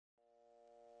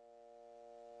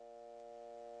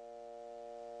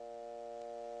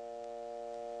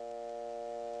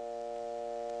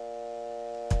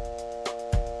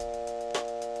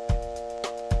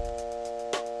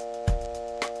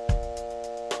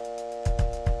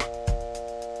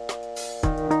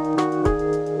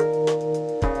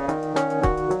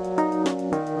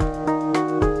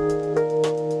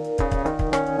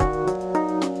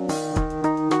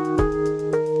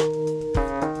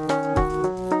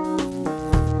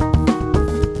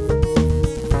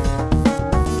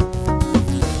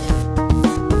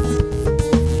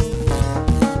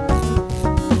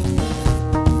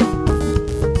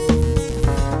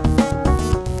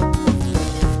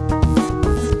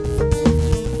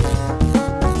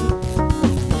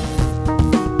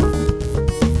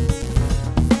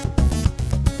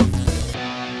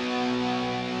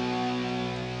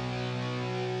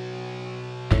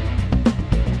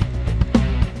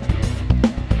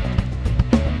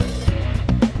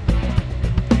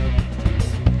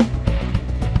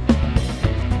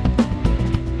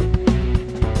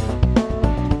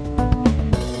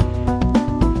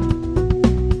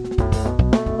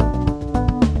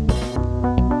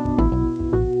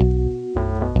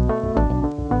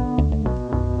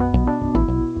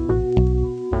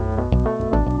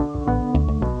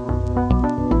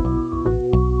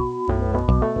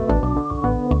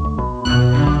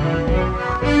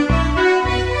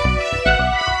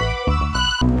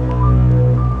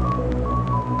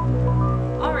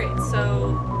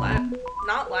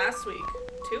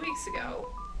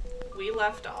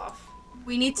left off.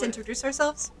 We need to introduce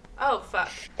ourselves. Oh,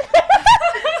 fuck.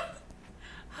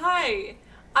 Hi,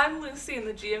 I'm Lucy and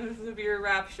the GM of the Beer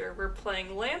Rapture. We're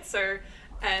playing Lancer,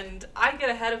 and I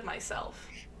get ahead of myself.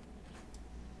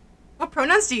 What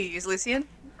pronouns do you use, Lucian?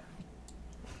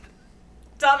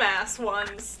 Dumbass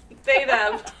ones. They,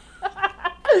 them.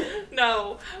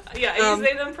 No. Yeah, I use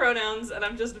they, them pronouns, and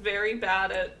I'm just very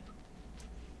bad at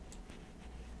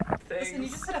things. Listen, you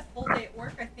just had a full day at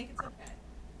work. I think it's okay.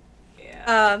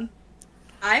 Yeah.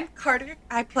 I'm Carter.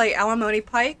 I play Alimony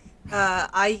Pike.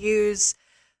 I use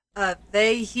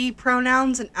they, he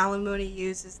pronouns, and Alimony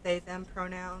uses they, them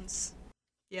pronouns.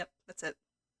 Yep, that's it.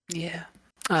 Yeah.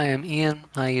 I am Ian.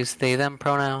 I use they, them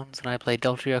pronouns, and I play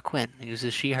Deltria Quinn, who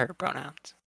uses she, her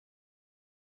pronouns.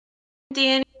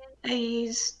 Danny, I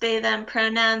use they, them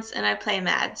pronouns, and I play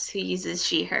Mads, who uses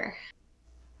she, her.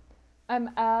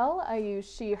 I'm Al. I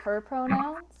use she, her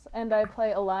pronouns, and I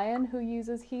play Elian, who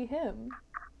uses he, him.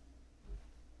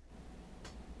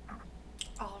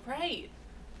 All right.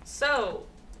 So,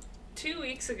 2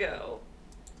 weeks ago,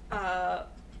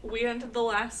 we ended the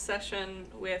last session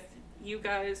with you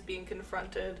guys being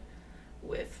confronted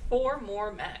with 4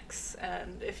 more mechs.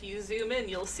 And if you zoom in,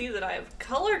 you'll see that I have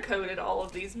color-coded all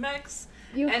of these mechs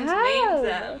and named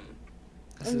them.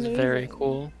 This is very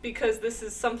cool. Because this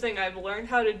is something I've learned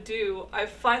how to do.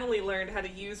 I've finally learned how to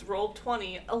use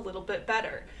Roll20 a little bit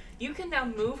better. You can now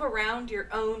move around your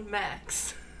own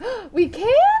mechs. We can?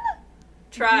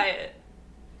 Try it.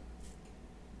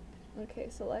 Okay,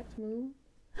 select move.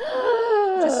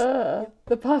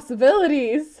 The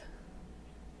possibilities.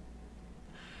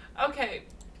 Okay.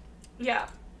 Yeah.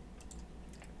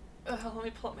 Let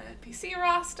me pull up my NPC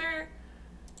roster.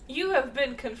 You have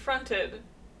been confronted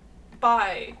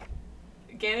by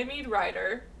Ganymede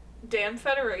Rider, Damn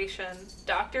Federation,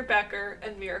 Dr. Becker,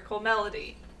 and Miracle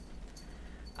Melody.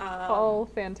 All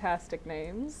fantastic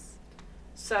names.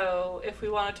 So, if we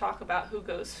want to talk about who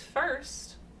goes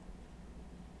first,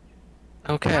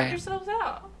 Okay. count yourselves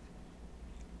out.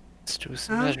 Let's do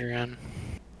some measuring.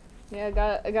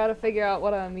 Yeah, I gotta figure out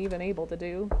what I'm even able to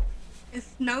do.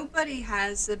 If nobody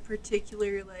has a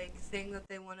particular thing that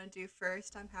they want to do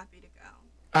first, I'm happy to go.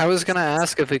 I was gonna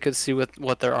ask if we could see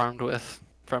what they're armed with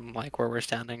from where we're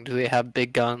standing. Do they have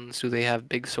big guns? Do they have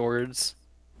big swords?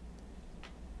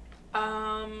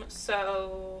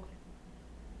 So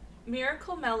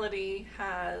Miracle Melody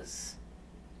has,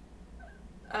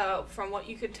 from what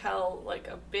you could tell,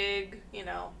 a big,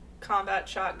 combat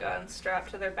shotgun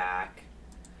strapped to their back.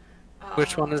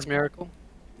 Which one is Miracle?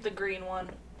 The green one.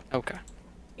 Okay.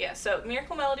 Yeah, so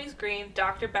Miracle Melody's green,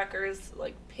 Dr. Becker is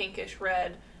pinkish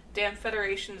red, Damn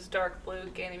Federation is dark blue,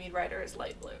 Ganymede Rider is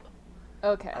light blue.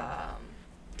 Okay.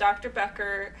 Dr.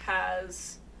 Becker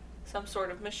has some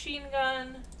sort of machine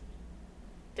gun.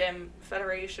 Damn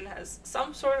Federation has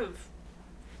some sort of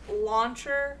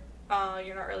launcher.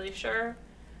 You're not really sure.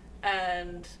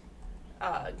 And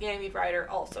Ganymede Rider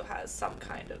also has some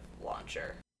kind of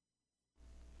launcher.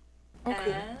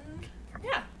 Okay. And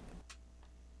yeah.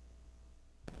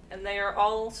 And they are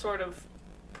all sort of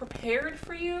prepared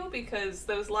for you because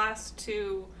those last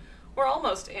 2 were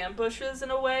almost ambushes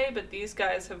in a way, but these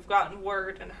guys have gotten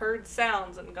word and heard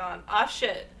sounds and gone, ah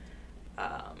shit.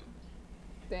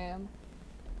 Damn.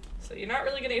 So you're not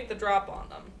really going to get the drop on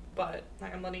them, but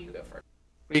I'm letting you go first.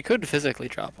 We could physically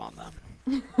drop on them.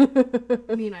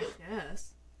 I mean, I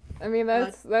guess. I mean,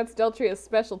 that's Deltria's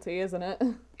specialty, isn't it?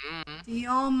 Do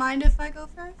y'all mind if I go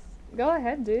first? Go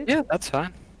ahead, dude. Yeah, that's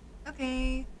fine.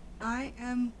 Okay, I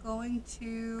am going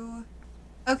to...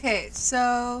 Okay,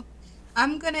 so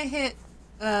I'm gonna hit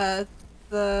the...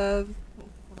 Hold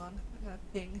on, I got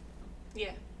a ping.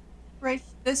 Yeah. Right,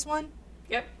 this one?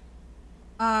 Yep.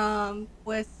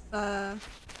 With a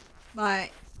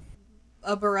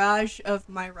barrage of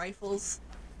my rifles,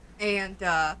 and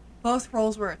both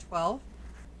rolls were a 12.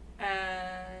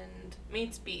 And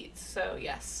meets beats, so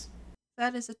yes.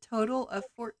 That is a total of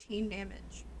 14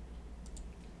 damage.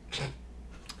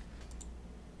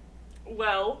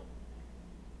 Well,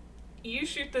 you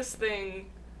shoot this thing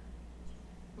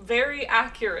very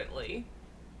accurately.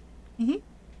 Mm-hmm.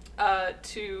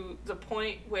 To the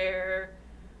point where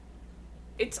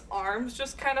its arms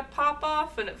just kind of pop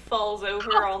off and it falls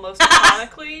over almost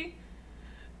mechanically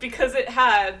because it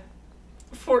had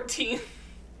 14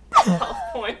 health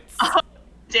points. Oh,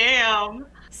 damn.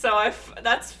 So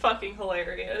that's fucking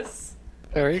hilarious.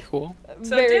 Very cool.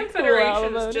 So Very Damn cool,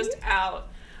 Federation is Alimony. just out.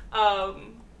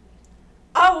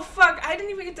 Oh fuck! I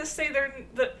didn't even get to say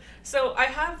So I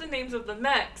have the names of the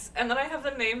mechs, and then I have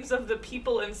the names of the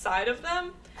people inside of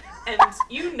them. And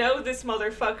you know this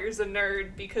motherfucker's a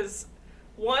nerd because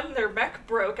One, their mech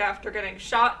broke after getting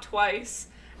shot twice,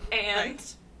 and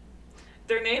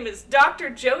their name is Dr.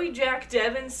 Joey Jack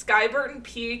Devin Skyburton,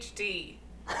 PhD.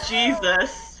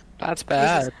 Jesus. That's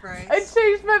bad. Jesus Christ. I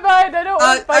changed my mind. I don't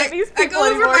want to fight these I people go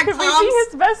over anymore. my Can we comms. be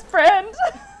his best friend?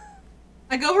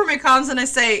 I go over my comms and I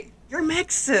say, your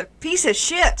mech's a piece of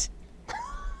shit.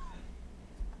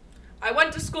 I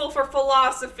went to school for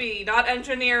philosophy, not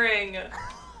engineering.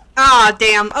 Ah,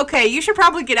 damn. Okay, you should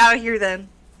probably get out of here then.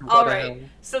 All right,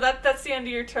 so that's the end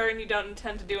of your turn. You don't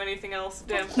intend to do anything else.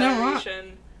 Damn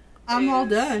Federation. I'm all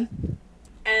done.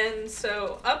 And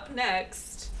so up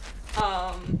next,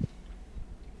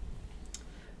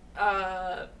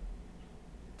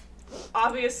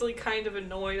 obviously kind of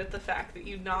annoyed at the fact that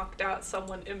you knocked out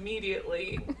someone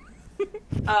immediately,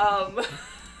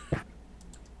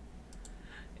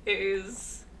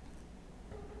 is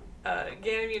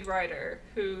Ganymede Ryder,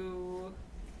 who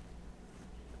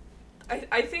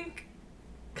I think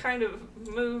kind of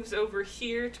moves over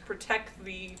here to protect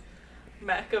the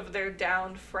mech of their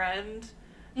downed friend,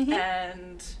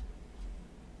 and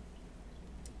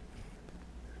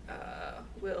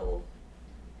will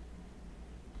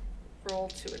roll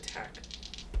to attack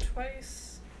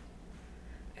twice,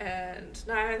 and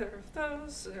neither of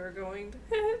those are going to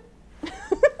hit.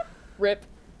 Rip.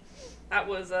 That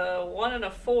was a 1 and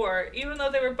a 4, even though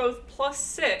they were both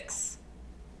 +6.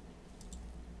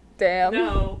 Damn.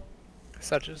 No,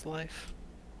 Such is life.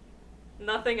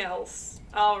 nothing else.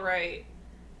 All right.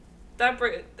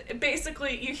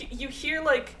 Basically you hear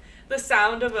like the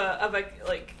sound of a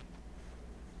like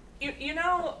you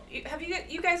know,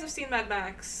 you guys have seen Mad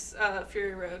Max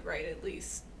Fury Road, right? At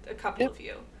least a couple of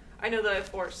you. I know that I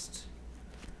forced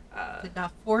Did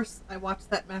not force. I watched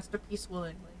that masterpiece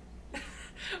willingly.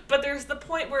 but there's the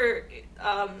point where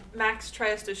Max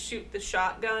tries to shoot the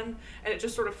shotgun and it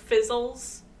just sort of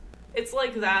fizzles. It's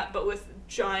like that, but with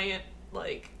giant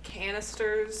like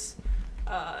canisters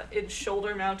in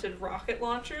shoulder-mounted rocket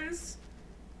launchers.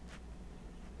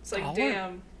 It's like,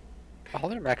 damn. All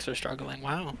their mechs are struggling.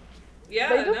 Wow. Yeah,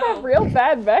 They just have real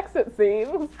bad mechs, it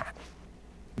seems.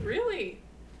 Really?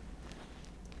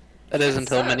 That is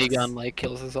until sucks. minigun like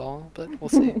kills us all, but we'll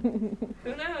see.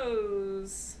 Who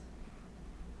knows?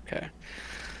 Okay.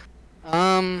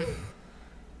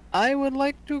 I would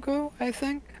like to go, I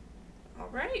think. All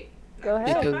right. Go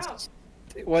ahead. Because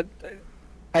what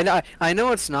I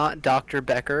know it's not Dr.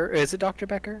 Becker. Is it Dr.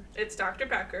 Becker? It's Dr.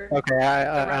 Becker. Okay,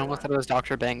 I right almost thought it was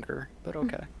Dr. Banger, but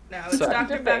okay. No, it's So-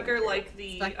 Dr. Becker, like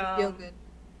the It's like to feel good.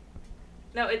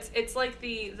 no, it's like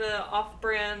the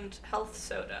off-brand health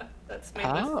soda that's made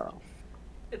with. Oh.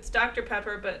 It's Dr.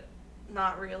 Pepper, but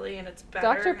not really, and it's better.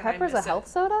 Dr. and I Pepper's a miss it. health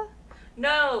soda?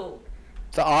 No,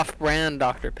 The off-brand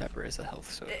Dr. Pepper is a health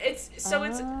soda. it's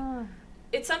Ah.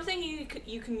 it's something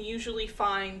you can usually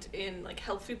find in like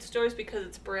health food stores because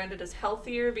it's branded as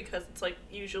healthier because it's like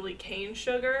usually cane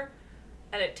sugar,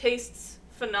 and it tastes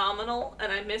phenomenal,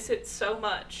 and I miss it so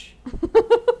much.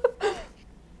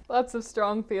 Lots of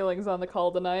strong feelings on the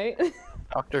call tonight.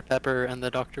 Dr. Pepper and the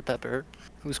Dr. Pepper.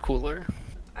 Who's cooler?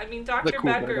 I mean, Dr.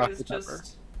 cooler Becker Dr. is Pepper.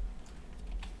 just.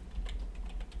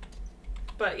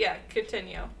 But yeah,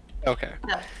 continue. Okay.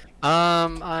 Yeah.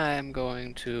 I'm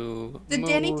going to Did move...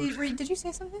 Danny, did you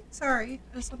say something? Sorry,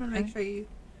 I just want to make sure you.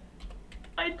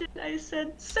 I did. I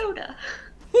said soda.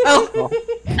 Oh,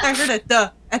 I heard a duh,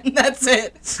 and that's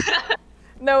it.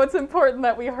 No, it's important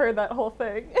that we heard that whole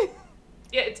thing.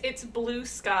 Yeah, it's blue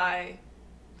sky.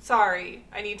 Sorry,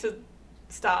 I need to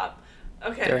stop.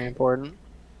 Okay. Very important.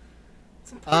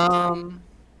 It's important.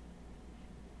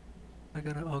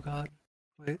 Oh god.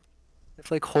 Wait. I have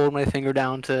to like hold my finger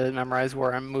down to memorize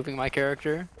where I'm moving my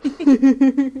character.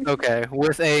 Okay,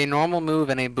 with a normal move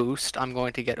and a boost, I'm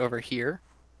going to get over here.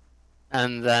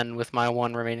 And then with my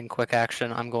one remaining quick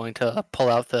action, I'm going to pull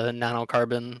out the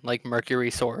nanocarbon like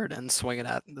mercury sword and swing it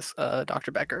at this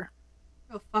Dr. Becker.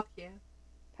 Oh fuck yeah!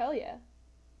 Hell yeah.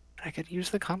 I could use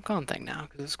the CompCon thing now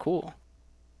because it's cool.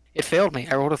 It failed me.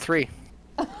 I rolled a 3.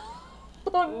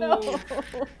 Oh no.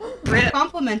 I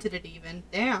complimented it even.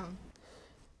 Damn.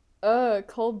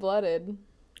 Cold-blooded.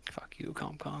 Fuck you,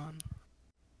 CompCon.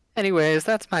 Anyways,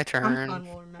 that's my turn. CompCon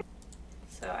will remember.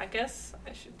 So I guess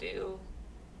I should do.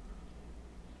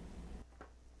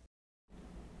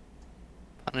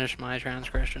 Punish my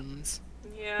transgressions.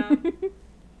 Yeah.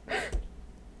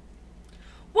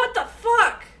 What the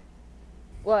fuck?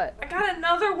 What? I got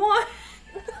another one.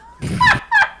 This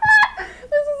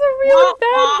is a really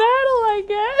bad battle, I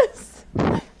guess.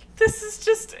 This is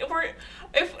just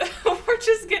we're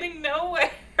just getting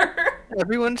nowhere.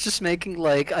 Everyone's just making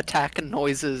like attack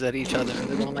noises at each other.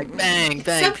 They're going like bang,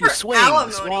 bang, Except you for swing,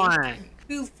 alimony. swing.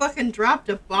 who fucking dropped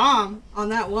a bomb on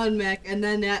that one mech, and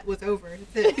then that was over.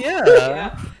 That's it.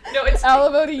 Yeah. No, it's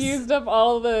Alamody used up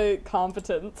all the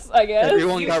competence, I guess.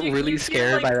 Everyone got you really feel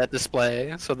scared like- by that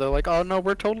display, so they're like, "Oh no,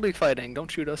 we're totally fighting. Don't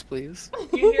shoot us, please."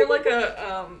 You hear like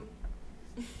a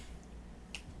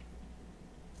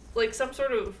like some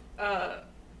sort of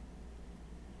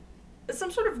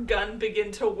gun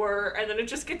begin to whir, and then it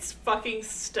just gets fucking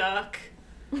stuck,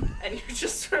 and you're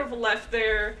just sort of left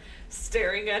there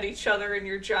staring at each other and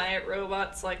your giant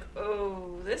robots like,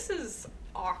 oh, this is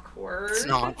awkward. It's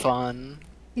not fun.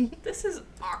 This is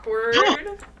awkward.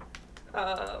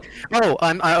 Oh,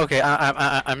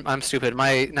 I'm stupid.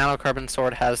 My nanocarbon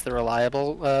sword has the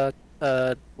reliable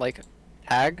like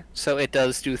tag, so it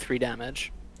does do 3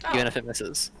 damage, even if it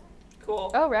misses.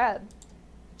 Cool. Oh, rad.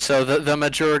 So the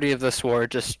majority of the sword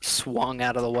just swung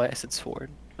out of the way. I said sword.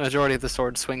 The majority of the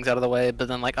sword swings out of the way, but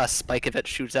then like a spike of it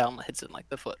shoots out and hits it in like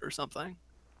the foot or something.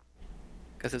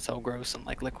 Because it's all gross and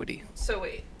like liquidy. So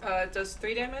wait, it does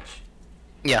 3 damage?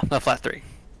 Yeah, a flat 3.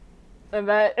 And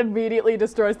that immediately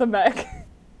destroys the mech.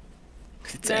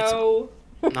 No.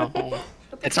 No.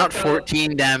 It's not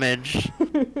 14 damage.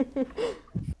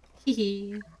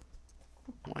 Hee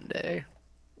One day.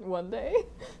 One day.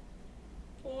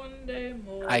 One day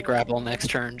more. I grapple next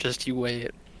turn, just you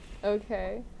wait.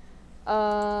 Okay.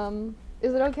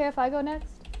 Is it okay if I go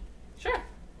next? Sure.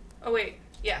 Oh wait,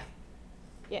 yeah.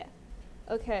 Yeah.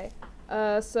 Okay.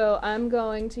 So I'm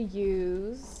going to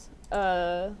use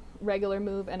a regular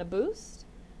move and a boost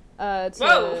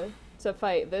Whoa! to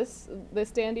fight this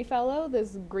dandy fellow,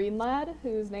 this green lad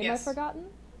whose name Yes. I've forgotten.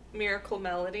 Miracle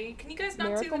Melody. Can you guys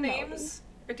not see the Miracle Melody. names?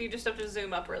 Or do you just have to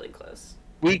zoom up really close?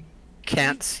 We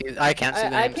can't see. I can't see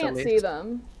the I names. can't at see least.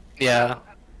 them. Yeah.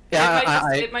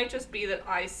 Yeah. It might just be that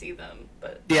I see them,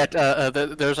 but Yeah.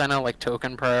 There's I know like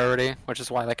token priority, which is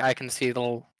why like I can see the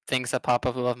little things that pop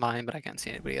up above mine, but I can't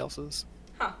see anybody else's.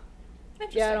 huh.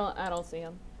 Interesting. Yeah, I don't see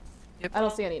them. Yep. I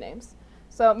don't see any names.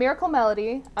 So Miracle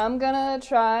Melody, I'm gonna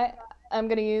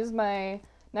use my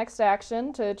next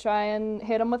action to try and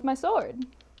hit him with my sword.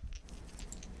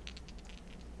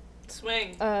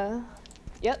 Swing.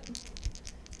 Yep.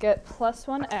 Get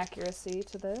 +1 accuracy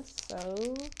to this,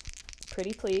 so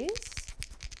pretty please.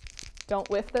 Don't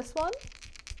whiff this one.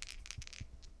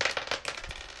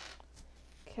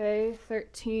 Okay,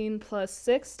 13 plus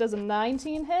 6 does a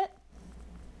 19 hit.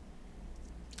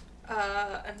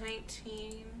 A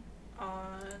 19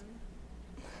 on.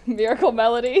 Miracle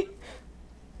Melody.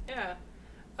 Yeah.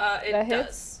 It That does.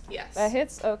 hits? Yes. That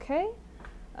hits, okay.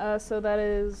 So that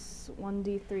is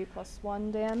 1d3 plus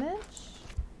 1 damage.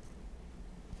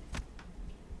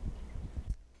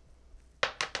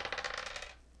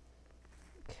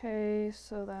 Okay,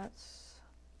 so that's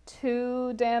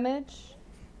 2 damage,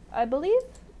 I believe?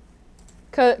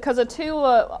 Because a 2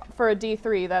 for a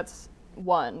d3, that's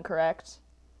 1, correct?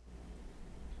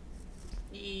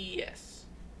 Yes.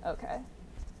 Okay.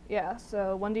 Yeah,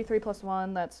 so 1d3 plus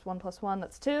 1, that's 1 plus 1,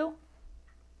 that's 2.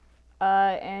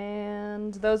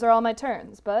 And those are all my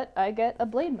turns, but I get a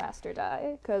Blade Master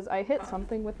die, because I hit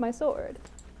something with my sword.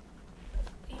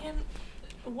 And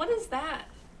what is that?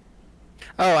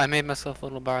 Oh, I made myself a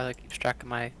little bar that keeps track of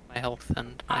my health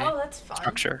and my Oh, that's fun.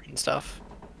 structure and stuff.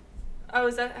 Oh,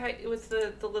 is that how it was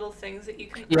the little things that you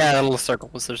can? Yeah, a little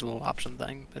circles. There's a little option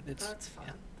thing, but it's. That's fun.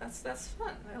 Yeah. That's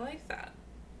fun. I like that.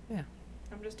 Yeah.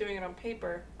 I'm just doing it on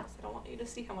paper because I don't want you to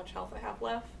see how much health I have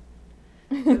left.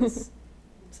 'Cause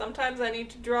sometimes I need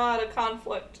to draw out a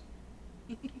conflict,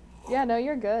 Yeah, no,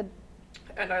 you're good.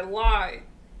 and I lie.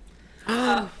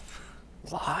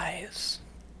 Lies.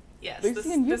 Yes.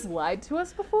 Lucian, you've lied to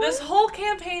us before? This whole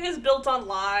campaign is built on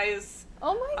lies.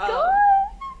 Oh my Um,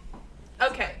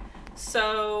 god! Okay,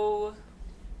 so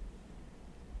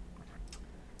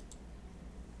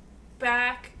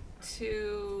back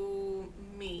to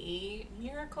me.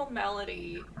 Miracle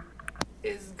Melody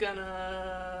is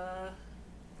gonna.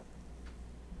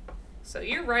 So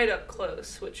you're right up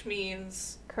close, which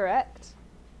means. Correct.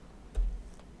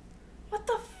 What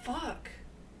the fuck?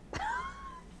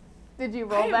 Did you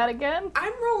roll that again?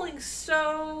 I'm rolling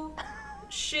so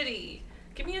shitty.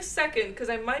 Give me a second, because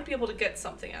I might be able to get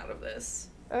something out of this.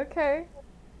 Okay.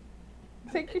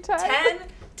 Take your time. 10?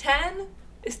 10?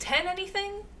 Is 10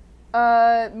 anything?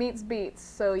 Meets beats,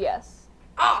 so yes.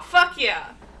 Oh, fuck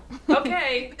yeah.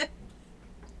 Okay.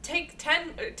 Take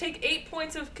 8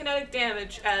 points of kinetic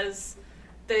damage as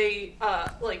they,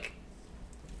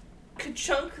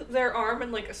 ka-chunk their arm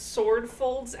and, a sword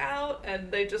folds out,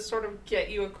 and they just sort of get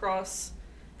you across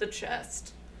the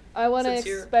chest. I want to Since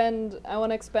you're-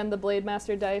 expend the Blade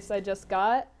Master dice I just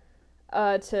got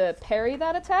to parry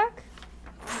that attack.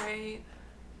 Right.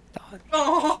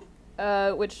 Oh,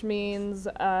 which means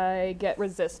I get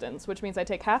resistance, which means I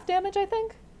take half damage, I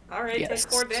think? Alright, Yes.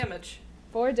 take 4 damage.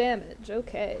 4 damage,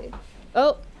 okay.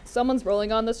 Oh, someone's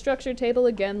rolling on the structure table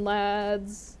again,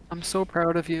 lads. I'm so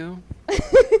proud of you.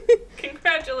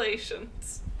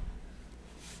 Congratulations.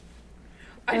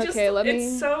 This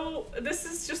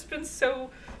has just been so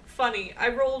funny. I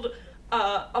rolled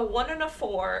a 1 and a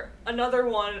 4, another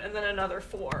 1, and then another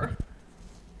 4.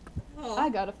 I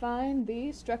gotta find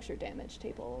the structure damage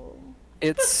table.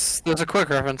 There's a quick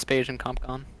reference page in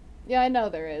CompCon. Yeah, I know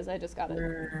there is. I just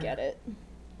gotta get it.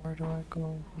 Where do I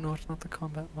go? No, it's not the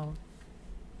combat mode.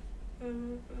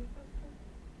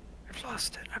 I've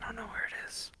lost it. I don't know where it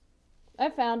is. I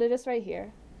found it. It's right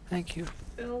here. Thank you.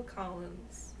 Phil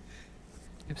Collins.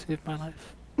 You've saved my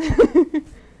life.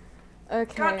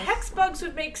 Okay. God, hex bugs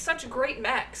would make such great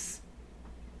mechs.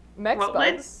 Mex What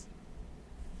bugs.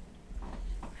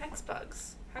 Hex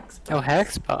bugs. Hex bugs. Oh,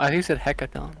 hex? I think you said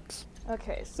hecatons.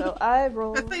 Okay, so I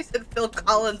roll. I thought you said Phil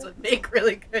Collins would make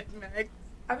really good mechs.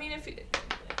 I mean, if you...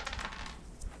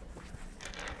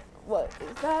 What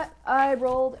is that? I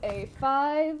rolled a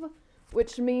 5,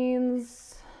 which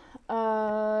means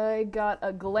I got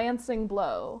a glancing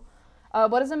blow.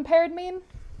 What does impaired mean?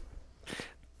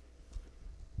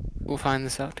 We'll find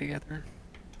this out together.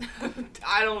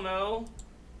 I don't know.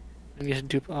 And you should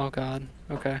do. Oh god.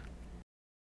 Okay.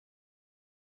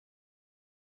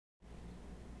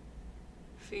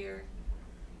 Fear.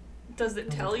 Does it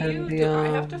tell you? Do I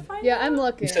have to find Yeah, out? I'm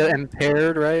looking. You said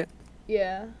impaired, right?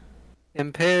 Yeah.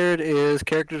 Impaired is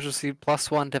characters receive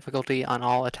 +1 difficulty on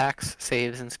all attacks,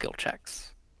 saves, and skill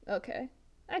checks. Okay.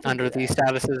 I can Under do the that.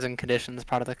 statuses and conditions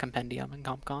part of the compendium in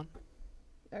CompCon.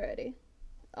 Alrighty.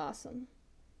 Awesome.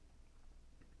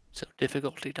 So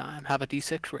difficulty time. Have a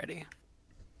d6 ready.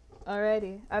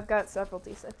 Alrighty. I've got several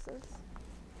d6s.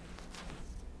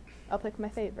 I'll pick my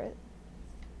favorite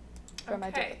for my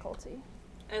Okay. difficulty.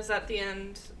 Is that the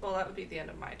end? Well, that would be the end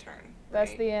of my turn. That's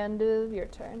right? the end of your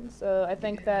turn. So I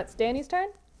think that's Danny's turn?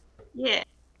 Yeah.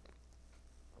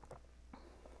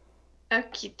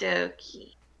 Okie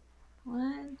dokie.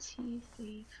 1, 2,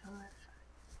 3, 4, 5.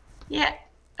 Yeah.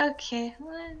 Okay.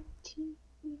 1, 2,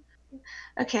 3, 4.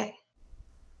 Okay.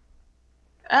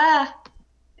 Ah!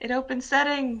 It opens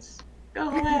settings. Go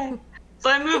away. So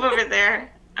I move over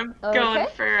there. I'm going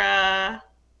Okay. for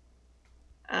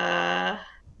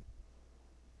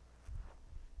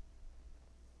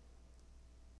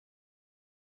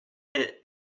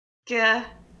yeah.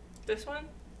 This one?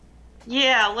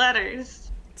 Yeah,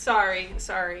 letters. Sorry.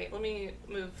 Let me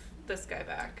move this guy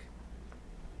back.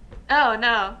 Oh,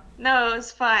 no. No, it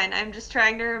was fine. I'm just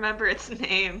trying to remember its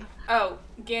name. Oh,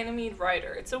 Ganymede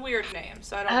Rider. It's a weird name,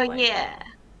 so I don't Oh, blame you. yeah.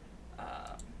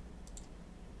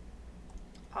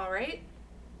 Alright.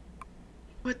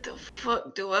 What the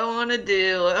fuck do I want to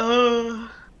do?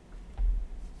 Oh.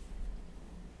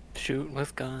 Shoot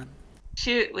with gun.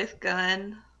 Shoot with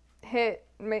gun. Hit.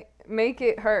 Make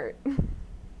it hurt.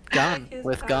 Gun His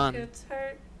with gun. pockets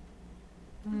hurt.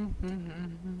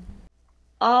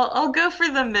 I'll go for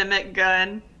the mimic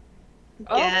gun.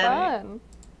 Oh, Again. fun.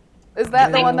 Is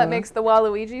that the one that Yeah. makes the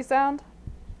Waluigi sound?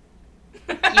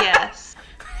 Yes.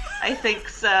 I think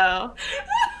so.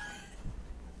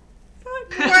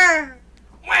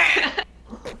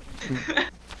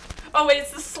 Oh wait,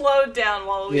 it's the slowed down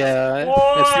Waluigi.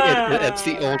 Yeah, it's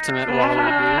the ultimate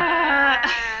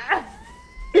Waluigi.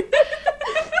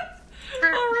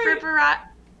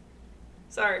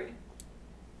 Sorry.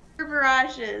 For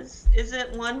barrages, is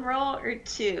it 1 roll or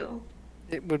 2?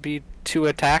 It would be 2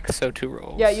 attacks, so 2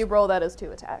 rolls. Yeah, you roll that as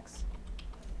 2 attacks.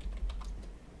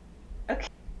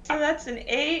 So that's an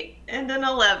 8 and an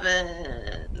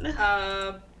 11.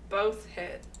 Both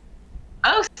hit.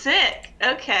 Oh, sick.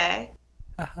 Okay.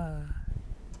 Haha.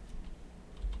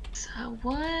 So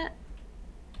what?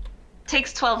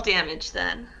 Takes 12 damage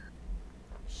then.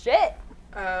 Shit.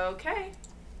 Okay.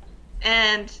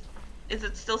 And is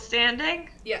it still standing?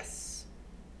 Yes.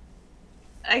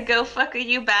 I go fuck a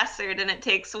you bastard and it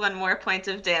takes 1 more point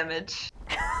of damage.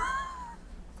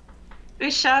 We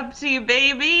shop to you,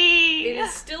 baby! It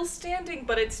is still standing,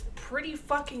 but it's pretty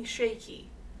fucking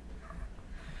shaky.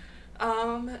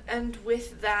 And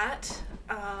with that,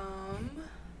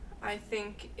 I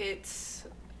think it's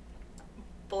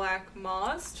Black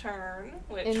Maw's turn,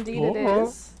 which Indeed it Oh.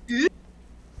 is.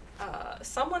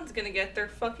 someone's gonna get their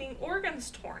fucking organs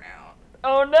torn out.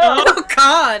 Oh no! Oh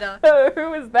god!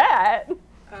 Who is that?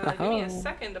 Give me a Oh.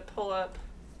 second to pull up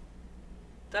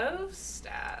those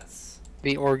stats.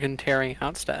 The organ tearing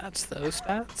out stats. Those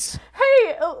stats.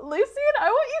 Hey, Lucian, I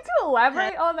want you to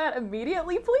elaborate on that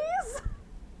immediately, please.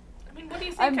 I mean, what do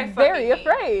you think I I'm fucking very mean?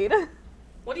 afraid.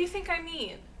 What do you think I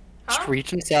mean? Just Huh?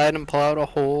 reach inside and pull out a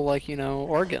whole, like,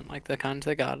 organ, like the kinds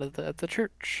they got at the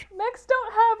church. Mechs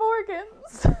don't have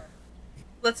organs.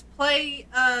 Let's play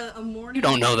a morning. You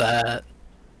don't know that.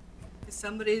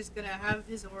 Somebody's gonna have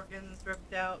his organs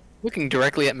ripped out. Looking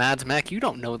directly at Mad's mech, you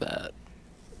don't know that.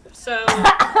 So,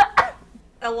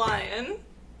 a lion,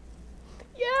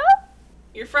 Yeah?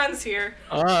 your friend's here.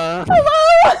 Hello?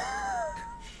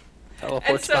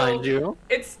 Teleports so- behind you.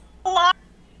 It's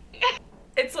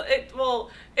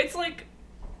like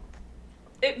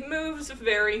it moves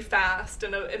very fast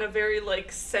in a very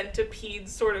like centipede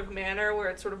sort of manner where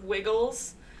it sort of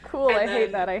wiggles. Cool, And I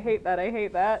hate then- that, I hate that, I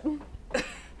hate that.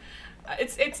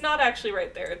 It's not actually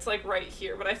right there. It's like right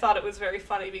here, but I thought it was very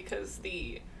funny because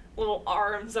the little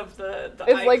arms of the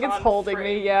It's like it's icon holding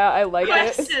frame. me, yeah, I like it.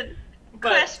 Question. But-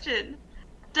 Question.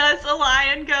 Does a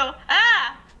lion go,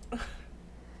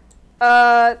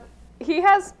 ah? He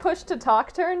has push to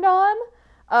talk turned on,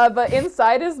 but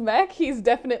inside his mech, he's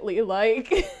definitely like,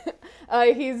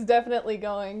 he's definitely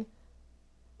going,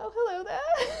 oh, hello there.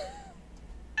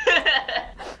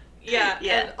 Yeah,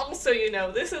 Yeah. and also,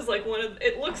 this is like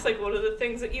it looks like one of the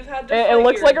things that you've had to It fight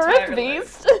looks your like a entire rift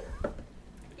life. beast.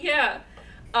 Yeah.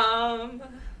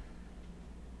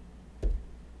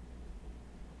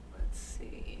 Let's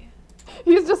see.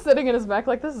 He's just sitting in his mech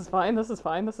like, this is fine, this is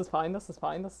fine, this is fine, this is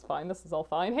fine, this is fine, this is all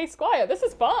fine. Hey, Squire, this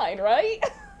is fine, right?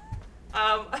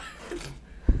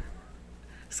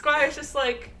 Squire's just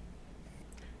like,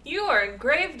 you are in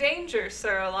grave danger,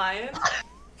 Sir Lion.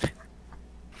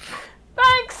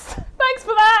 Thanks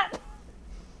for that!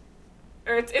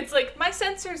 Or it's like, my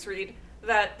sensors read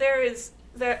that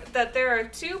there are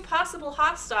 2 possible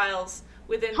hostiles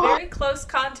within very close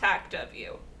contact of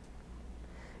you.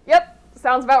 Yep,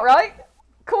 sounds about right.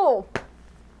 Cool.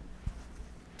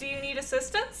 Do you need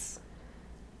assistance?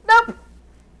 Nope.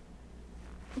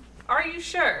 Are you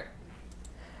sure?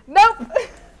 Nope.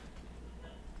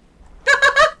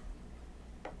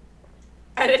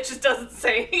 And it just doesn't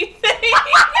say anything.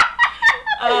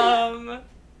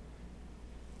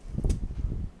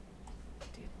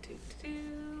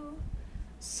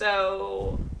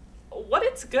 So, what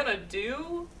it's gonna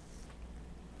do?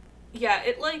 Yeah,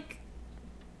 it like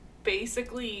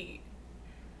basically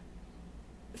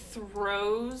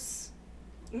throws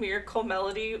Miracle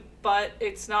Melody, but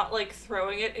it's not like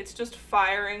throwing it, it's just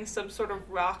firing some sort of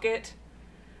rocket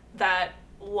that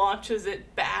launches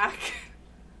it back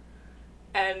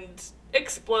and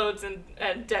explodes and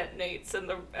detonates, and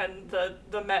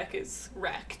the mech is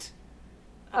wrecked.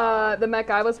 The mech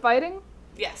I was fighting?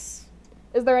 Yes.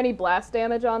 Is there any blast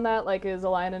damage on that? Like, is a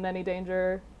lion in any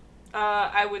danger?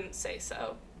 I wouldn't say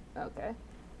so. Okay.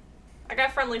 I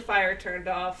got friendly fire turned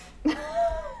off.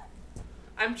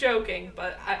 I'm joking,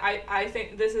 but I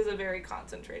think this is a very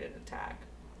concentrated attack.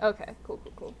 Okay,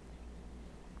 cool.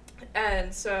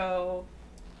 And so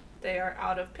they are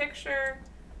out of picture,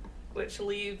 which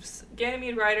leaves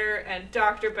Ganymede Rider and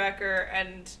Dr. Becker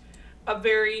and a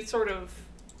very sort of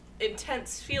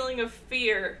intense feeling of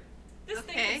fear. This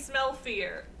thing Okay. can smell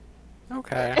fear.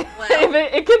 Okay.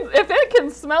 If it can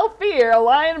smell fear, a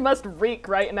lion must reek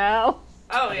right now.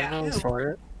 Oh, I yeah. don't know for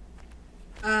it.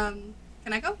 Can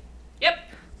I go? Yep.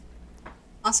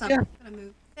 Awesome. Yeah. I'm gonna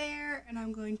move there, and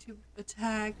I'm going to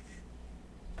attack.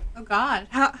 Oh God,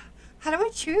 how do I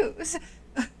choose?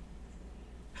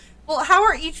 Well, how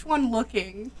are each one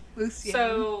looking, Lucian?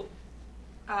 So,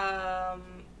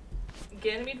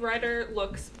 Ganymede Rider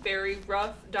looks very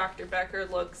rough. Dr. Becker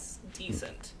looks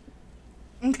decent.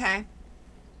 Okay.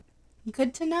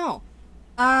 Good to know.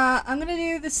 I'm gonna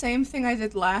do the same thing I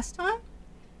did last time.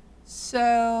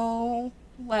 So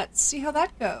let's see how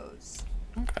that goes.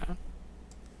 Okay.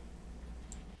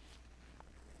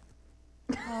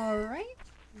 All right.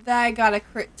 I got a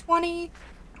crit 20.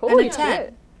 Holy And a 10.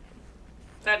 shit.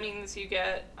 That means you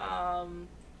get,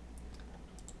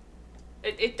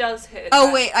 it does hit.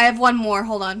 Oh wait, I have one more.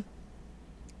 Hold on.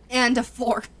 And a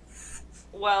 4.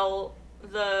 Well,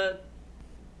 the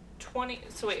 20,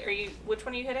 so wait, which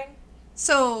one are you hitting?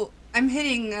 So I'm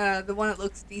hitting the one that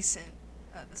looks decent.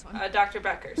 This one. Dr.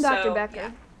 Becker. Dr. So,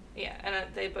 Becker. Yeah,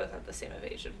 and they both have the same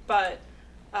evasion. But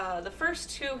the first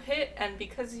 2 hit, and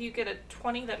because you get a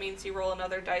 20, that means you roll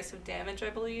another dice of damage, I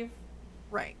believe.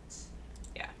 Right.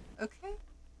 Yeah. Okay.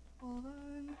 Hold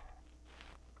on.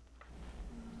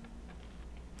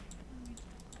 Let me just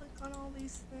click on all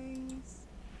these things.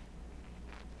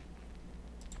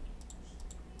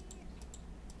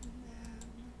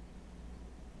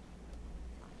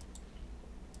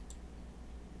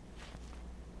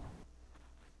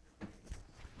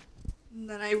 And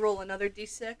then I roll another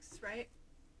d6, right?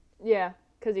 Yeah,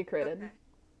 because you critted. Okay.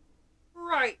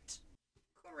 Right.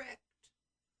 Correct.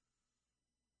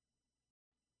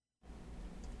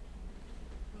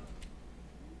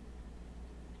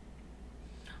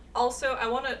 Also, I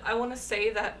wanna say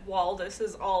that while this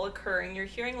is all occurring, you're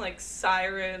hearing like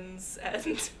sirens and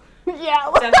Yeah.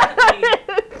 definitely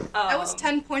That was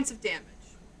 10 points of damage.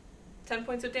 10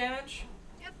 points of damage.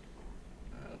 Yep.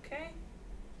 Okay.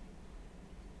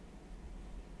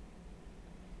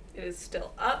 It is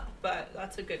still up, but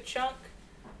that's a good chunk.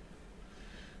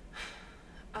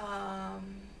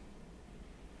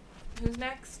 Who's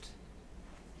next?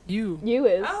 You. You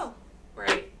is. Oh,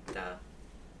 right. Duh.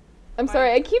 I'm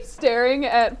sorry, I keep staring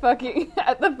at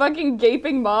the fucking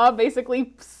gaping maw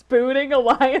basically spooning a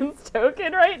lion's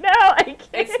token right now. I can't.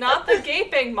 It's not the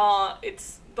gaping maw,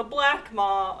 it's the black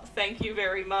maw. Thank you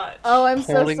very much. Oh, I'm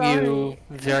so Holding sorry. you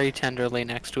very tenderly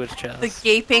next to its chest. The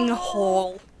gaping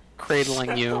hole. Cradling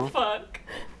What the you. fuck?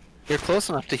 You're close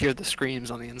enough to hear the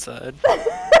screams on the inside.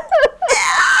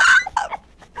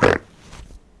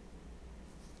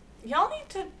 Y'all need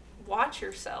to watch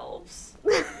yourselves.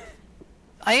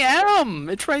 I am!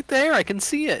 It's right there. I can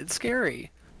see it. It's scary.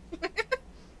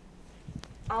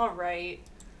 Alright.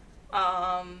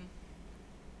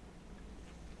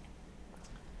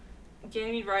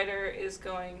 Ganymede Rider is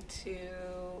going to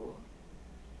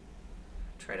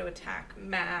try to attack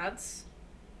Mads,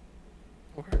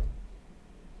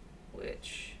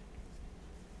 which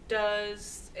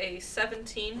does a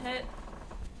 17 hit.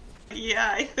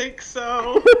 Yeah, I think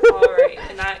so. Alright,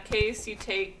 in that case, you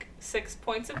take 6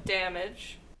 points of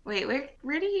damage. Wait,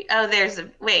 where do you... Oh, there's a...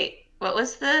 Wait, what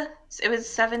was the... It was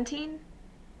 17?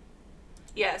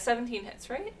 Yeah, 17 hits,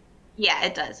 right? Yeah,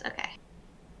 it does. Okay.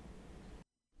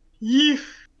 Yeesh.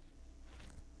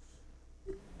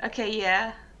 Okay,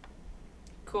 yeah.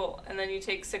 Cool, and then you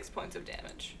take 6 points of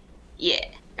damage. Yeah,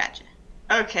 gotcha.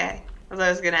 Okay. I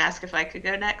was gonna ask if I could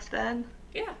go next then.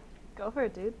 Yeah. Go for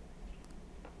it, dude.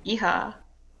 Yeehaw.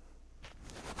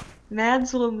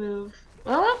 Mads will move.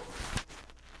 Well,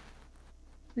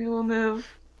 we will move.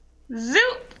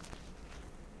 Zoop!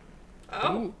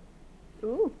 Oh,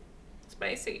 Ooh,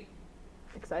 spicy.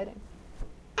 exciting.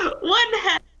 One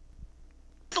head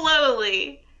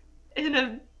slowly in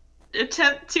an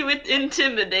attempt to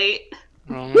intimidate.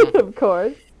 Of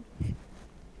course.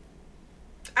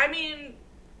 I mean,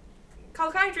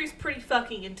 Kalkaidri's pretty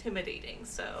fucking intimidating,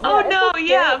 so... Oh Yeah, no, it's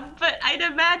yeah, but I'd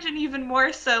imagine even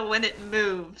more so when it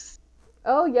moves.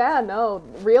 Oh yeah, no,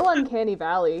 real uncanny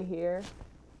valley here.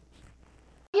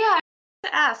 Yeah, I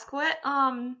have to ask,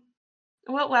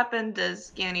 what weapon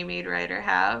does Ganymede Rider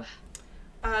have?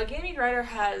 Ganymede Rider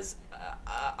has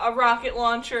a rocket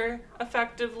launcher,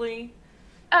 effectively.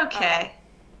 Okay.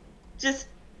 Just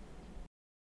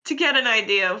to get an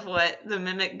idea of what the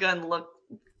mimic gun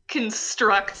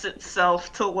constructs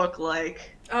itself to look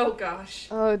like. Oh gosh.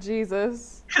 Oh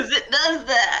Jesus. Because it does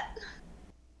that.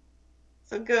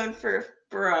 So going for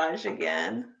barrage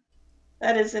again.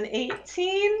 That is an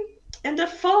 18 and a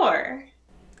 4.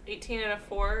 18 and a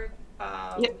 4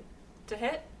 Yep. to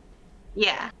hit,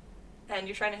 Yeah. and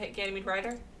you're trying to hit Ganymede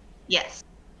Rider? Yes.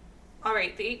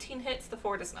 Alright, the 18 hits, the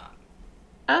 4 does not.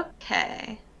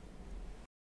 Okay.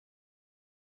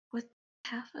 With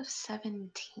half of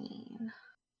 17.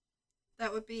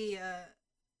 That would be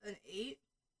an 8,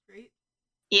 right?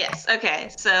 Yes, okay,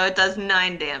 so it does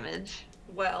 9 damage.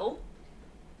 Well,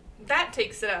 that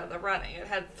takes it out of the running. It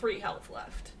had 3 health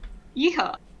left.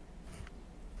 Yeehaw.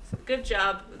 So good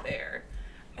job there.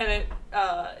 And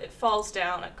it falls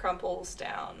down, it crumples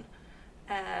down,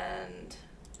 and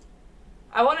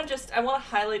I want to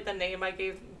highlight the name I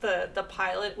gave the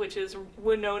pilot, which is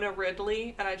Winona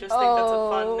Ridley, and I just think that's a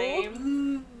fun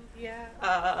name. Ooh,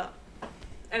 yeah.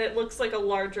 And it looks like a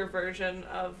larger version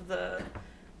of the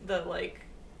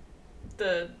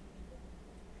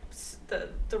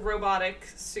robotic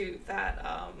suit that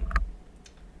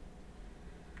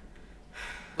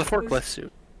The forklift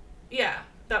suit. yeah,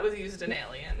 that was used in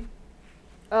Alien.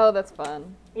 Oh, that's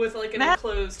fun. With like an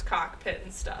enclosed cockpit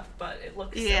and stuff, but it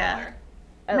looks Yeah. similar.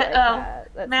 I like that.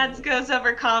 That's Mads neat. goes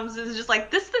over comms and is just like,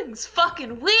 this thing's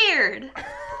fucking weird.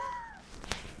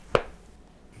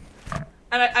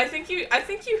 And I think you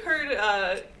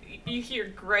heard you hear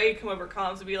Gray come over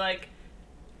comms and be like,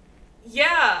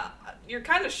 "Yeah, you're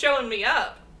kind of showing me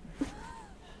up."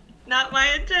 Not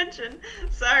my intention.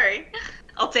 Sorry.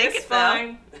 I'll take It's it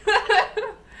though.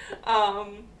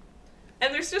 fine.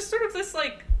 And there's just sort of this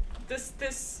like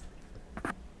this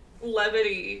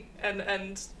levity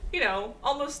and you know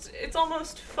it's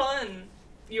almost fun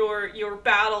your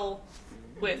battle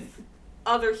with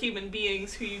other human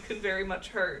beings who you can very much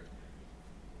hurt.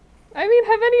 I mean,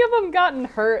 have any of them gotten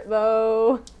hurt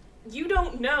though? You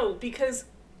don't know because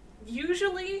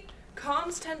usually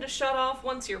comms tend to shut off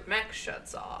once your mech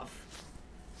shuts off.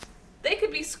 They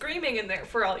could be screaming in there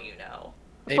for all you know.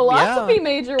 Philosophy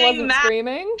major Big wasn't Mac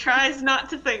screaming. tries not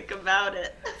to think about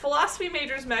it. Philosophy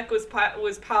major's mech was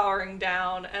powering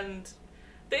down, and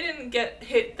they didn't get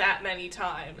hit that many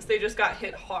times. They just got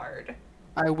hit hard.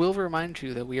 I will remind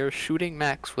you that we are shooting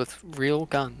mechs with real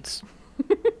guns.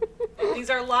 These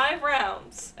are live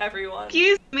rounds, everyone.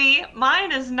 Excuse me,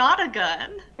 mine is not a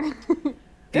gun.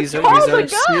 These are called a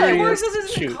gun! Yours serious is an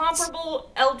shoots.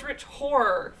 incomparable eldritch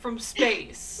horror from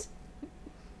space.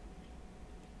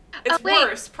 It's wait,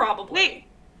 worse, probably. Wait,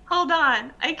 hold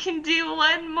on. I can do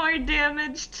 1 more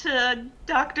damage to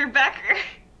Dr. Becker.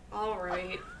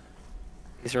 Alright.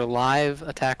 These are live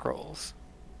attack rolls.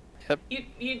 Yep.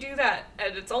 You do that,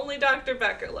 and it's only Dr.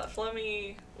 Becker left. Let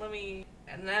me,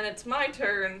 and then it's my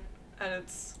turn, and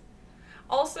it's...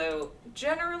 Also,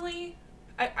 generally,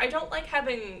 I don't like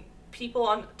having people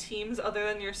on teams other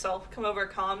than yourself come over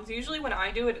comms. Usually when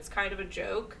I do it, it's kind of a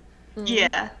joke.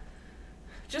 Yeah.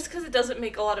 Just because it doesn't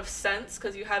make a lot of sense,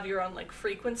 because you have your own, like,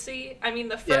 frequency. I mean,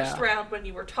 the first round when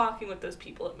you were talking with those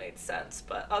people, it made sense,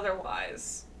 but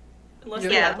otherwise, unless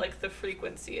they had, like, the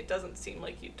frequency, it doesn't seem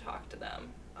like you'd talk to them.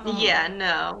 Yeah,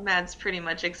 no. Mads pretty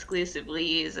much exclusively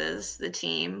uses the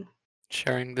team.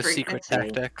 Sharing the secret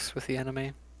Frequency. tactics with the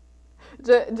enemy.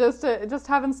 Just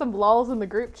having some lulls in the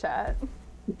group chat.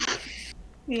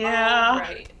 Yeah.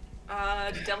 Alright.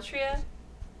 Deltria?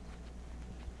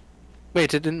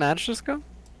 Wait, didn't Madge just go?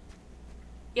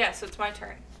 Yeah, so it's my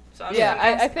turn. So I'm Yeah,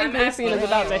 I'm I think I'm asking Lucian is you.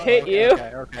 about to hit you.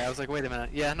 Okay. I was like, wait a minute.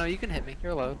 Yeah, no, you can hit me.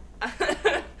 You're low.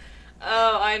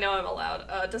 Oh, I know I'm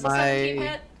allowed. Does a 17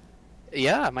 hit?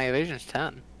 Yeah, my evasion's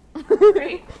 10.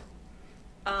 Great.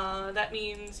 That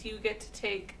means you get to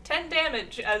take 10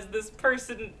 damage as this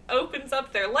person opens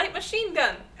up their light machine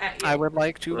gun at you. I would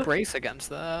like to brace against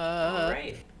that.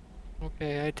 Alright.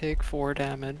 Okay, I take 4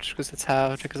 damage because it's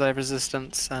halved because I have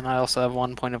resistance and I also have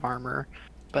 1 point of armor.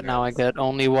 But now I get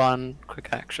only 1 quick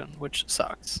action, which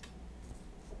sucks.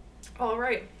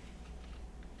 Alright.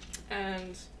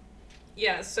 And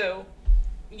yeah, so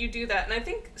you do that, and I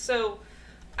think so.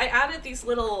 I added these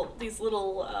little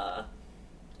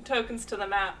tokens to the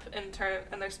map and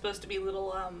they're supposed to be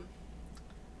little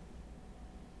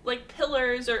like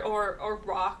pillars or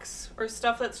rocks or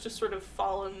stuff that's just sort of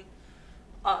fallen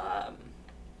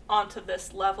onto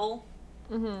this level.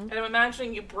 Mm-hmm. And I'm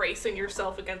imagining you bracing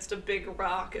yourself against a big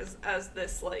rock as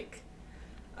this like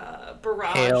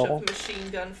barrage Hail. of machine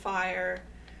gun fire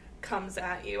comes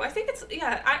at you. I think it's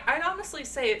I'd honestly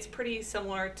say it's pretty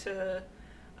similar to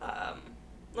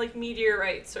like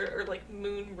meteorites or like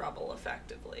moon rubble,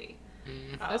 effectively.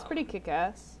 That's pretty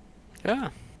kick-ass. Yeah.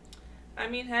 I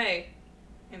mean, hey,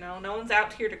 no one's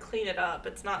out here to clean it up.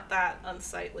 It's not that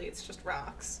unsightly. It's just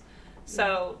rocks.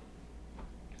 So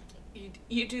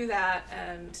you do that,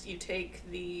 and you take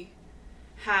the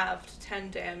halved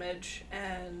 10 damage,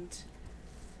 and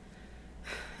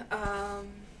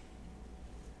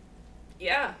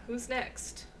yeah, who's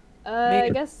next? I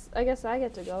guess I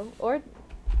get to go, or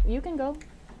you can go.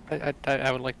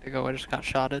 I would like to go. I just got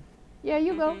shotted. Yeah,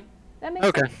 you go. Mhm. That makes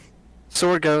Okay. sense.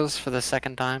 Sword goes for the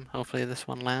second time. Hopefully this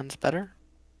one lands better.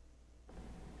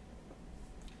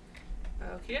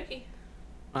 Okie dokie.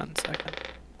 1 second.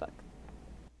 Fuck.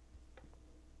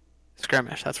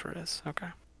 Skirmish, that's where it is. Okay.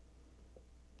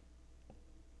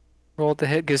 Rolled the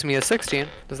hit, gives me a 16.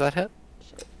 Does that hit?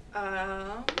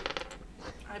 I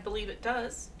believe it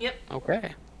does. Yep.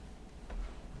 Okay.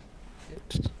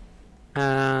 Oops.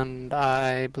 And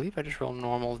I believe I just rolled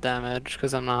normal damage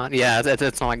because I'm not. Yeah,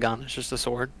 it's not a gun. It's just a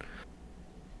sword.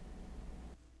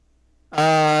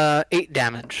 8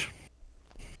 damage.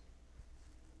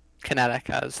 Kinetic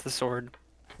as the sword,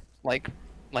 like,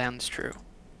 lands true.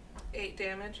 8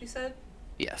 damage, you said?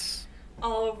 Yes.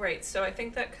 Oh, right. So I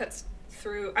think that cuts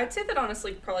through... I'd say that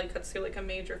honestly probably cuts through, like, a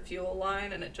major fuel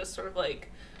line, and it just sort of, like,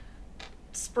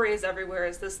 sprays everywhere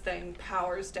as this thing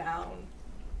powers down,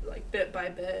 like, bit by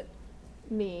bit.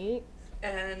 Neat.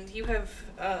 And you have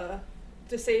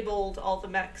disabled all the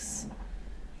mechs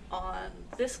on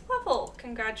this level.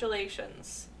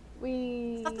 Congratulations.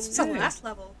 I thought this was the last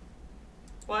level.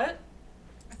 What?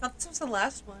 I thought this was the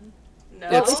last one. No.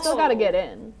 Well, we still gotta get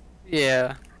in.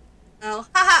 Yeah. Oh,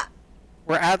 haha!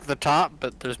 We're at the top,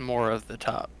 but there's more of the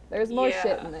top. There's more Yeah.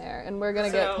 shit in there, and we're gonna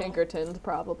get So- Pinkertoned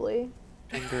probably.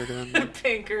 Pinkerton.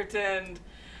 Pinkerton.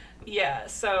 Yeah,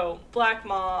 so Black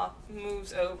Maw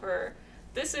moves over.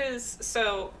 This is,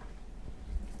 so...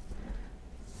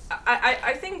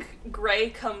 I think Gray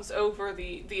comes over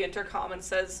the intercom and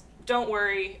says, "Don't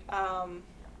worry, from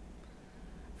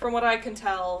what I can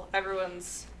tell,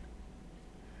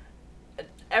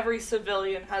 every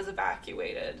civilian has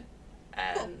evacuated,"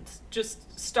 and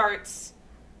just starts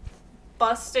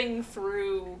busting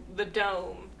through the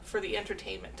dome for the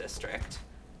entertainment district.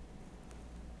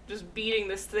 Just beating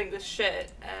this thing to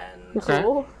shit, and Okay.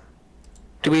 Cool.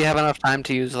 Do we have enough time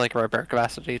to use like repair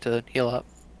capacity to heal up?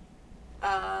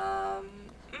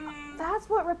 That's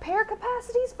what repair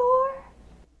capacity's for?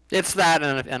 It's that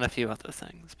and a few other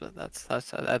things, but that's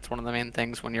one of the main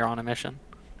things when you're on a mission.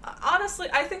 honestly,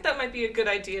 I think that might be a good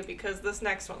idea because this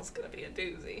next one's gonna be a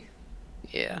doozy.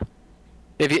 Yeah.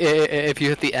 If you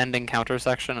hit the end encounter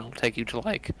section, it'll take you to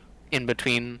like in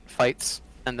between fights,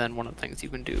 and then one of the things you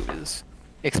can do is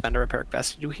expend a repair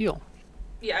capacity to heal.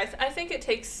 Yeah, I think it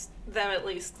takes them at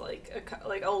least like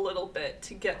a little bit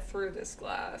to get through this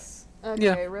glass. Okay,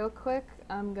 Yeah. real quick,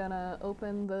 I'm gonna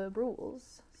open the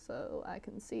rules so I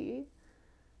can see.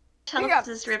 How Yeah, much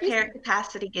does repair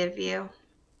capacity give you?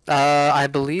 I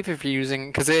believe if you're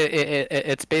using, because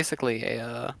it's basically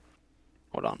a.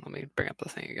 Hold on, let me bring up the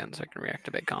thing again so I can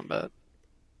reactivate combat.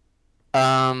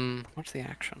 What's the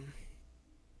action?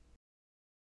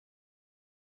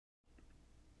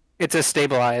 It's a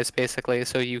stabilize basically,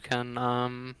 so you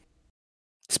can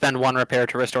spend 1 repair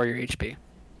to restore your HP.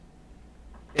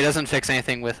 It doesn't fix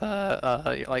anything with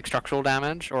like structural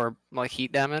damage or like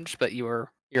heat damage, but your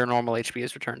normal HP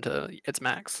is returned to its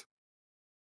max.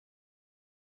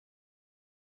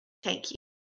 Thank you.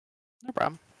 No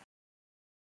problem.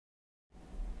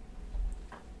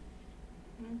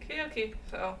 Okay.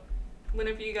 So,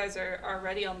 whenever you guys are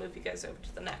ready, I'll move you guys over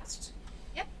to the next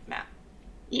map.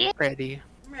 Yeah. Ready.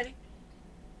 I'm ready.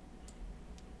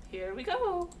 Here we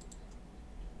go.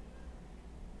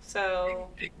 So,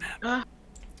 Big map.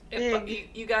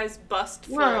 you guys bust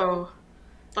through. Whoa.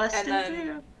 Busting And then-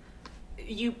 through.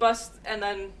 You bust, and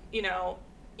then,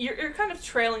 you're kind of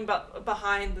trailing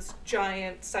behind this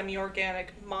giant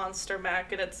semi-organic monster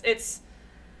mech, and it's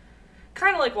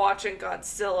kind of like watching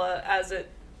Godzilla as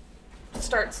it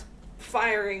starts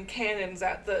firing cannons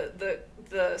at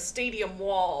the stadium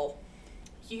wall.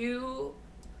 You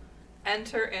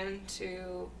enter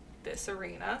into this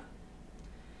arena.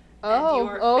 And you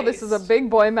are This is a faced- big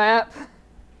boy map.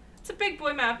 It's a big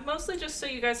boy map, mostly just so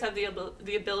you guys have the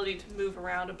ability to move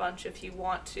around a bunch if you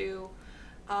want to.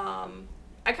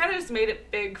 I kind of just made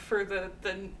it big for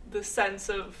the sense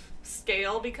of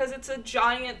scale because it's a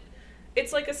giant.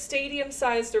 It's like a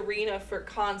stadium-sized arena for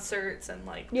concerts and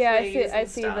like Yeah, plays and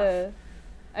stuff.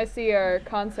 I see our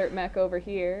concert mech over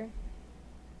here.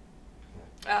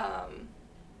 So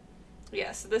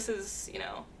this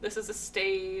is a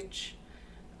stage.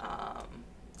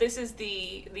 This is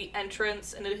the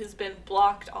entrance, and it has been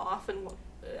blocked off, and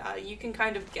you can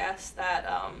kind of guess that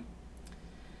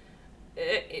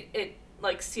it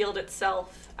like sealed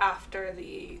itself after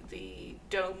the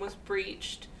dome was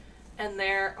breached, and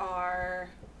there are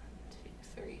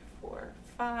 1, 2, 3, 4,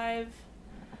 5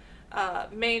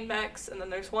 main mechs, and then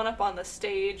there's one up on the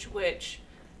stage, which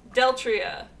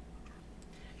Deltria,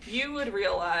 you would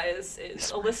realize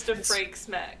is a list of Frake's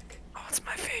mech. Oh, it's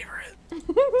my favorite.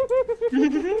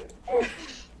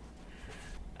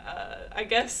 I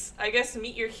guess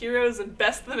meet your heroes and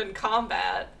best them in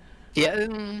combat. Yeah,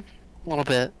 a little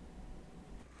bit.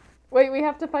 Wait, we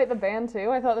have to fight the band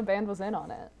too? I thought the band was in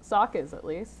on it. Sock is, at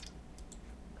least.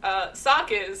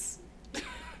 Sock is.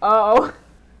 Oh.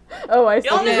 Oh, I see.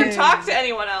 Y'all never Yay. talk to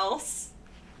anyone else.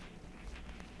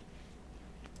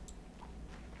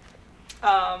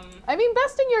 I mean,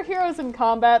 besting your heroes in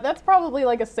combat, that's probably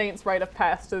like a saint's rite of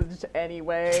passage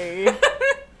anyway.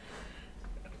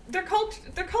 Their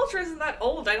culture isn't that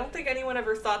old. I don't think anyone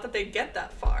ever thought that they'd get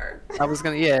that far. I was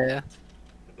gonna, yeah.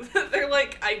 They're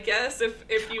like, I guess if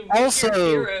you meet Also,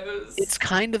 your heroes. it's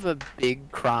kind of a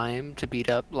big crime to beat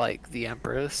up like the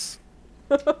Empress.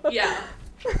 Yeah.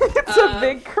 It's a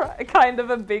big kind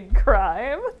of a big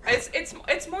crime.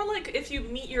 It's more like if you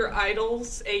meet your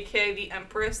idols, aka the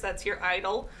Empress, that's your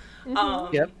idol.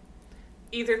 Yep.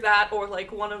 Either that or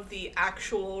like one of the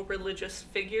actual religious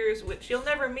figures, which you'll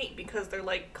never meet because they're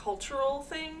like cultural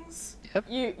things.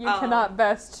 You cannot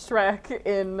best Shrek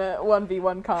in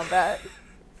 1v1 combat.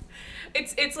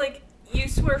 It's like you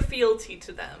swear fealty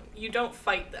to them. You don't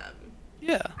fight them.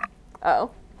 Yeah. Oh.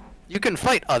 You can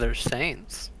fight other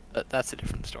saints, but that's a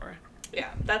different story. Yeah,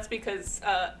 that's because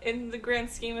in the grand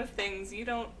scheme of things, you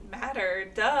don't matter.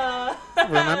 Duh.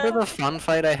 Remember the fun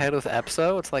fight I had with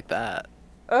Epso? It's like that.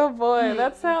 Oh boy,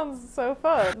 that sounds so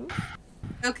fun.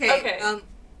 Okay.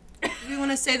 Do we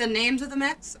want to say the names of the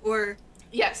mechs or?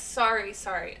 Yes, sorry.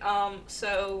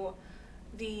 So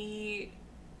the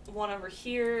one over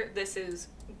here, this is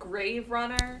Grave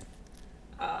Runner.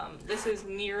 This is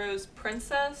Nero's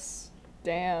Princess.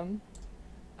 Damn.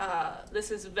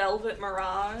 This is Velvet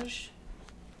Mirage.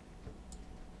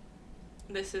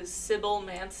 This is Sybil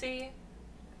Mancy.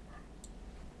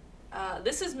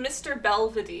 This is Mr.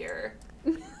 Belvedere.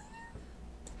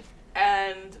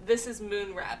 And this is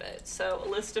Moon Rabbit. So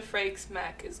Alista Frake's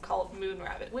mech is called Moon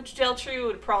Rabbit, which Deltree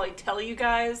would probably tell you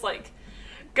guys, like,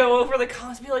 go over the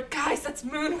comments and be like, guys, that's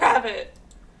Moon Rabbit!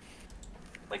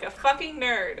 Like a fucking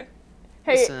nerd.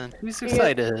 Hey, Listen, who's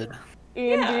excited?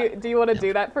 Ian, Yeah. do you want to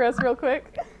do that for us real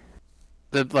quick?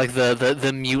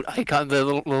 The mute icon, the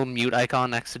little mute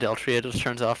icon next to Deltria just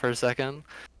turns off for a second.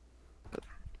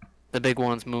 The big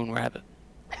one's Moon Rabbit.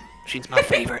 She's my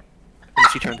favorite. And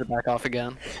she turns it back off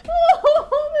again.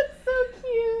 Oh, that's so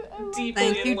cute. I love Deeply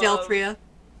Thank in you, love. Deltria.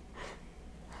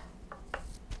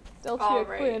 Deltria All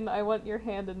right. Quinn, I want your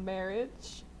hand in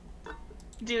marriage.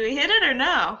 Do we hit it or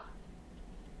no?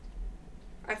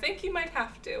 I think you might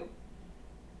have to.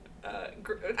 I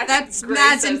think That's Gray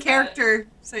Mads in says that. character.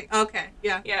 Say, okay,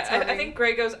 yeah. Yeah, sorry. I think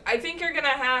Gray goes, I think you're gonna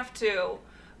have to.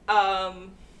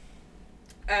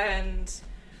 And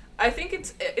I think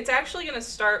it's actually gonna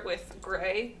start with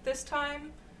Gray this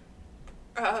time.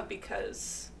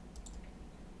 Because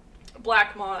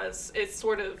Black Maw is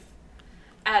sort of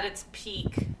at its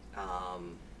peak.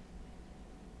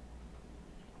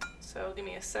 So give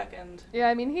me a second. Yeah,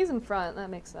 I mean, he's in front. That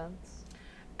makes sense.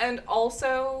 And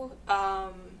also,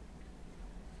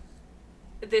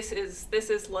 this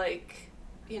is like,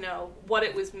 you know, what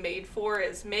it was made for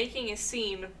is making a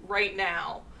scene right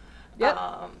now. Yep.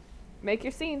 Make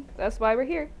your scene. That's why we're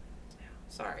here.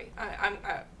 Sorry, I'm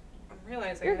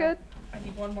realizing You're good. I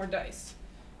need one more dice.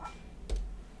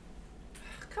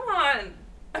 Come on,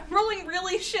 I'm rolling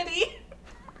really shitty.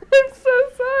 I'm so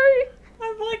sorry.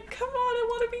 I'm like, come on, I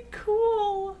want to be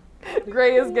cool.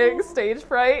 Gray is getting stage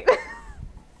fright.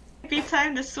 Be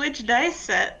time to switch dice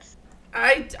sets.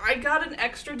 I got an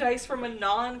extra dice from a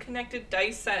non-connected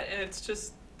dice set, and it's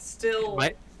just still.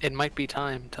 It might be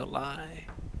time to lie.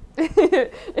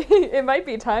 It might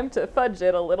be time to fudge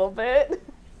it a little bit.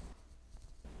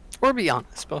 Or be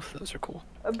honest, both of those are cool.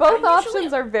 Both I usually-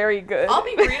 options are very good. I'll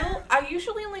be real. I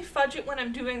usually only fudge it when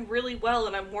I'm doing really well,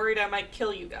 and I'm worried I might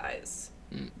kill you guys.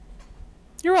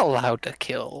 You're allowed to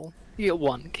kill. You get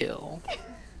one kill.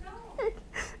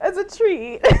 As a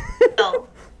treat. Oh,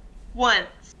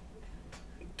 once.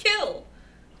 Kill.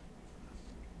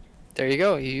 There you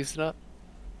go. You used it up.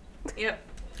 Yep.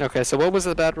 Okay, so what was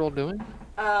the bad roll doing?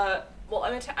 Well,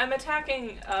 I'm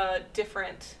attacking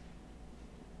different.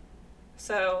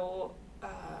 So,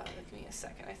 give me a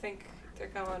second. I think they're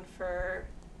going for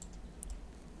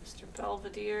Mr.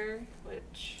 Belvedere,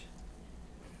 which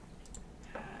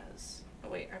has. Oh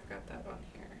wait, I've got that on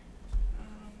here.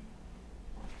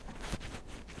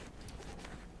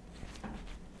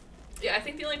 Yeah, I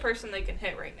think the only person they can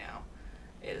hit right now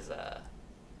is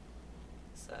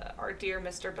our dear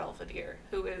Mr. Belvedere,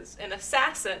 who is an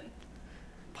assassin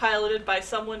piloted by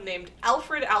someone named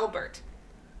Alfred Albert.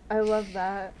 I love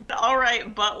that.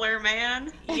 Alright, butler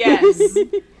man. Yes.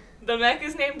 The mech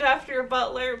is named after a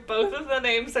butler. Both of the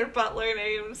names are butler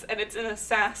names, and it's an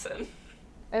assassin.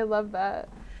 I love that.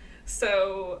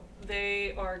 So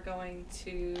they are going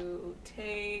to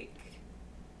take.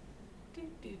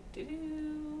 Give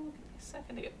me a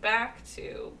second to get back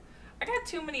to. I got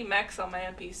too many mechs on my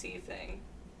NPC thing.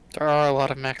 There are a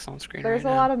lot of mechs on screen There's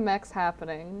right a now. lot of mechs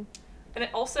happening. And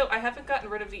I haven't gotten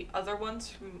rid of the other ones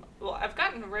from. Well, I've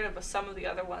gotten rid of some of the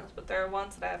other ones, but there are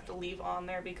ones that I have to leave on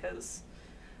there because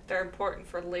they're important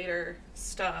for later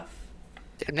stuff.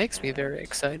 It makes me very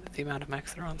excited, the amount of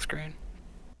mechs that are on screen.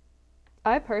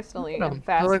 I personally Look at am 'em.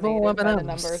 They're like fascinated little by the M&Ms.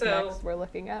 number of So- mechs we're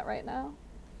looking at right now.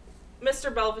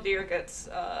 Mr. Belvedere gets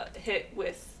hit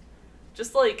with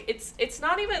just like it's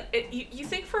not even you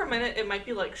think for a minute it might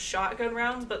be like shotgun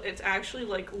rounds, but it's actually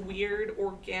like weird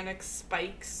organic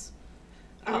spikes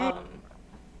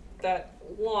that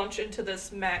launch into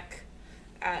this mech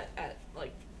at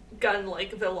like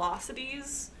gun-like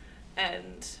velocities,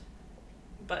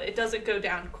 but it doesn't go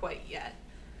down quite yet.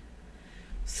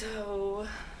 So,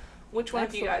 which one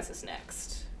of you Excellent. guys is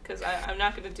next? Because I'm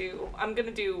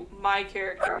gonna do my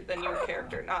character, then your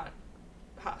character, not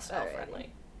hostile Alright. friendly.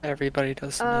 Everybody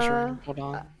does some measuring. Hold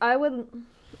on. I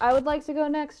would like to go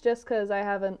next just because I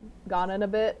haven't gone in a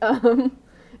bit.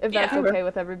 If that's Yeah. okay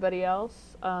with everybody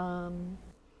else.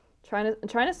 Trying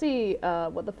to see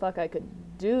what the fuck I could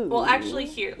do. Well, actually,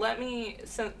 here,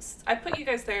 since I put you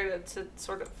guys there to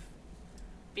sort of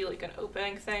be like an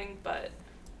opening thing, but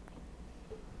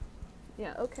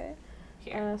Yeah. Okay.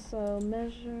 here. So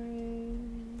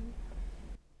measuring.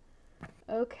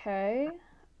 Okay.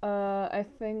 I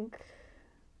think.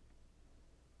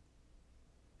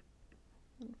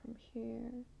 One from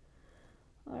here.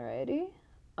 Alrighty.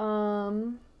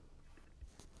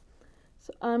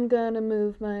 So I'm gonna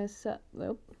move myself.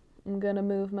 Nope. I'm gonna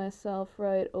move myself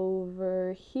right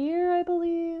over here, I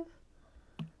believe.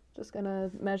 Just gonna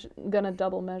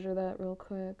double measure that real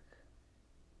quick.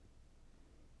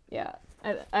 Yeah,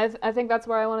 I think that's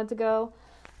where I wanted to go.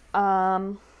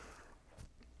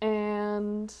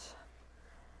 And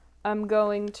I'm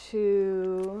going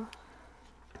to.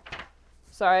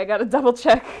 Sorry, I gotta double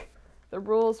check the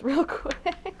rules real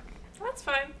quick. That's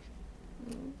fine.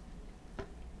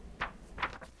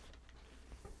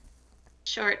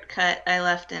 Shortcut I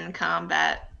left in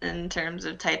combat in terms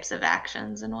of types of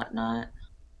actions and whatnot,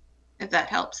 if that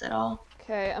helps at all.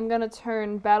 Okay, I'm gonna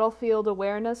turn Battlefield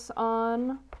Awareness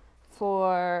on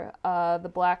for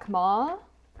the Black Maw.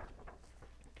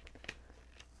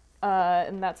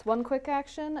 And that's one quick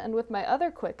action. And with my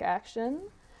other quick action,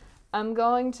 I'm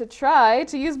going to try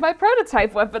to use my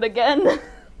prototype weapon again.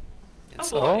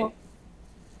 It's Oh boy. all.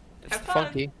 It's Have fun.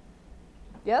 funky.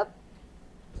 Yep.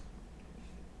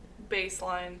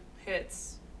 Baseline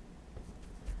hits.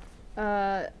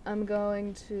 I'm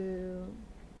going to.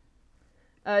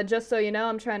 Just so you know,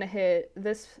 I'm trying to hit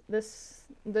this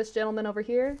gentleman over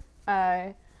here.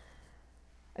 I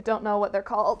don't know what they're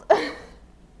called.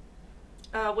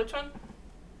 Which one?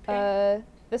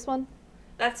 This one.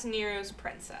 That's Nero's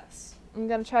princess. I'm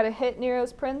gonna try to hit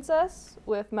Nero's princess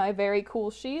with my very cool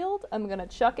shield. I'm gonna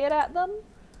chuck it at them.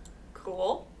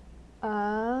 Cool.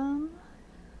 Come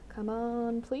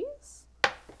on, please.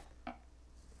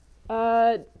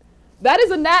 That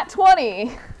is a nat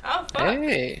 20. Oh, fuck.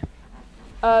 Hey.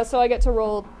 So I get to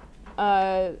roll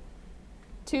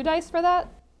 2 dice for that?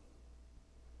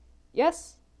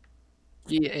 Yes?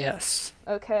 Yes.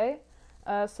 Okay.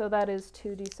 So that is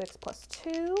 2d6 plus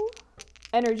 2.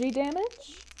 Energy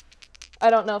damage. I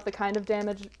don't know if the kind of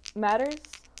damage matters.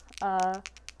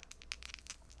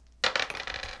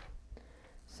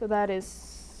 So that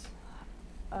is...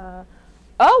 I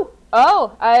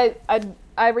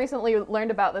recently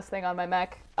learned about this thing on my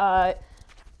mech. I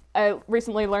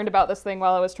recently learned about this thing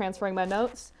while I was transferring my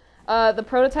notes. The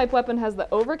prototype weapon has the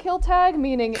overkill tag,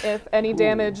 meaning if any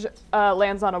damage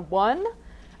lands on a 1,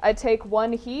 I take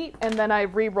 1 heat and then I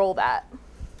re-roll that.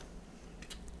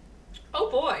 Oh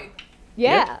boy.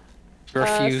 Yeah.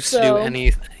 Refuse to do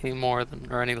anything more than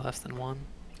or any less than 1.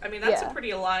 I mean, that's Yeah. a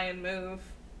pretty lion move.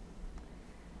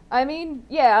 I mean,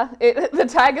 yeah, the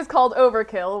tag is called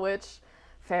overkill, which,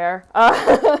 fair.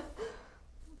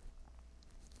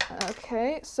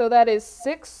 Okay, so that is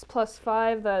 6 plus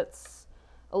 5, that's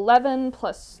 11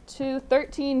 plus 2,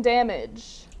 13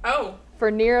 damage Oh. for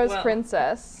Nero's Well.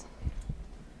 princess.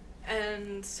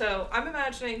 And so I'm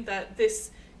imagining that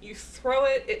this, you throw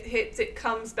it, it hits, it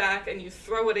comes back, and you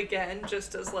throw it again,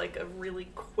 just as like a really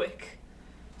quick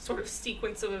sort of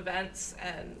sequence of events.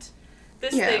 And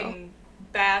this thing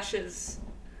bashes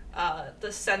the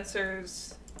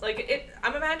sensors. Like it,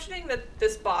 I'm imagining that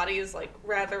this body is like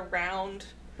rather round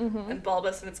and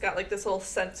bulbous, and it's got like this little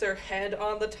sensor head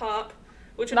on the top,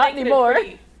 which would Not make anymore. it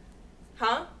pretty.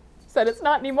 Huh? Said it's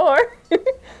not anymore.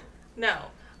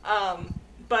 No.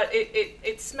 But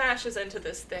it smashes into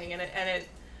this thing, and it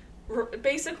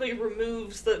basically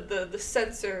removes the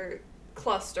sensor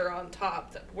cluster on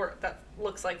top that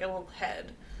looks like a little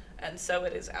head, and so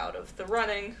it is out of the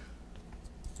running.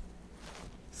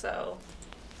 So,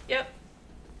 yep.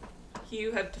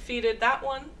 You have defeated that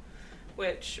one,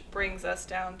 which brings us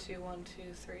down to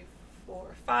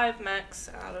 5 mechs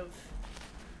out of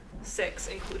 6,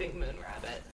 including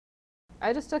Moonrabbit.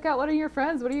 I just took out one of your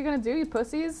friends. What are you gonna do, you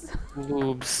pussies?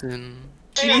 Boobs and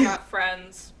They are not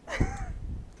friends.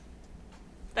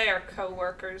 They are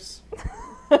co-workers.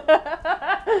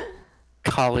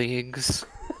 colleagues.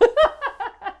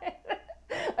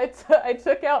 I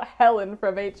took out Helen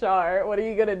from HR. What are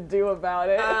you gonna do about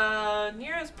it?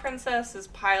 Nero's princess is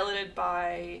piloted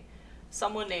by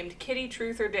someone named Kitty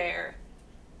Truth or Dare.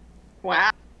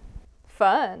 Wow.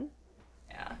 Fun.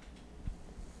 Yeah.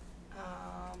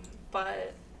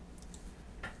 But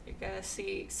you're gonna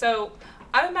see. So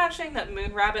I'm imagining that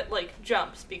Moonrabbit like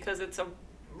jumps because it's a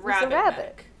rabbit. rabbit.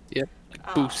 mech. Yep.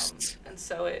 Like boosts. And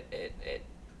so it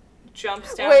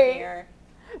jumps down Wait. here.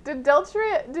 Did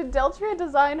Deltria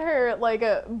design her like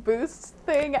a boost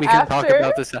thing We after? can talk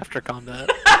about this after combat.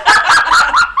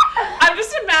 I'm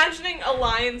just imagining a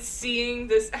lion seeing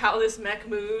how this mech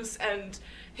moves, and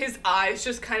his eyes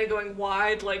just kind of going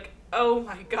wide, like, oh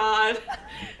my god.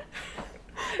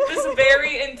 This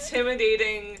very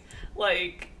intimidating,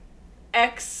 like,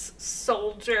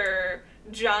 ex-soldier,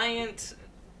 giant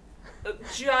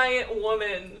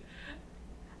woman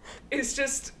is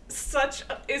just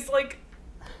is like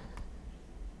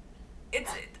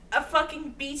It's a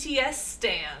fucking BTS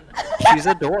stan. She's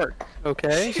a dork,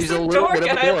 okay? She's a a little dork, bit of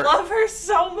and a dork. I love her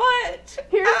so much.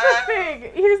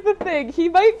 Here's the thing. He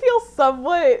might feel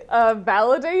somewhat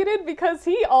validated because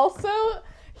he also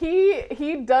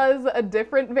he does a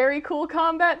different very cool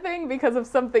combat thing because of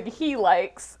something he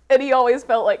likes, and he always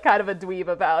felt like kind of a dweeb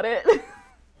about it.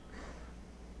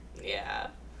 Yeah.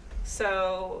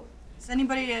 So. Does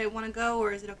anybody want to go,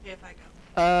 or is it okay if I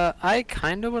go? I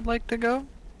kinda would like to go.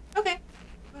 Okay.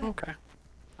 Go ahead.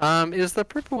 Okay. Is the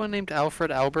purple one named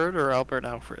Alfred Albert or Albert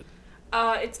Alfred?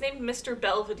 It's named Mr.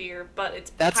 Belvedere, but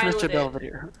it's That's piloted. Mr.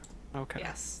 Belvedere. Okay.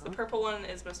 Yes, the purple one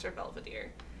is Mr.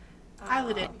 Belvedere.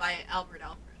 Piloted by Albert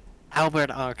Alfred. Albert,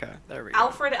 okay, there we go.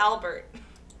 Alfred Albert.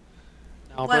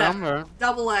 Albert Whatever. Albert.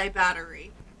 Double A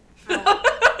battery.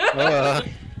 That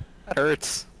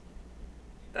hurts.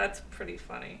 That's pretty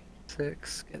funny.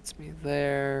 6 gets me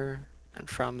there, and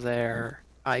from there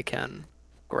I can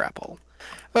grapple.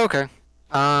 Okay.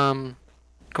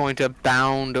 Going to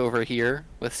bound over here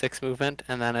with 6 movement,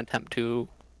 and then attempt to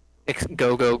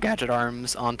go gadget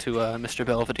arms onto Mr.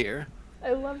 Belvedere.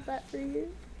 I love that for you.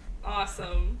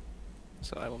 Awesome.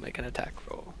 So I will make an attack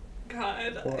roll.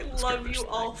 God, Or I love skirmish you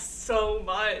all thing. so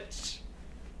much.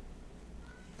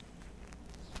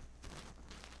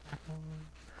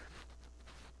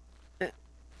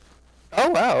 Oh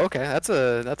wow, okay, that's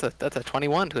a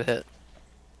 21 to hit.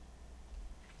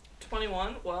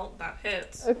 21? Well, that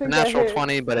hits. I think that Natural hit.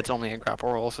 20, but it's only a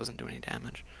grapple roll, so it doesn't do any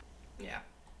damage. Yeah.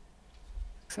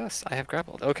 Success, I have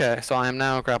grappled. Okay, so I am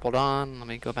now grappled on. Let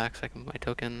me go back so I can move my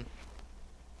token.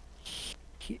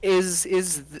 Wait, is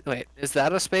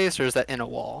that a space or is that in a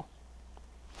wall?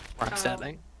 Where I'm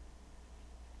standing?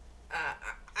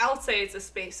 I'll say it's a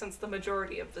space since the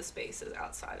majority of the space is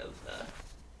outside of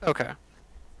the... Okay.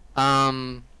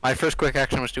 My first quick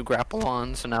action was to grapple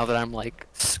on, so now that I'm like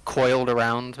coiled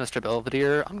around Mr.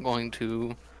 Belvedere, I'm going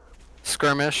to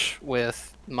skirmish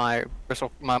with my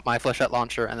flechette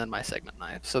launcher and then my segment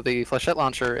knife. So the flechette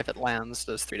launcher, if it lands,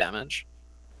 does 3 damage.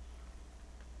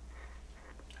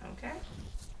 Okay.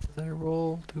 Does I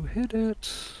roll to hit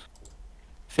it?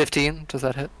 15, does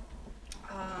that hit?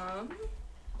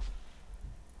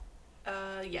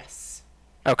 Yes.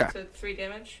 Okay. So 3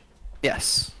 damage?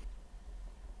 Yes.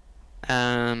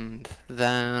 And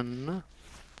then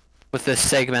with this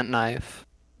segment knife,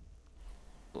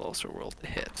 we'll also roll to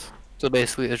hit. So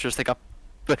basically, it's just like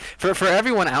but for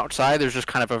everyone outside, there's just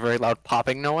kind of a very loud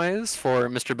popping noise. For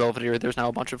Mr. Belvedere, there's now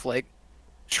a bunch of like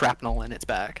shrapnel in its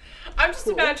back. I'm just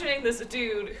imagining this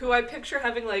dude who I picture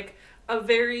having like a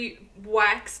very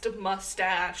waxed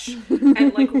mustache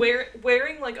and like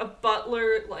wearing like a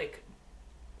butler like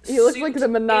He looks suit like the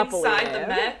Monopoly inside Man. the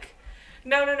mech.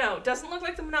 No. Doesn't look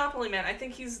like the Monopoly Man. I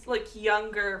think he's like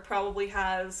younger, probably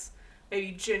has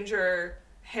maybe ginger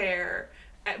hair,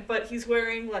 but he's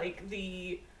wearing like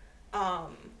the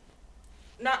not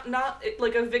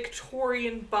like a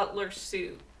Victorian butler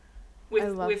suit with I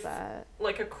love with that.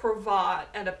 like a cravat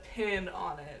and a pin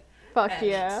on it. Fuck And,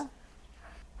 yeah.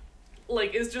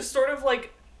 Like is just sort of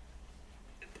like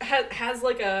has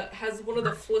one of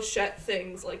the flechette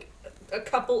things like a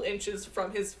couple inches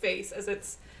from his face as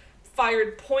it's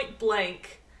fired point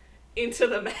blank into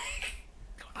the mech.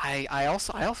 I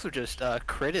also just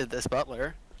critted this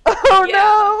butler. Oh Yeah.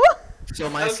 no! So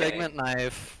my Okay. segment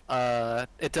knife,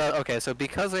 it does okay. So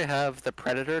because I have the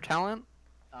predator talent,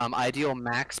 I deal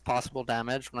max possible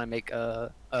damage when I make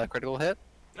a critical hit.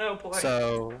 Oh boy.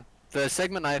 So the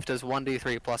segment knife does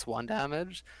 1d3 plus 1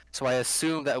 damage. So I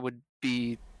assume that would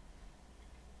be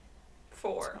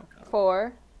 4.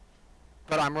 4.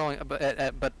 But I'm rolling.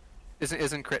 But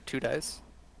isn't crit 2 dice?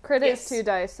 Crit Yes. is 2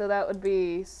 dice, so that would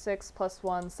be 6 plus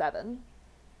 1, 7.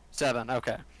 7.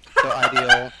 Okay. So I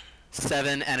deal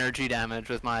 7 energy damage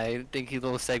with my dinky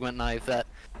little segment knife that,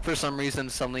 for some reason,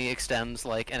 suddenly extends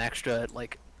like an extra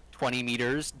like 20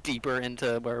 meters deeper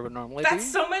into where it would normally That's be.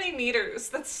 so many meters.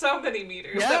 That's so many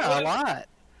meters. Yeah, a lot.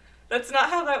 That's not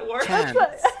how that works. 10.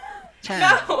 10.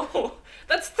 No,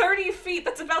 that's 30 feet.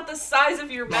 That's about the size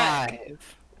of your mech.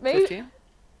 5. Maybe 15?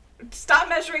 Stop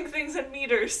measuring things in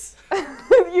meters.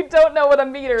 you don't know what a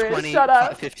meter is. 20, Shut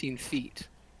up. 15 feet.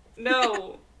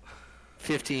 No.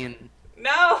 15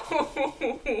 No.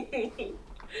 Can you?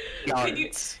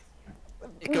 yards.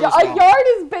 It goes A long. yard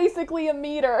is basically a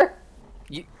meter.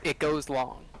 It goes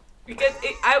long. Because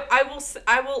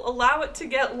I will allow it to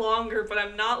get longer, but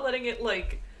I'm not letting it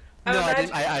like. No,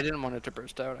 imagine- I didn't want it to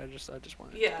burst out. I just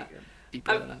wanted it Yeah. to get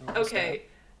deeper than I normally Okay.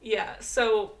 Yeah.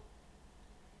 So,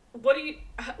 what do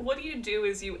you do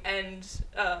is you end?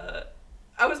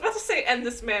 I was about to say end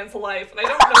this man's life, and I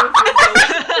don't know if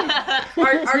you're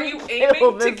going. Are you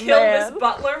aiming to kill this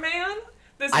butler man?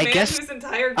 This I man guess- whose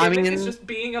entire I gimmick is mean- just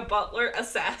being a butler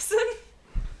assassin?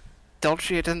 Dulce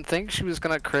didn't think she was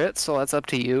gonna crit, so that's up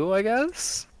to you, I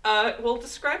guess? Well,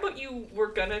 describe what you were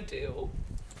gonna do.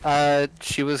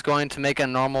 She was going to make a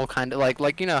normal kind of,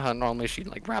 like you know how normally she,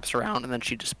 like, wraps around and then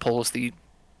she just pulls the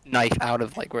knife out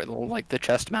of, like, where, like, the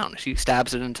chest mount. She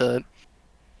stabs it into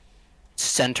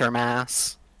center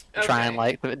mass. Try and,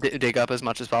 like, dig up as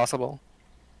much as possible.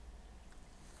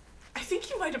 I think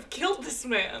you might have killed this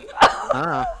man.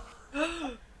 Ah.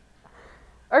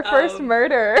 Our first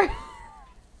murder.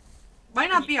 Might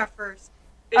not be our first.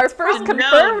 Our It's first probably-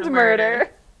 confirmed known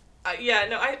murder. murder. Yeah,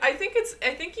 no, I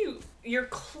think you're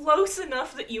close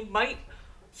enough that you might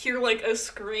hear, like, a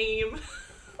scream.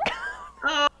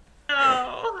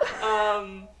 Oh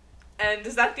no. And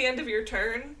is that the end of your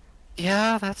turn?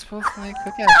 Yeah, that's both my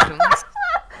quick actions.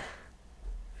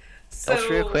 So,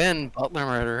 Dulce Quinn, butler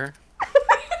murderer.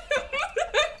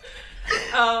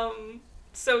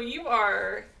 so you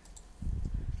are...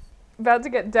 About to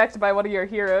get decked by one of your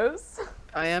heroes.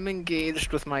 I am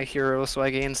engaged with my hero, so I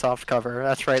gain soft cover.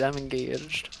 That's right, I'm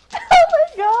engaged. Oh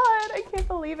my god, I can't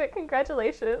believe it.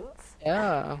 Congratulations.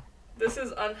 Yeah. This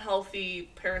is unhealthy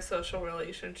parasocial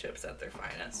relationships at their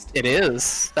finest. It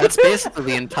is. That's basically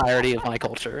the entirety of my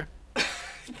culture.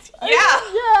 Yeah!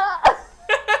 Yeah.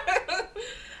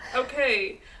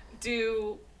 Okay,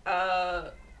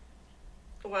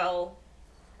 well...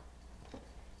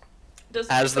 Does,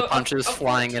 As the so punches a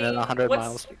flying in at 100 what's-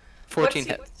 miles. 14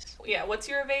 what's hits. Yeah, what's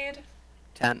your evade?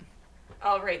 10.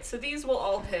 Alright, so these will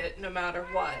all hit no matter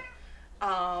what.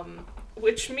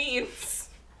 Which means...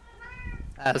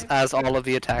 As all of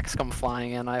the attacks come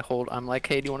flying in, I'm like,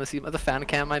 hey, do you want to see the fan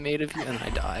cam I made of you? And I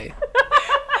die.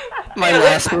 My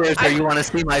last words are, you want to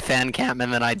see my fan cam?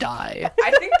 And then I die.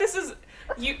 I think this is...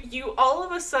 You all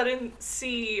of a sudden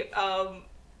see,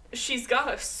 she's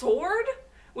got a sword,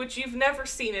 which you've never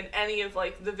seen in any of,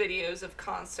 like, the videos of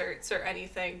concerts or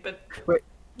anything, but Wait.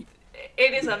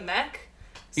 it is a mech,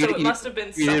 so it must have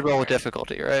been You did roll somewhere. with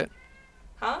difficulty, right?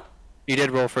 Huh? You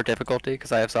did roll for difficulty,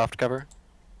 because I have soft cover.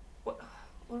 What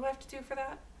do I have to do for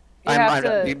that?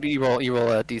 You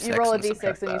roll a d6. You roll a and d6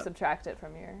 subtract and you that. subtract it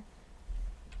from your...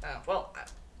 Oh, well...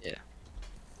 Yeah.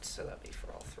 So that'd be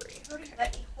for all three. Okay.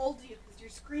 Let me hold you because you're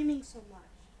screaming so much.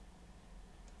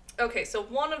 Okay, so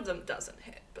one of them doesn't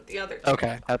hit, but the other two...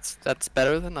 Okay, that's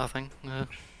better than nothing.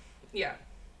 Yeah.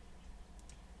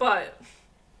 But,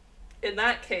 in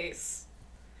that case,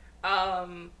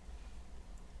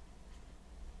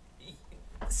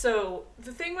 so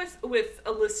the thing with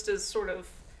Alista's sort of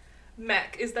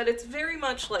mech is that it's very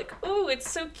much like, oh, it's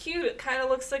so cute, it kind of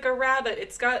looks like a rabbit.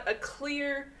 It's got a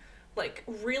clear, like,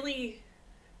 really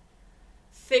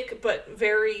thick but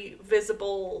very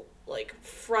visible, like,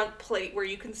 front plate where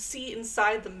you can see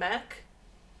inside the mech.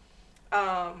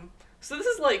 So this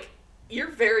is like, you're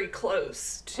very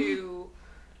close to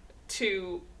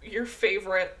your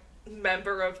favorite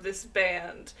member of this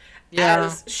band. Yeah.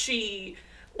 As she,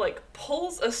 like,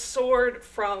 pulls a sword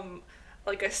from,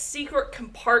 like, a secret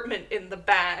compartment in the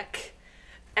back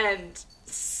and,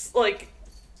 like,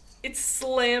 it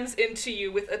slams into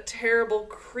you with a terrible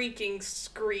creaking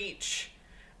screech.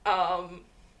 And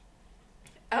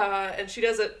she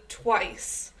does it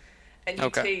twice, and you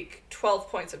Okay. take 12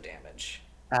 points of damage.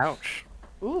 Ouch.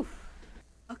 Oof.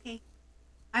 Okay.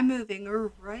 I'm moving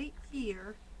her right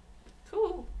here.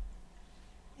 Cool.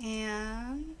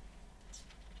 And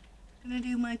I'm gonna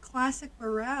do my classic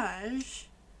barrage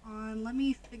on, let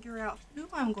me figure out who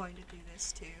I'm going to do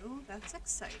this to. That's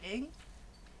exciting.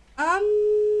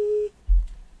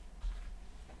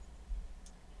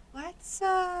 Let's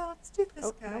do this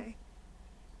Oh, guy. nope.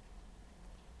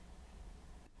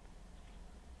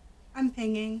 I'm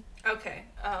pinging. Okay,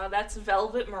 that's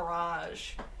Velvet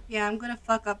Mirage. Yeah, I'm gonna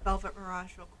fuck up Velvet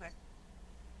Mirage real quick.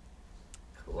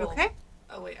 Cool. Okay?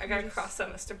 Oh wait, I gotta cross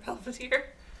out Mr. Belvedere.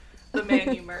 The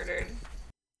man you murdered.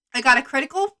 I got a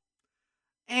critical.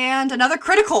 And another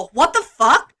critical. What the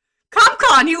fuck?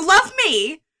 ComCon, you love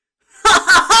me! Ha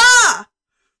ha ha!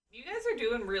 You guys are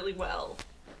doing really well.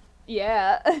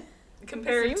 Yeah.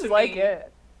 Compared Seems to like me.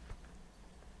 it.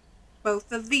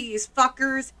 Both of these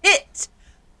fuckers hit!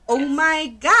 Oh my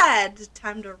god!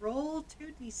 Time to roll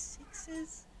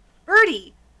 2d6s.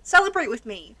 Birdie, celebrate with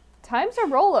me. Time to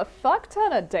roll a fuck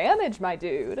ton of damage, my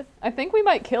dude. I think we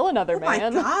might kill another Oh my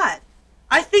man. god.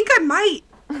 I think I might.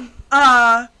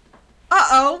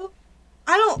 Uh-oh.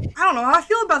 I don't know how I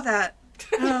feel about that.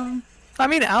 I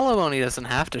mean, Alimony doesn't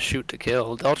have to shoot to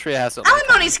kill. Deltria has it.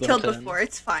 Alimony's killed built in. before,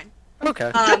 it's fine.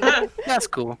 Okay. That's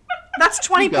cool. That's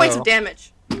 20 You points go. of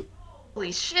damage.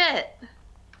 Holy shit.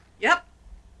 Yep.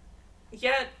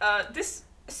 Yet,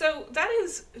 so that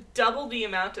is double the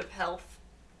amount of health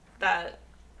that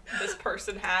this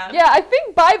person had. Yeah, I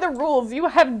think by the rules, you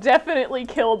have definitely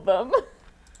killed them.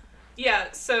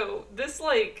 Yeah, so this,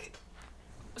 like...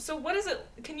 So what is it?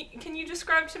 Can you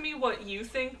describe to me what you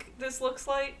think this looks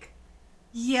like?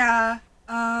 Yeah,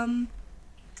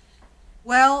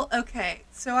 well, okay.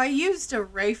 So I used a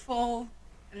rifle,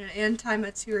 an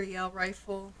anti-materiel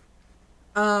rifle.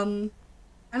 And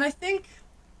I think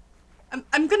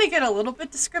I'm gonna get a little bit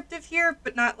descriptive here,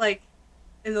 but not like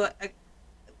in the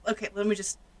okay, let me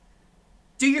just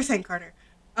do your thing, Carter.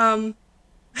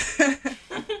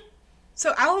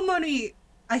 So alimony,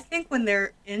 I think when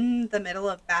they're in the middle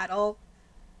of battle,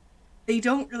 they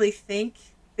don't really think.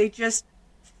 They just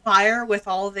fire with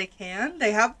all they can.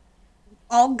 They have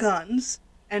all guns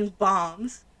and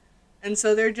bombs, and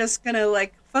so they're just gonna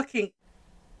like fucking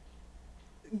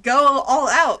go all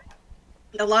out.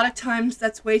 A lot of times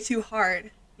that's way too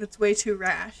hard. That's way too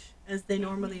rash, as they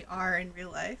normally are in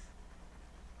real life.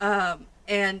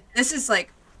 And this is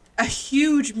like a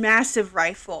huge, massive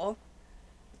rifle,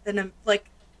 then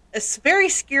a very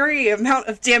scary amount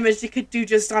of damage it could do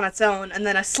just on its own, and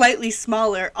then a slightly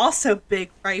smaller, also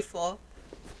big rifle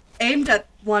aimed at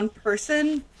one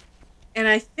person. And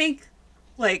I think,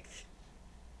 like,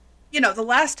 the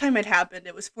last time it happened,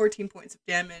 it was 14 points of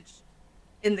damage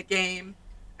in the game.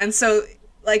 And so,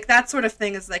 like, that sort of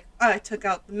thing is like, oh, I took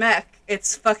out the mech,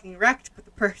 it's fucking wrecked, but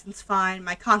the person's fine,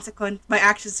 my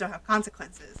actions don't have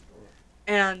consequences.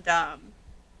 And, So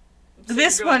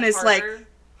this you're going one is harder?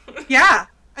 like, yeah,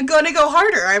 I'm going to go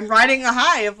harder. I'm riding a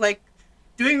high of, like,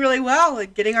 doing really well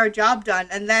and getting our job done.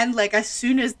 And then, like, as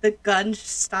soon as the gun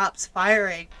stops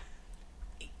firing,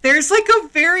 there's, like, a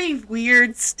very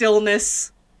weird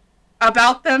stillness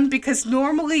about them, because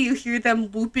normally you hear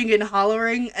them whooping and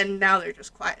hollering, and now they're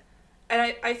just quiet.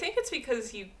 And I think it's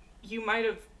because you might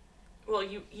have, well,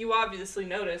 you obviously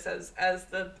notice as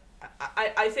the,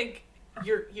 I think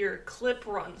your clip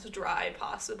runs dry,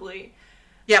 possibly.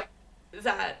 Yep.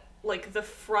 That, like, the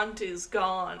front is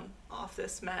gone off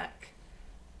this mech,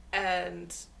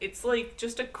 and it's, like,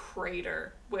 just a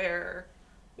crater where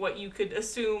what you could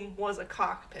assume was a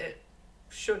cockpit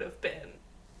should have been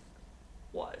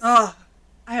was. Oh,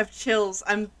 I have chills.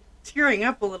 I'm tearing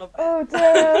up a little bit. Oh,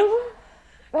 damn.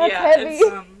 That's Yeah, heavy.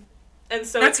 And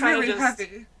so That's it kind really of just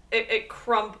heavy. it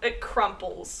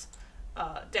crumples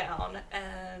down,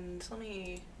 and let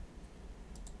me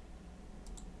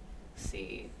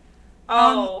see.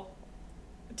 Oh,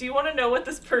 do you want to know what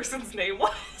this person's name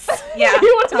was? Yeah,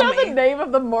 You want to tell know me. the name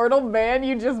of the mortal man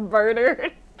you just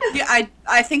murdered? Yeah,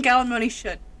 I think alimony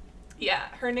should. Yeah,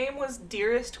 her name was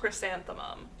Dearest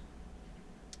Chrysanthemum.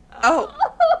 Oh.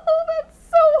 Oh, that's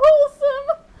so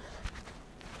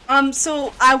wholesome.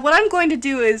 So what I'm going to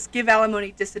do is give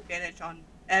alimony disadvantage on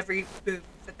every move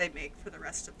that they make for the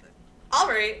rest of the... All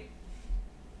right,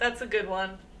 that's a good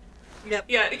one. Yep.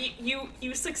 Yeah,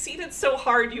 you succeeded so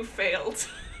hard you failed.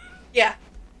 Yeah.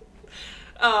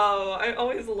 Oh, I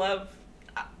always love...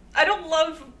 I don't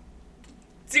love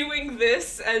doing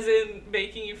this as in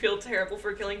making you feel terrible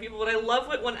for killing people, but I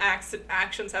love it when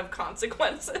actions have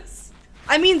consequences.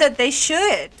 I mean, that they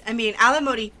should. I mean,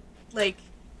 alimony, like,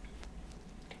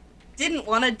 didn't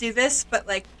want to do this, but,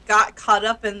 like, got caught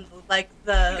up in, like, You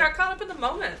got caught up in the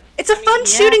moment. It's a fun yeah.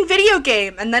 shooting video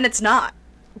game, and then it's not.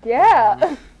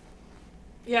 Yeah.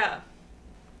 Yeah.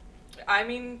 I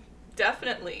mean,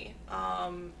 definitely.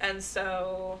 And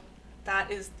so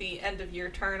that is the end of your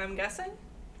turn, I'm guessing?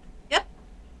 Yep.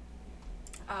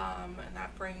 And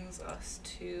that brings us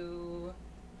to...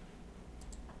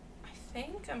 I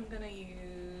think I'm gonna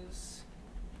use...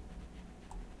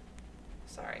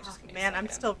 Sorry, just give me a Man, I'm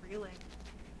second. still reeling.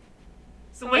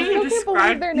 The I way still you can't believe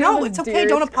described... their name No, was it's okay, Dearest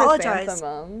don't apologize.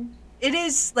 Chrysanthemum. It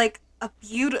is, like, a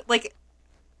beautiful... Like,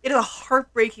 it is a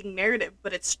heartbreaking narrative,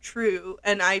 but it's true,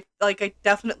 and I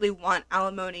definitely want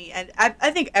alimony, and I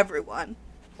think everyone.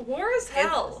 War is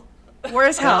hell. War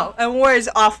is hell, and war is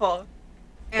awful.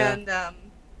 And,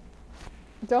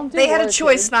 Don't do they had war, a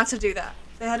choice kids. not to do that.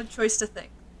 They had a choice to think,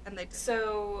 and they did.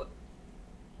 So,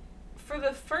 for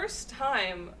the first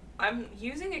time, I'm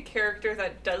using a character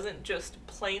that doesn't just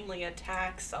plainly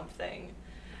attack something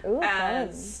Ooh, fun.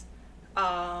 as,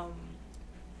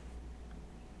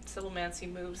 Sibyl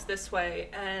moves this way,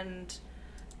 and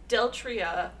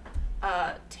Deltria,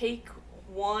 take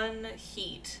 1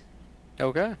 heat.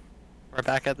 Okay. We're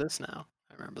back at this now.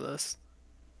 I remember this.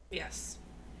 Yes.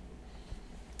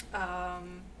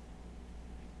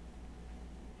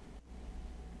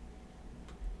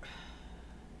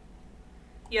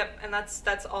 Yep, and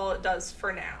that's all it does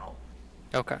for now.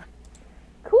 Okay.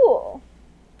 Cool.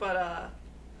 But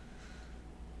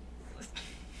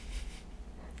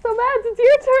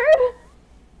your turn?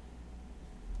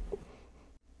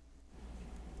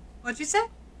 What'd you say?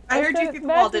 I I heard said you it's through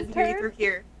the wall, Max's didn't hear you turn. through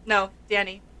here. No,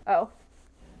 Danny. Oh.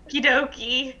 Okie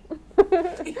dokie.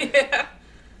 Yeah.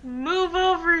 Move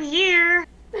over here.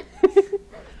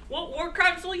 What war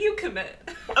crimes will you commit?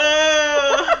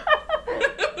 I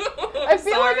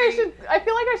feel like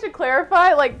I should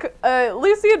clarify. Like,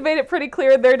 Lucy had made it pretty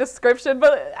clear in their description,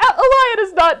 but Elian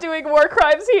is not doing war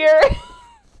crimes here.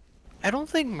 I don't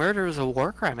think murder is a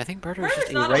war crime. I think murder is Murder's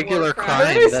just not a a regular war crime.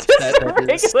 crime. Murder's that just a is.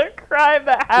 regular crime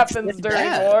that happens it's during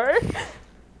bad. war.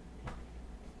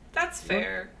 That's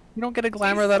fair. You don't get to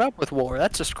glamour that up with war.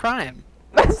 That's just crime.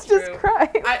 That's just True. crime.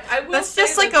 I will That's say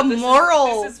just like that a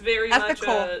moral, this is very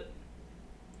ethical. much a...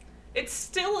 It's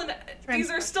still an... These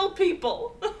are still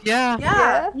people. Yeah.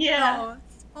 Yeah. Yeah. No,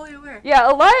 it's fully aware. Yeah,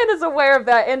 Elian is aware of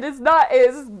that and is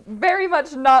very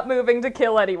much not moving to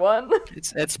kill anyone.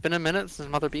 It's been a minute since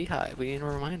Mother Beehive. We need a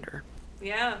reminder.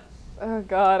 Yeah. Oh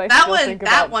god, I That still one- think that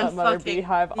about one Mother fucking-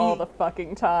 Beehive all the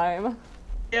fucking time.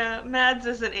 Yeah, Mads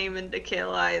isn't aiming to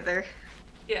kill either.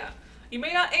 Yeah. You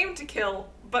may not aim to kill,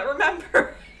 but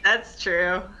remember... That's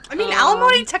true. I mean,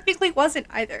 alimony technically wasn't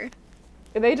either.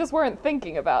 They just weren't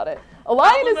thinking about it.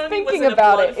 Elian is Alimony thinking wasn't a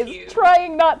about it, blood is feud.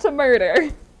 trying not to murder.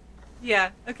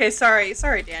 Yeah. Okay. Sorry,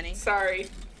 Danny. Sorry.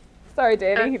 Sorry,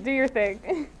 Danny, do your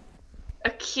thing.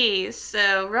 Okay,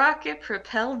 so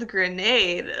rocket-propelled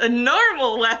grenade, a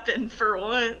normal weapon for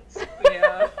once.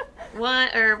 Yeah.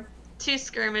 Two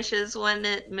skirmishes, one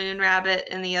at Moon Rabbit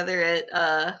and the other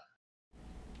at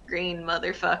Green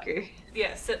Motherfucker.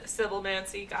 Yeah, Sybil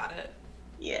Mancy got it.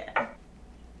 Yeah.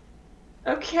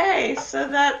 Okay, so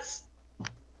that's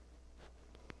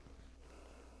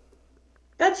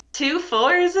 2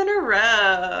 4s in a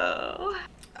row.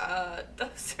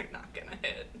 Those are not gonna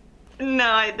hit.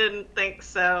 No, I didn't think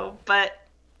so, but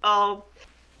I'll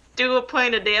do a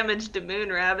point of damage to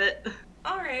Moon Rabbit.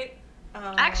 Alright.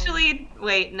 Actually,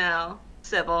 wait, no.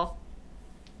 Sybil.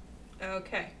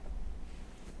 Okay.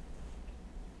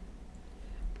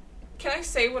 Can I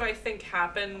say what I think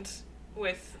happened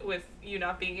with you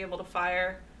not being able to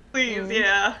fire? Please,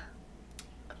 yeah.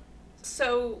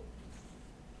 So,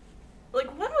 like,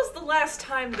 when was the last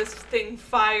time this thing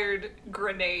fired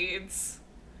grenades?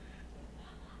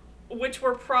 Which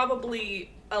were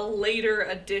probably a later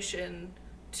addition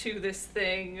to this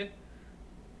thing.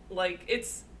 Like,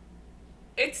 it's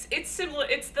similar.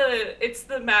 It's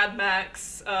the Mad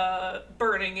Max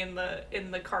burning in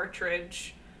the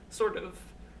cartridge, sort of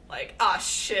like, ah,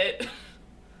 shit.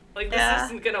 Like, this Yeah.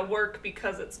 isn't gonna work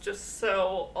because it's just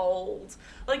so old.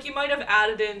 Like, you might have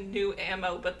added in new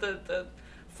ammo, but the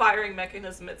firing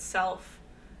mechanism itself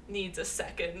needs a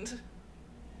second.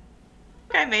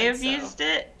 I may have so. used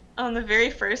it on the very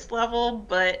first level,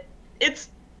 but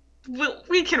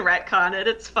we can retcon it.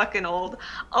 It's fucking old.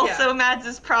 Also, Yeah. Mads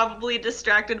is probably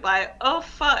distracted by, oh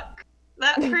fuck,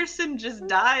 that person just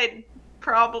died,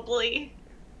 probably.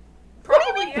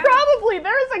 Probably, yeah. Probably!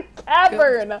 There's a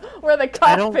cavern where the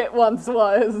cockpit once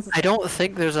was. I don't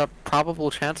think there's a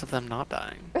probable chance of them not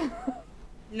dying.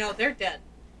 No, they're dead.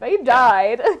 They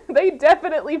died. They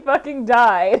definitely fucking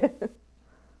died.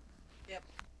 Yep.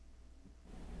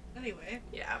 Anyway.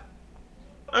 Yeah.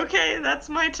 Okay, that's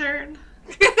my turn.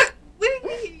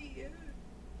 Whee!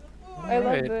 I love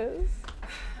Alright. this.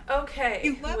 Okay,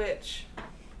 You left- which...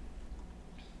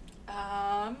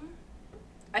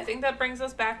 I think that brings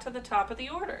us back to the top of the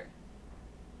order.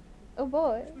 Oh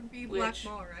boy. Would be Black Which-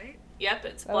 Maw, right? Yep,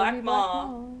 it's That would Black be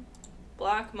Maw.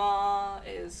 Black Maw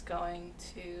is going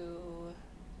to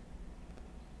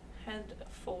head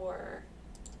for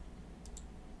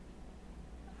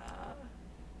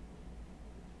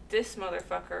this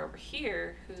motherfucker over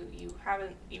here, who you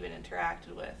haven't even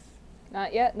interacted with.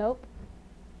 Not yet, nope.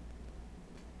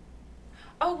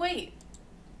 Oh wait,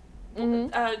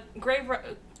 Mm-hmm.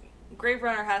 Grave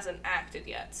Runner hasn't acted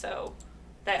yet, so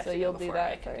they have So to you'll go do before I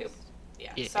that can do. first.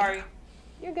 Yeah, Yeah. sorry.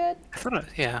 You're good. I thought,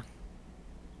 yeah.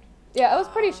 Yeah, I was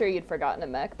pretty sure you'd forgotten a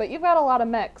mech, but you've got a lot of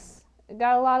mechs. You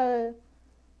got a lot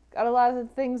of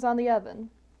things on the oven.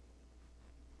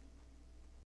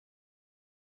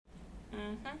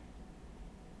 Mm-hmm.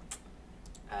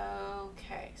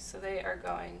 Okay, so they are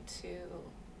going to...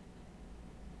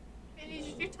 Andy,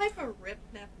 did you type a rip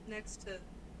next to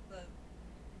the...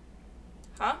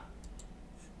 Huh?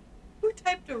 Who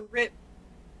typed a rip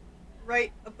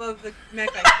right above the mech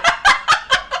icon?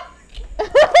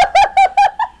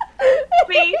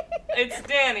 Me? It's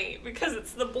Danny, because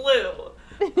it's the blue.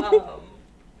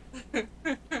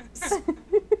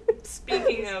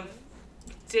 Speaking of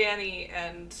Danny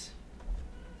and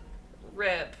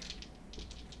Rip,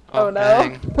 Oh, no.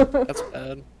 Dang. That's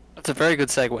bad. That's a very good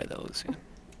segue, though, Lucy.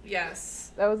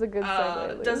 Yes. That was a good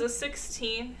segue. Lou. Does a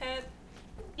 16 hit?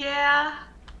 Yeah.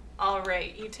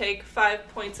 Alright, you take 5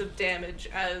 points of damage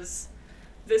as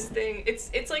this thing, it's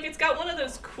like it's got one of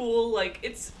those cool, like,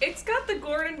 it's got the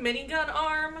Gordon minigun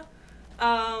arm.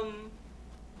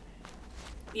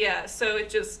 Yeah, so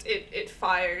it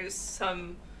fires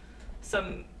some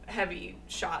heavy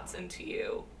shots into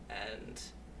you, and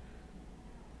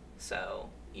so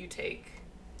you take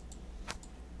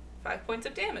 5 points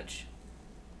of damage.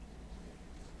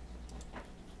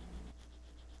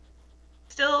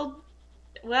 Still,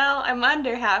 well, I'm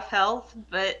under half health,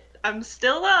 but I'm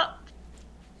still up.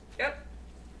 Yep.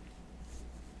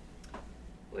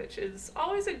 Which is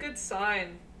always a good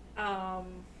sign.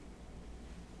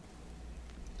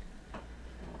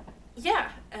 Yeah,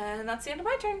 and that's the end of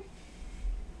my turn.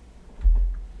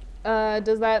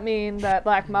 Does that mean that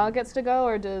Black Maw gets to go,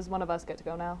 or does one of us get to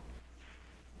go now?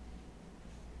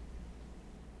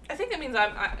 I think that means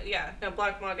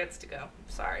Black Maw gets to go.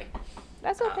 Sorry.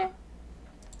 That's okay.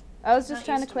 I was just not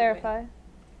trying to used to moving. clarify.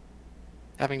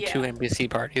 Having two NPC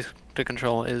parties to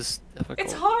control is difficult.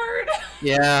 It's hard.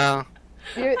 Yeah.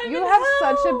 You have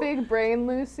such a big brain,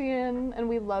 Lucian, and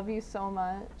we love you so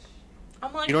much.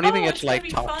 I'm like, You don't even get it's to gonna like be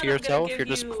talk fun. to I'm gonna yourself. give You're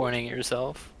just you... pointing at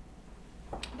yourself.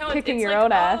 No, Kicking it's your like,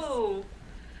 own ass. Oh,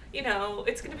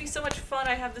 it's gonna be so much fun.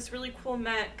 I have this really cool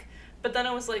mech, but then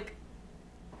I was like,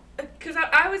 because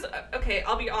I was okay.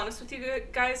 I'll be honest with you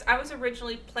guys. I was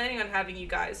originally planning on having you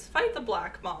guys fight the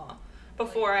Black Maw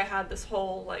before I had this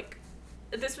whole like.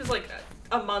 This was like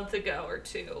a month ago or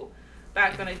two,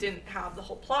 back when I didn't have the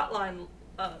whole plot line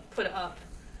put up,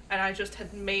 and I just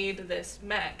had made this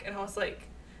mech, and I was like,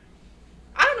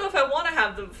 I don't know if I want to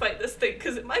have them fight this thing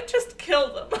because it might just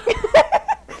kill them.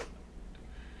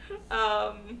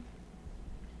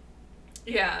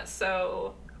 Yeah,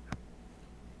 so.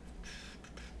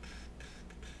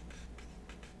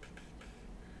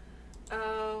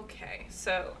 Okay,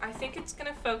 so I think it's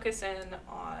gonna focus in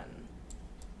on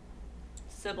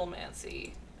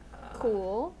Sibylmancy.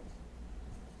 Cool.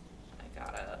 I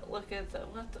gotta look at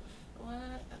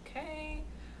what? Okay.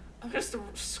 I'm just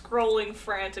scrolling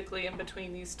frantically in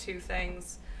between these two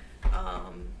things.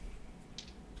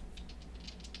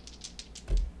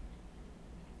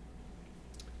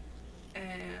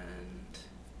 And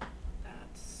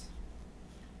that's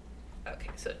okay,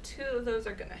 so 2 of those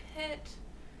are gonna hit.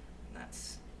 And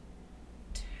that's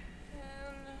 10.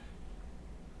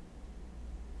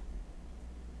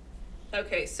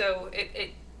 Okay, so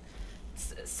it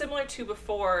similar to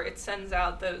before, it sends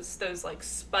out those like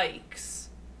spikes.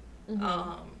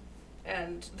 Mm-hmm.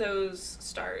 And those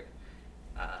start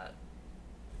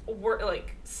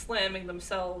like slamming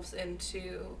themselves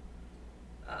into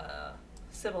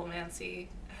Sibylmancy,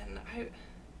 and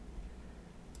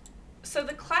so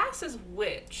the class is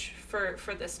witch for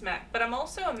this mech, but I'm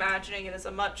also imagining it as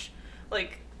a much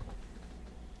like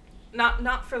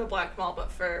not for the Black Maw,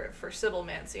 but for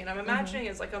Sibylmancy, and I'm imagining it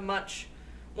as like a much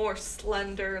more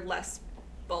slender, less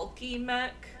bulky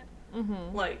mech.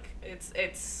 Mm-hmm. Like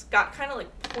it's got kind of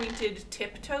like pointed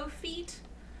tiptoe feet,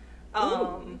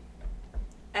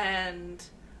 and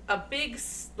a big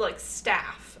like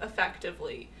staff,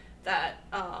 effectively, that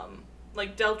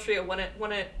like Deltria when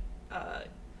it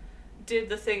did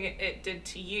the thing it did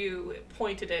to you, it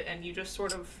pointed it, and you just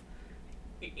sort of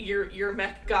your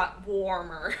mech got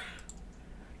warmer.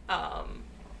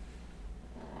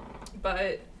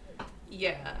 But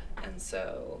yeah, and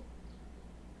so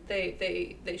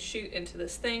they shoot into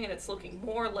this thing, and it's looking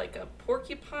more like a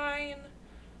porcupine,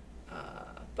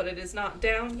 but it is not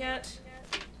down yet.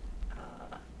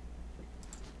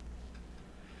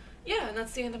 Yeah, and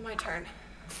that's the end of my turn.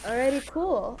 Alrighty,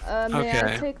 cool. May I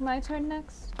Okay. take my turn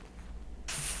next?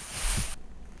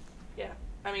 Yeah,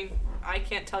 I mean, I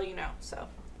can't tell you now, so.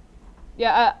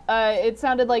 Yeah, it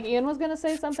sounded like Ian was gonna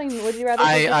say something. Would you rather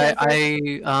take your turn first?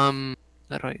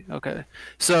 That right. Okay.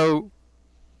 So,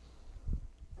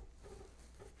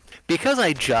 because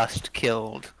I just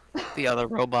killed the other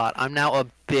robot, I'm now a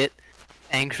bit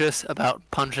anxious about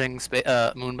punching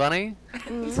Moon Bunny.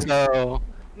 So,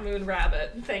 Moon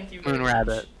Rabbit, thank you very Moon much.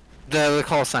 Rabbit. The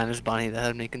call sign is Bunny. That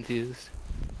had me confused.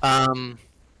 Our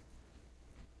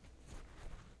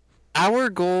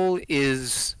goal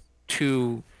is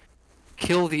to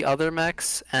kill the other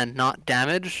mechs and not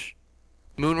damage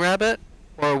Moon Rabbit,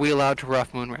 or are we allowed to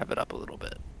rough Moon Rabbit up a little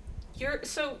bit? You're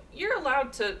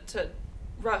allowed to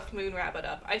rough Moon Rabbit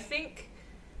up. I think.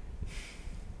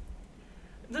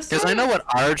 Because I know what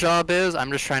our job is, I'm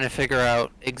just trying to figure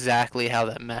out exactly how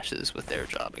that meshes with their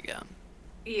job again.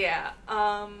 Yeah.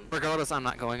 Regardless, I'm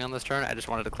not going on this turn. I just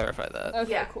wanted to clarify that.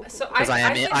 Okay, Yeah. cool. So Because I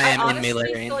am in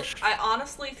melee range. I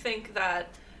honestly think that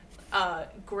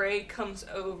Gray comes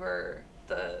over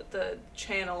the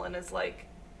channel and is like,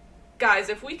 guys,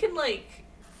 if we can like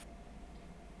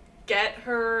get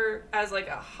her as like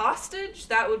a hostage,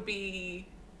 that would be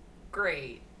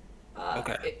great.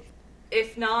 Okay.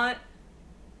 If not,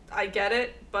 I get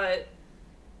it, but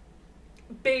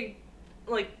big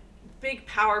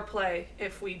power play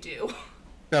if we do.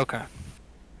 Okay.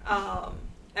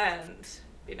 And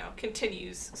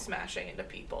continues smashing into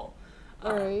people.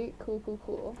 All right,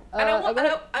 cool. And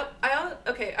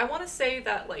I want to say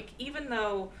that like even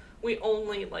though we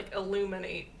only like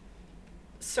illuminate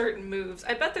certain moves,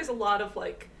 I bet there's a lot of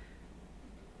like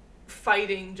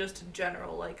fighting just in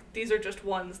general. Like these are just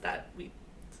ones that we.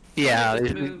 Yeah,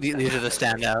 these are the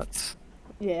standouts.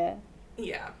 Yeah.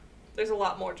 Yeah, there's a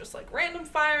lot more just like random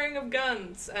firing of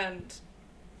guns, and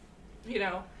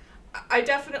I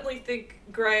definitely think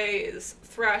Gray is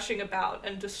thrashing about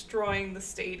and destroying the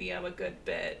stadium a good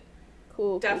bit.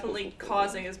 Cool. Definitely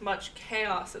causing as much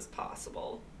chaos as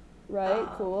possible. Right,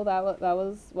 cool. That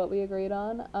was what we agreed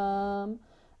on.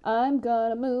 I'm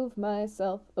gonna move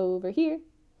myself over here,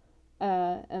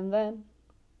 and then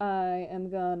I am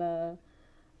gonna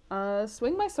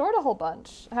swing my sword a whole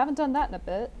bunch. I haven't done that in a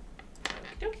bit.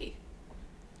 Okie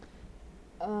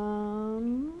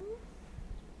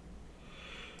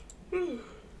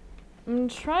I'm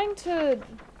trying to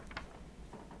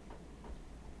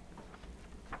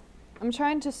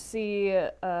see,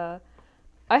 I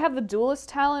have the duelist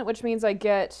talent, which means I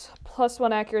get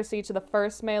 +1 accuracy to the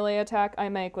first melee attack I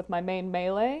make with my main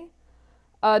melee.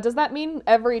 Does that mean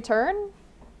every turn?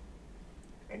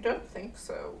 I don't think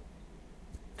so.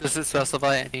 Does it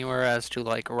specify anywhere as to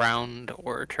like round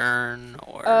or turn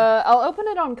or? I'll open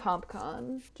it on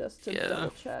CompCon just to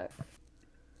double check.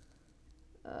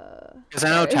 Because I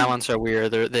know talents are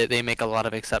weird. They make a lot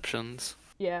of exceptions.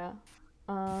 Yeah.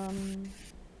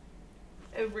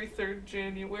 Every third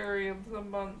January of the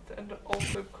month, and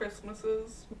also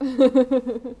Christmases.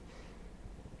 On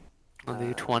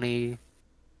the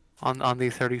on the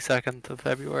 32nd of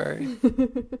February.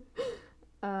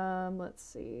 Let's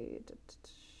see.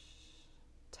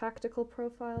 Tactical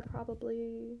profile,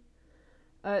 probably.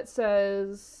 It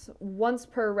says once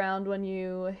per round when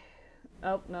you.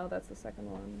 Oh no, that's the second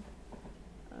one.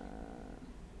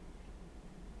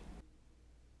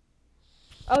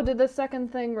 Oh, did the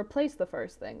second thing replace the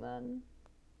first thing then?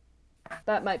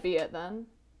 That might be it then.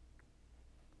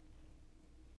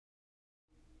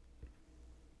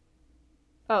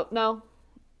 Oh, no.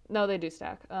 No, they do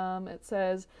stack. It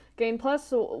says, gain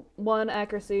 +1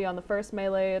 accuracy on the first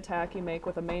melee attack you make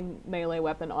with a main melee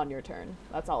weapon on your turn.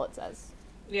 That's all it says.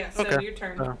 Yeah, so Okay. your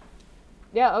turn.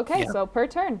 Yeah, okay, Yeah. so per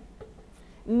turn.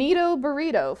 Neato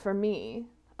burrito for me.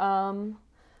 I'm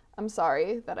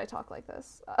sorry that I talk like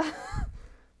this.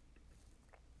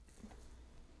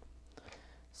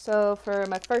 So for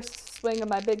my first swing of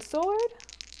my big sword,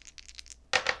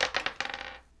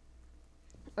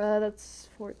 that's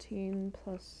 14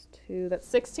 plus 2, that's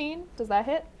 16. Does that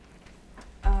hit?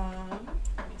 Give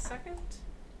me a second.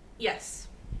 Yes.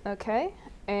 Okay,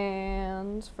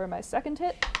 and for my second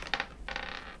hit,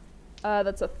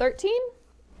 that's a 13.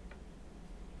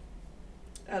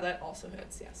 That also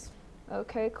hits, yes.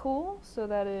 Okay, cool. So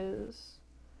that is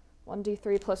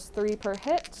 1d3 plus 3 per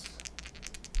hit.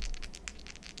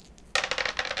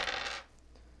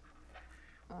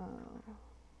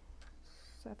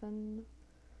 7.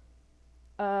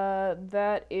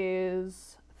 That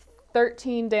is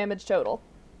 13 damage total.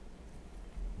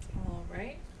 All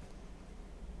right.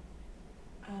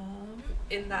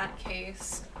 In that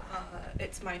case,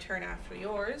 it's my turn after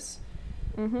yours.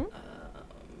 Mm-hmm.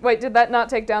 Wait, did that not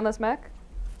take down this mech?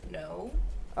 No.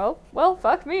 Oh, well,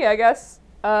 fuck me, I guess.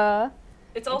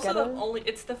 It's also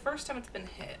it's the first time it's been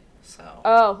hit, so.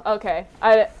 Oh, okay.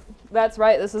 That's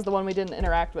right, this is the one we didn't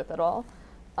interact with at all.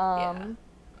 Yeah.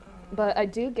 But I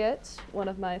do get one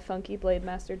of my funky Blade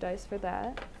Master dice for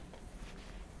that.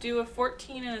 Do a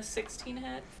 14 and a 16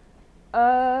 hit?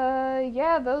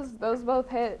 Yeah, those both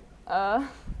hit.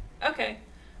 Okay.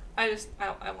 I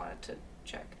wanted to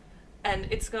check. And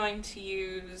it's going to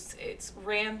use its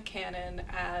ram cannon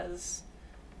as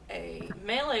a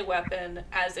melee weapon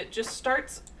as it just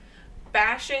starts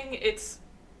bashing its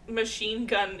machine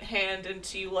gun hand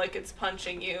into you like it's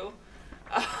punching you.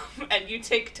 And you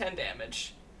take 10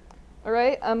 damage.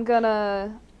 Alright, I'm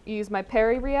gonna use my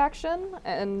parry reaction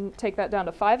and take that down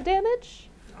to 5 damage.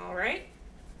 Alright.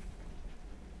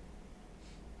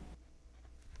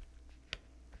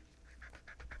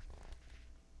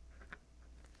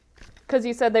 Because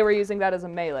you said they were using that as a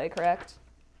melee, correct?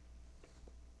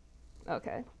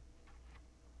 Okay.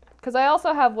 Because I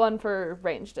also have one for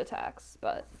ranged attacks,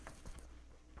 but...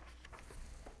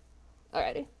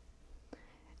 Alrighty.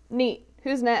 Neat.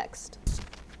 Who's next?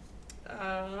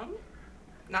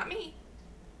 Not me.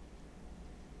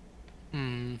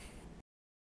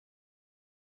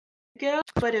 Go,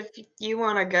 but if you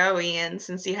want to go, Ian,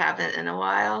 since you haven't in a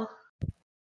while.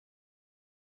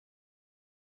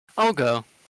 I'll go.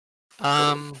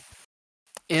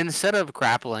 Instead of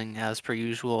grappling as per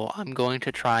usual, I'm going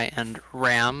to try and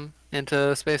ram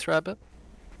into Space Rabbit.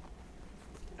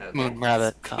 Okay. Moon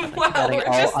Rabbit. God, Wow,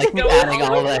 I keep adding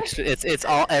all the extra. It's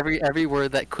all every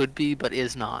word that could be but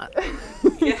is not.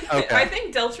 Yeah, Okay. I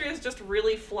think Deltria is just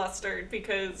really flustered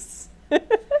because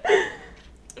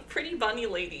pretty bunny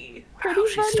lady. Wow,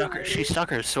 she stuck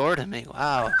her sword in me.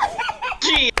 Wow.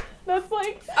 Gee. That's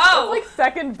like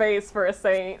second base for a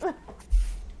saint.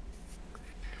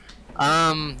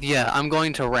 Yeah, I'm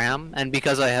going to ram, and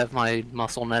because I have my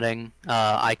muscle netting,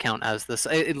 I count as this.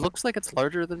 It looks like it's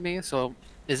larger than me, so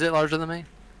is it larger than me?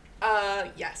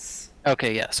 Yes.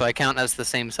 Okay, yeah, so I count as the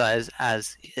same size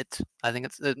as it. I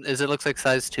think it looks like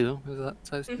size 2? Is that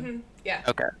size 2? Mm-hmm. Yeah.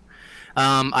 Okay.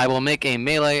 I will make a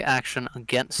melee action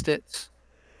against it,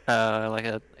 like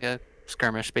a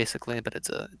skirmish basically, but it's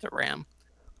a ram.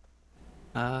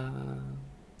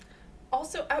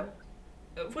 Also,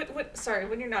 sorry,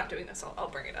 when you're not doing this, I'll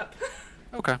bring it up.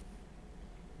 Okay.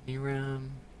 Ram.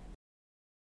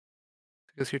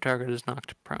 Because your target is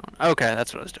knocked prone. Okay,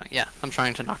 that's what I was doing. Yeah, I'm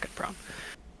trying to knock it prone.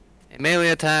 A melee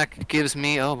attack gives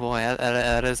me, oh boy,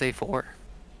 that is a 4.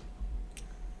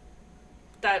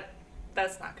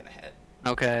 That's not gonna hit.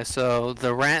 Okay, so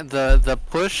the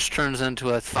push turns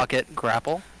into a fuck it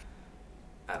grapple.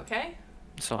 Okay.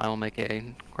 So I will make a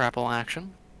grapple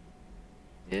action.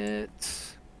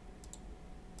 It's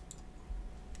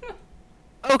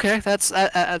okay. That's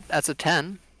a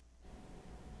 10.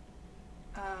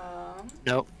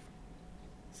 Nope.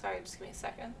 Sorry, just give me a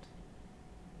second.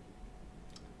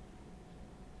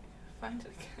 Find it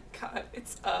again. God,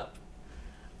 it's up.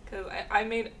 Because I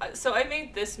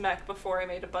made this mech before I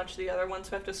made a bunch of the other ones,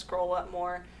 so I have to scroll up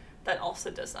more. That also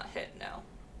does not hit, no.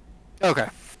 Okay.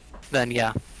 Then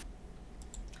yeah.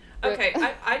 Okay,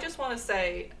 I just want to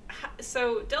say,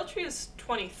 so Deltria is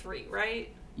 23,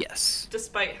 right? Yes.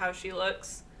 Despite how she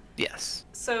looks. Yes.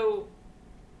 So,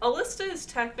 Alista is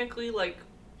technically, like...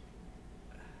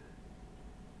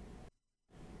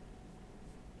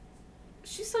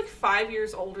 She's, like, 5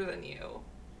 years older than you.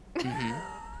 Mm-hmm.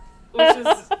 Which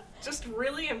is just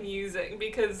really amusing,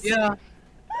 because... Yeah.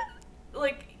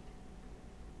 Like...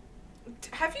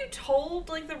 Have you told,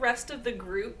 like, the rest of the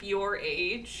group your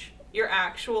age? Your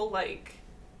actual, like...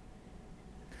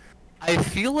 I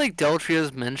feel like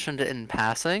Deltria's mentioned it in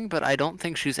passing, but I don't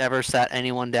think she's ever sat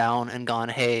anyone down and gone,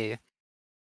 hey,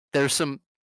 there's some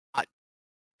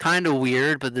kind of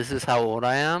weird, but this is how old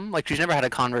I am. Like, she's never had a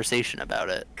conversation about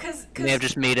it. Cause they have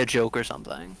just made a joke or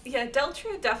something. Yeah,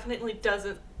 Deltria definitely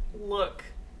doesn't look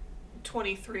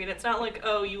 23, and it's not like,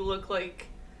 oh, you look like,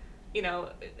 you know,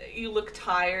 you look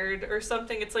tired or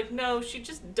something. It's like, no, she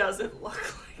just doesn't look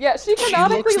like... Yeah, she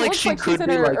canonically looks she like could she's in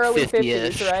be her like early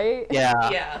 50-ish. 50s, right?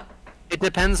 Yeah. Yeah. It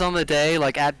depends on the day,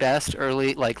 like at best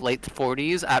early, like late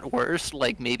 40s, at worst,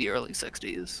 like maybe early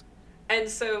 60s. And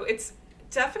so it's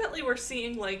definitely, we're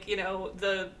seeing, like, you know,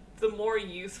 the more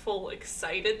youthful,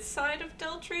 excited side of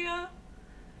Deltria.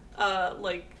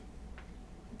 Like,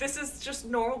 this is just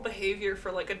normal behavior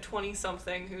for, like, a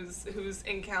 20-something who's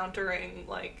encountering,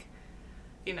 like,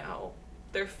 you know,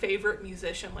 their favorite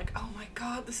musician. Like, oh my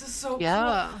god, this is so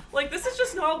cool. Like, this is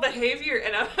just normal behavior,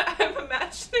 and I'm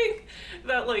imagining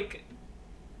that, like,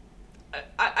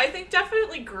 I think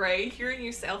definitely Gray, hearing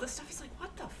you say all this stuff, is like,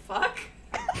 what the fuck?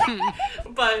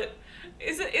 But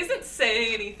isn't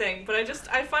saying anything, but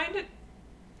I find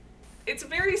it's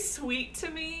very sweet to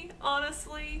me,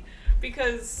 honestly,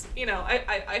 because, you know,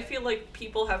 I feel like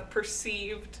people have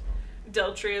perceived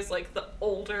Deltria as, like, the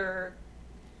older,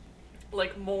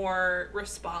 like, more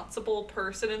responsible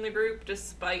person in the group,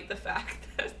 despite the fact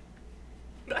that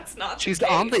that's not She's the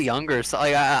case. on the younger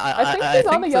side. I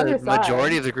think the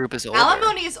majority of the group is older.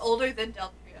 Alimony is older than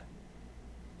Deltria.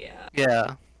 Yeah.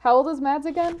 Yeah. How old is Mads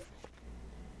again?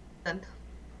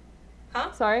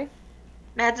 Huh? Sorry?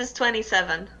 Mads is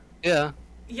 27. Yeah.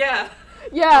 Yeah.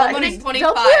 Yeah, Alimony's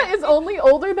 25. Deltria is only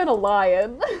older than a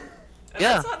lion. And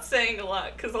Yeah. that's not saying a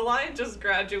lot, because Elian just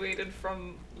graduated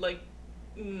from, like,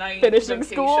 9th Finishing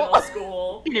vocational school.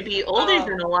 school. You're gonna be older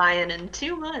than a lion in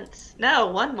 2 months. No,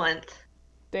 1 month.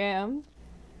 Damn.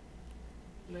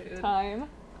 Mood. Time.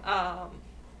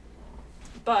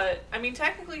 But, I mean,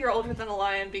 technically you're older than a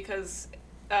lion because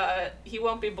he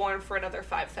won't be born for another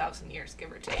 5,000 years,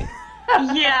 give or take.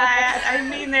 Yeah, I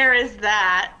mean, there is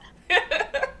that.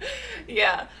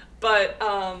 Yeah, but,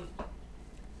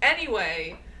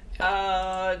 anyway,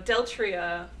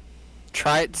 Deltria...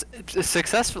 Tried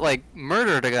successful, like,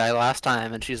 murdered a guy last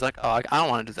time, and she's like, oh, I don't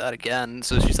want to do that again.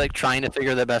 So she's, like, trying to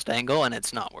figure the best angle, and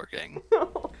it's not working.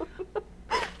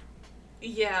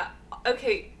 Yeah,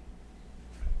 okay.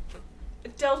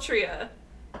 Deltria.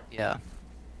 Yeah.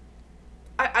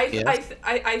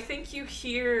 I think you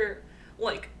hear,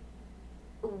 like,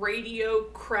 radio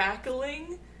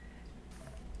crackling,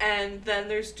 and then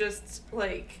there's just,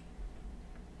 like,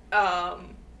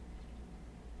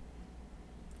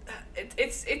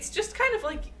 it's just kind of,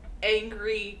 like,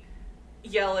 angry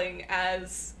yelling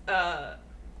as,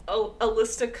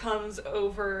 Alista comes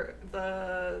over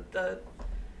the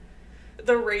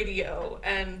radio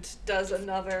and does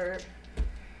another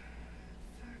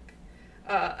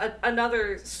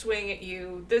another swing at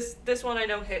you. This one I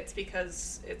know hits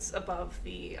because it's above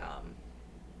the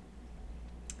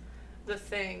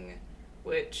thing,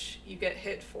 which you get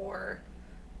hit for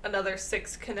another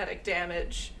 6 kinetic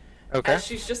damage. Okay. As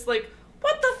she's just like,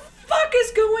 what the fuck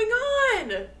is going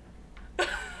on?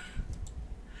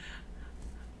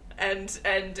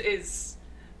 and is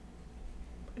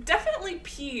definitely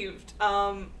peeved.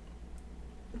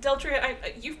 Deltria,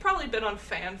 you've probably been on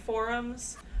fan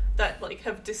forums that, like,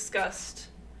 have discussed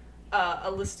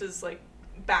Alista's, like,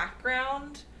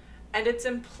 background, and it's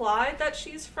implied that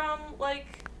she's from,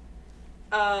 like,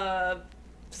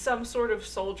 some sort of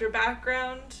soldier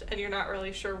background, and you're not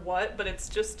really sure what, but it's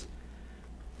just...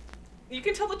 You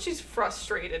can tell that she's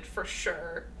frustrated, for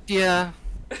sure. Yeah.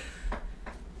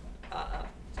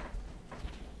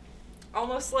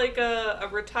 Almost like a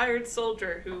retired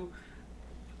soldier who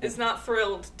is not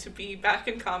thrilled to be back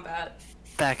in combat.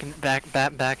 Back in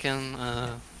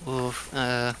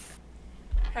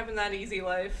Having that easy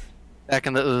life. back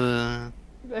in the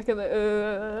Back in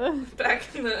the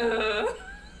Back in the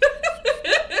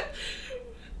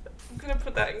I'm gonna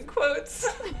put that in quotes.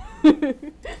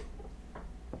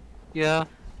 Yeah.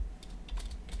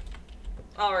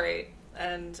 Alright,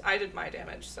 and I did my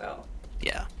damage, so...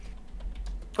 Yeah.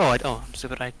 I'm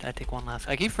stupid. I take one last.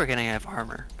 I keep forgetting I have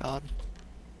armor. God.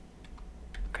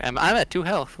 Okay, I'm at 2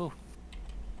 health. Ooh.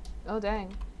 Oh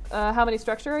dang. How many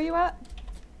structure are you at?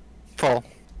 Full.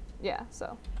 Yeah,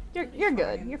 so you're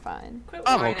good. You're fine. Quit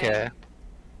I'm whining. okay.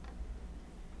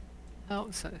 Oh,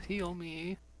 so heal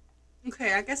me.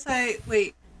 Okay, I guess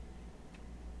wait.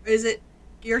 Is it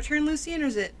your turn, Lucian, or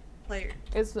is it player?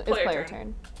 It's Player player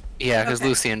turn. turn. Yeah, because Okay.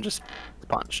 Lucian just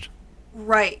punched.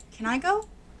 Right. Can I go?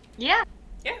 Yeah.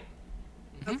 Yeah.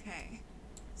 Mhm. Okay.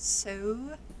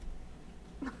 So.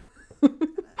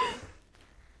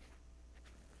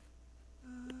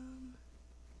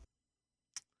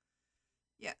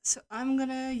 Yeah, so I'm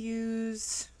gonna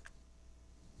use.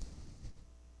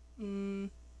 I don't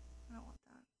want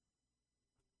that.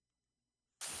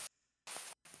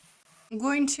 I'm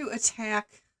going to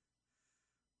attack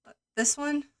this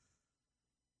one.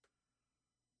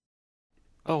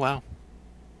 Oh wow.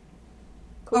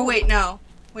 Oh wait, no.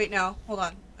 Hold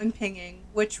on. I'm pinging.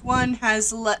 Which one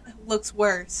has looks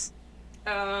worse?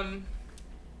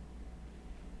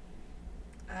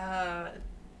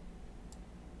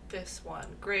 This one.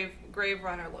 Grave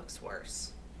Runner looks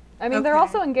worse. I mean, they're Okay.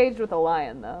 also engaged with a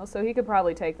lion though, so he could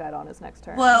probably take that on his next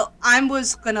turn. Well, I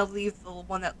was gonna leave the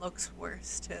one that looks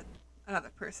worse to another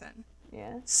person.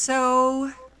 Yeah.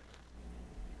 So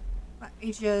let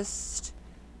me just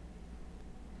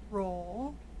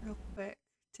roll real quick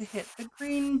to hit the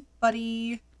green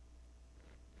buddy.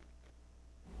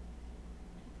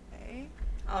 Okay.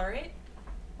 Alright.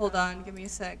 Hold on, give me a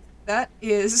sec. That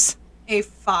is a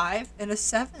 5 and a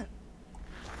 7.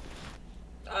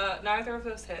 Neither of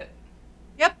those hit.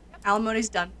 Yep, alimony's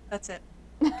done. That's it.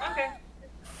 Okay.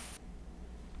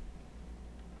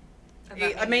 And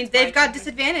that I mean, means they've my got turn.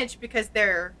 disadvantage because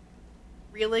they're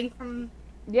reeling from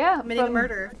Yeah. Committing a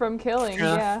murder. From killing.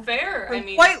 Yeah. Yeah. Fair, I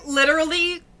mean... quite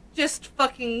literally just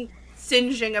fucking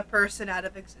singeing a person out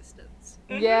of existence.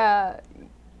 Mhm. Yeah.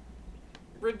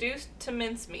 Reduced to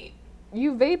mincemeat.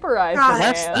 You vaporized God. the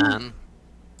Less man. than.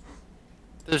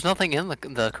 There's nothing in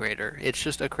the crater. It's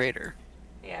just a crater.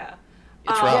 Yeah.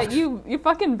 It's Yeah, rough. you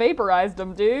fucking vaporized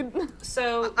him, dude.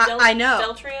 So, I know.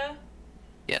 Deltria,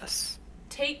 Yes.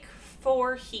 take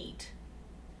 4 heat.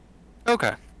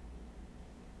 Okay.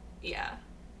 Yeah.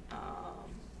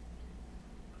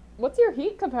 What's your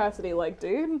heat capacity like,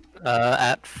 dude?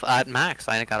 At max,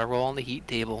 I gotta roll on the heat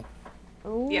table.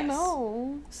 Oh Yes.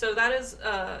 no. So that is,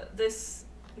 this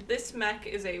this mech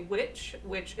is a witch,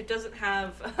 which it doesn't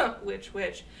have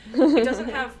It doesn't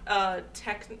have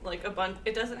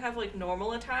it doesn't have like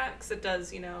normal attacks. It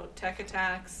does, tech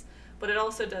attacks, but it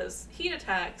also does heat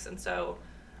attacks, and so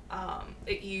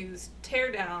it used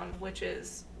tear down, which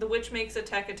is the witch makes a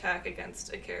tech attack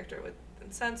against a character with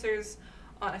sensors.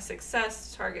 On a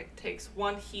success, target takes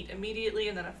 1 heat immediately,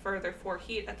 and then a further 4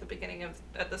 heat at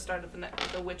the start of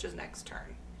the witch's next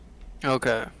turn.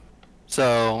 Okay.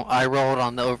 So I rolled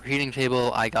on the overheating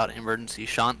table. I got emergency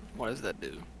shunt. What does that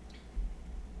do?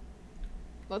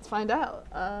 Let's find out.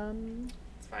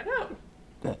 Let's find out.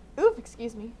 Oof,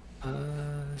 excuse me.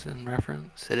 Is it in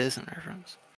reference? It is in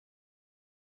reference.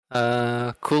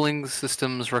 Cooling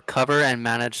systems recover and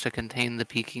manage to contain the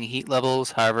peaking heat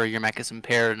levels. However, your mech is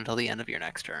impaired until the end of your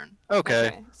next turn.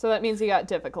 Okay. So that means you got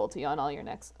difficulty on all the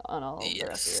rest of your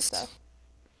Yes. stuff.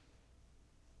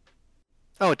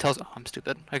 Oh, it tells. Oh, I'm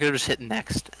stupid. I could have just hit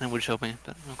next and it would show me,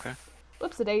 but okay.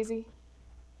 Whoops-a-daisy.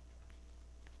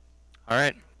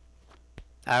 Alright.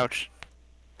 Ouch.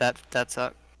 That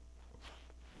sucked.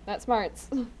 That smarts.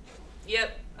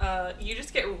 Yep. You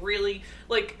just get really,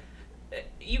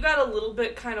 you got a little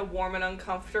bit kind of warm and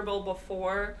uncomfortable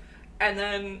before, and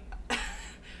then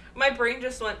my brain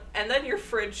just went, and then your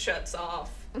fridge shuts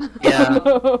off. Yeah.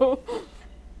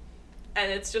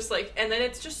 And it's just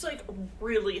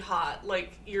really hot.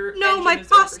 Like, your No, engine my is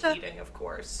pasta. overheating, of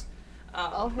course.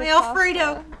 My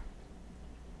Alfredo.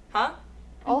 Huh?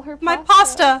 All her My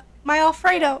pasta. My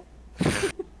Alfredo.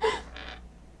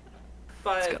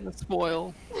 But It's gonna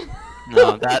spoil.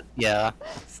 No, yeah.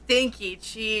 Stinky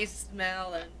cheese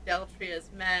smell and Deltria's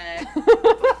mag.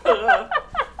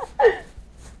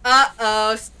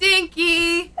 Uh-oh,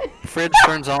 stinky! Fridge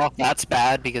turns off. That's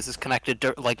bad because it's connected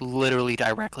literally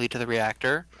directly to the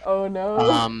reactor. Oh no.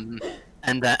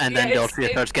 And then Yeah, Deltria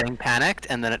starts getting panicked,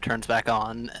 and then it turns back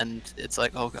on, and it's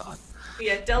like, oh god.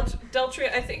 yeah,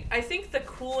 Deltria. I think the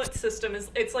coolant system is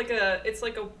it's like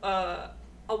a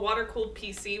water cooled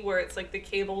PC where it's like the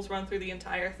cables run through the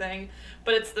entire thing,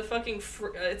 but it's the fucking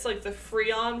it's like the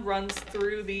Freon runs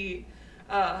through the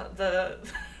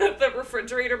the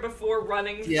refrigerator before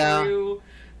running through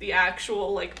the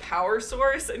actual like power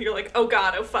source, and you're like, oh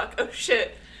god, oh fuck, oh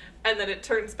shit, and then it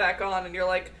turns back on, and you're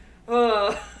like,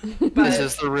 oh. This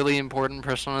is the really important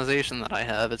personalization that I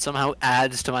have. It somehow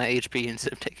adds to my HP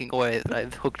instead of taking away that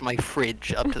I've hooked my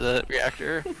fridge up to the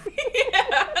reactor. Yeah.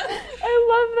 I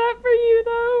love that for you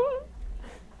though.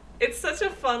 It's such a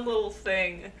fun little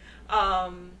thing.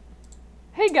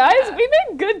 Hey guys, we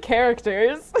made good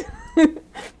characters.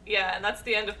 Yeah, and that's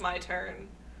the end of my turn.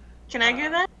 Can I go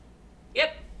then?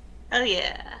 Yep. Oh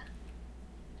yeah.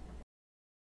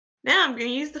 Now I'm gonna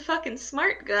use the fucking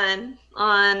smart gun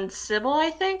on Sybil,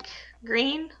 I think.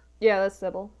 Green? Yeah, that's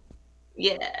Sybil.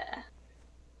 Yeah.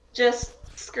 Just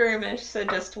skirmish, so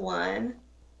just 1.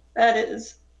 That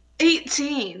is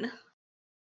 18.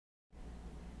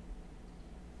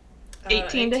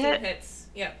 18 to hit? Hits.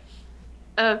 Yep.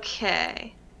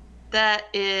 Okay. That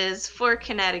is 4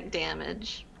 kinetic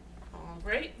damage.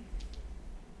 Alright.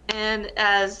 And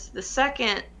as the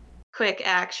second quick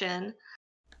action,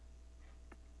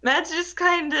 Matt's just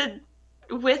kind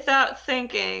of, without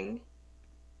thinking,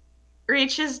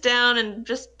 reaches down and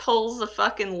just pulls a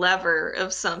fucking lever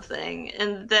of something.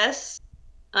 And this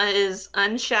is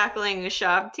unshackling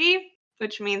Shabti,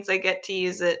 which means I get to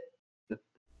use it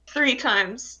 3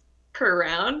 times per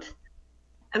round.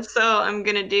 And so I'm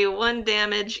going to do 1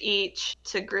 damage each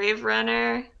to Grave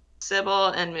Runner, Sybil,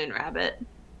 and Moonrabbit.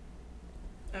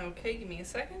 Okay, give me a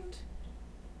second.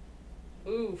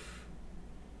 Oof.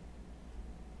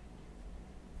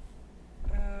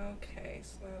 Okay,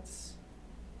 so that's...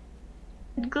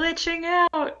 Glitching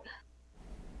out!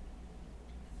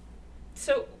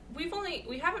 So, we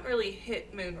haven't really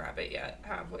hit Moonrabbit yet,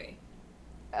 have we?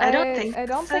 I don't think I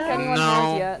don't think so. anyone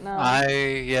has yet, no.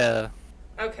 Yeah.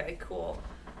 Okay, cool.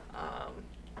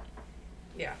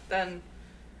 Yeah, then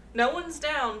no one's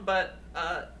down, but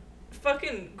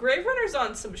fucking Grave Runner's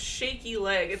on some shaky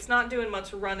leg. It's not doing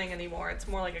much running anymore. It's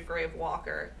more like a grave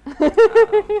walker.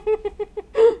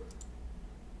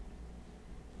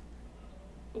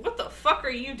 What the fuck are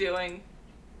you doing?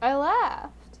 I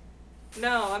laughed.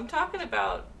 No, I'm talking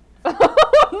about...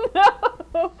 Oh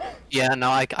no! Yeah, no,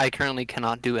 I currently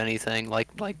cannot do anything. Like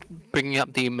bringing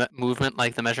up the movement,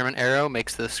 like the measurement arrow,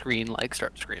 makes the screen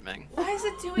start screaming. Why is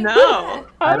it doing No. that?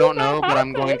 I don't know, but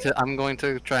I'm going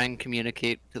to try and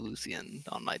communicate to Lucian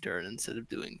on my turn instead of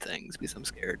doing things because I'm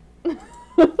scared.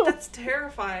 That's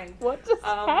terrifying. What just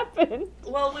happened?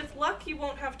 Well, with luck, you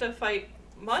won't have to fight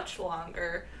much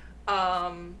longer.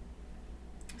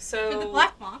 So To the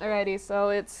Black Maw. Alrighty, so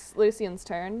it's Lucian's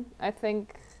turn. I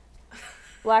think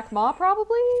Black Maw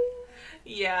probably?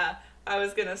 Yeah, I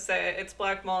was gonna say it's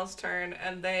Black Maw's turn,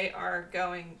 and they are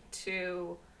going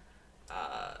to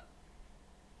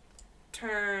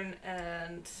turn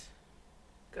and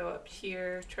go up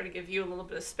here. Try to give you a little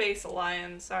bit of space,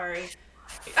 Lion. Sorry.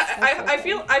 I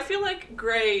feel like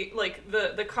Gray, like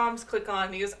the comms click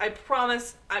on. He goes, I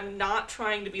promise I'm not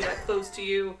trying to be that close to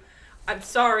you. I'm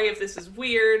sorry if this is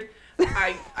weird.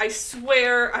 I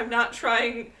swear I'm not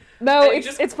trying. No,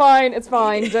 it's fine. It's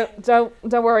fine. don't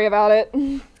worry about it.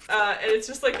 And it's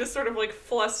just like this sort of like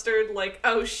flustered, like,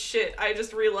 oh shit, I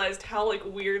just realized how like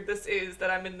weird this is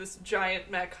that I'm in this giant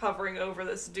mech hovering over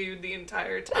this dude the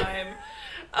entire time.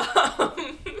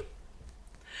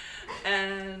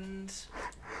 And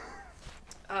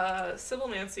Sybil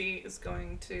Nancy is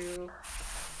going to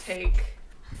take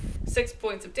 6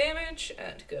 points of damage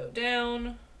and go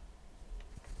down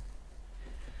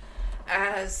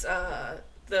as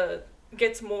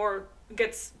gets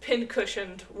pin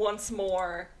cushioned once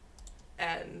more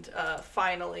and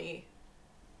finally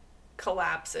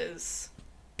collapses,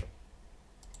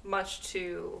 much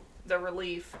to the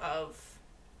relief of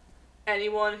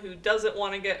anyone who doesn't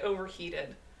want to get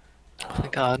overheated. Oh my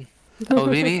god. That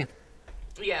would be me.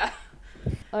 Yeah.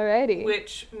 Alrighty.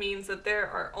 Which means that there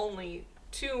are only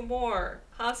 2 more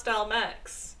hostile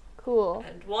mechs. Cool.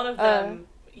 And one of them,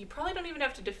 you probably don't even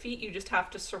have to defeat, you just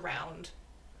have to surround.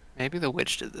 Maybe the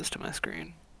witch did this to my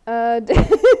screen. Do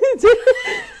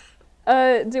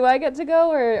I get to go,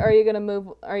 or are you gonna move?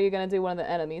 Are you gonna do one of the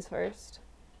enemies first?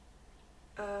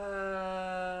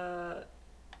 I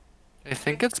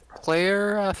think it's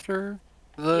player after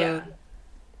the...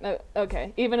 Yeah.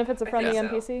 Okay, even if it's a I friendly think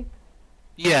so. NPC?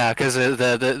 Yeah, because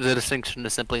the distinction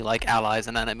is simply like allies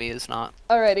and enemies, not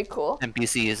Alrighty, cool.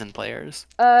 NPCs and players.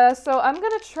 So I'm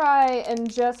gonna try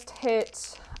and just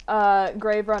hit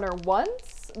Grave Runner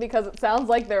once, because it sounds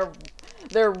like they're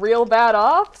real bad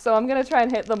off, so I'm gonna try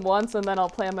and hit them once and then I'll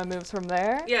plan my moves from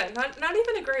there. Yeah, not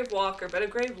even a grave walker, but a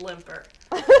grave limper.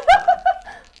 A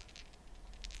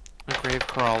grave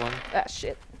crawler. Ah,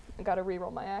 shit. I gotta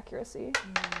reroll my accuracy.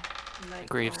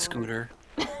 Grave scooter.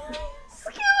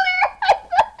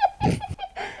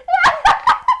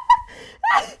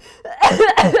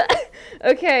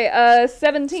 Okay,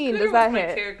 17. Scooter Does that was my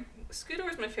hit? Scooter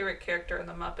was my favorite character in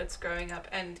the Muppets growing up,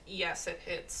 and yes, it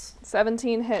hits.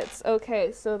 17 hits.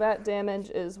 Okay, so that damage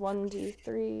is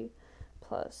 1d3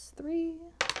 plus 3.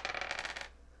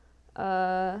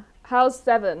 How's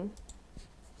 7?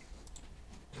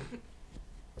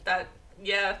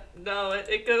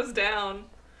 It goes down.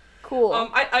 Cool.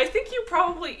 I think you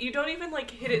don't even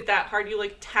like hit it that hard, you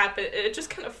like tap it, it just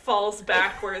kind of falls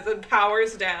backwards and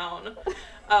powers down.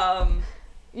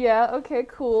 Yeah, okay,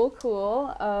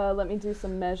 cool. Let me do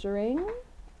some measuring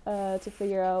to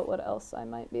figure out what else I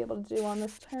might be able to do on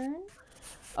this turn.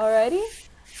 Alrighty.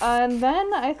 And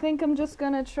then I think I'm just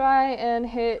gonna try and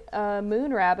hit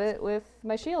Moon Rabbit with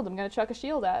my shield. I'm gonna chuck a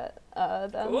shield at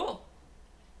them. Cool.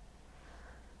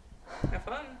 Have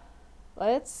fun.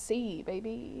 Let's see,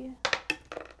 baby.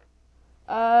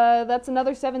 That's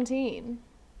another 17.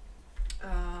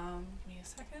 Give me a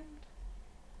second.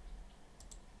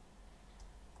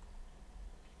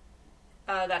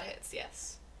 That hits,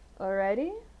 yes.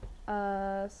 Alrighty.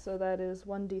 So that is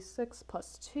 1d6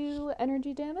 plus 2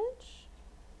 energy damage.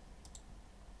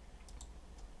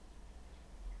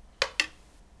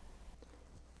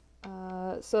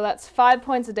 So that's 5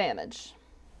 points of damage.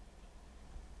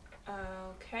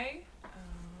 Okay.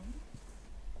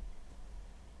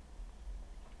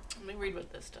 Let me read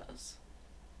what this does.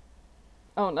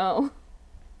 Oh no.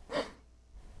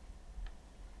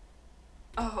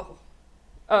 Oh.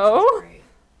 Oh? Great.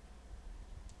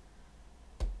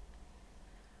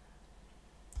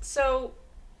 So,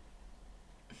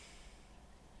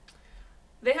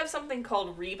 they have something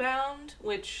called rebound,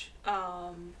 which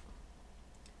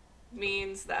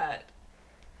means that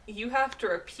you have to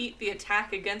repeat the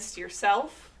attack against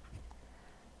yourself.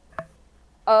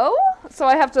 Oh? So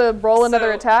I have to roll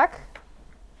another attack?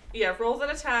 Yeah, roll that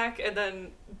attack and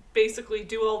then basically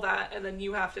do all that, and then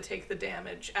you have to take the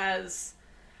damage as,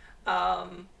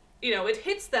 it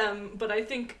hits them, but I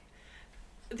think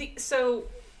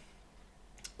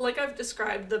like I've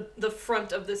described, the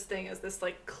front of this thing is this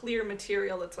like clear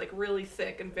material that's like really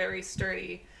thick and very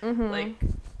sturdy,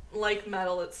 like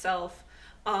metal itself.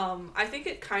 I think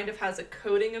it kind of has a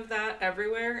coating of that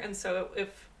everywhere, and so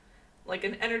if like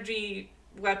an energy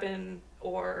weapon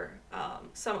or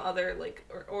some other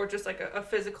or just like a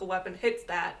physical weapon hits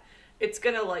that, it's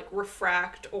gonna like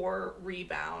refract or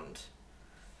rebound.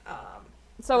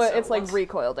 So it's like once-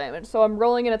 recoil damage. So I'm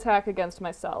rolling an attack against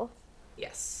myself.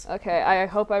 Yes. Okay, I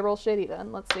hope I roll shitty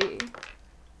then. Let's see.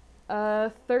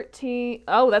 13.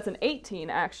 Oh, that's an 18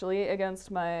 actually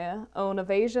against my own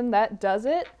evasion. That does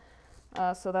it.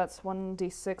 So that's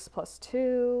 1d6 plus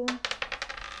 2.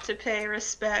 To pay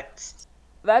respect.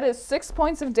 That is 6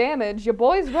 points of damage. Your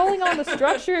boy's rolling on the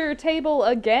structure table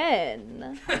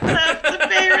again. Have to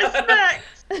pay respect.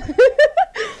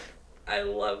 I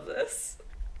love this.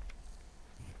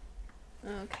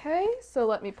 Okay, so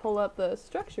let me pull up the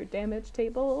structure damage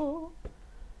table.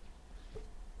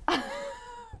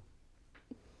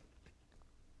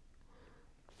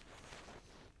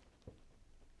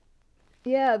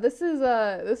 Yeah, this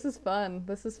is fun.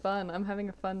 This is fun. I'm having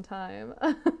a fun time.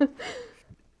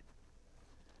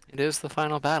 It is the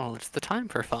final battle. It's the time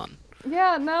for fun.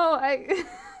 Yeah, no,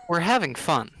 We're having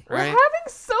fun, we're right? having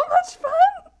so much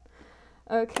fun.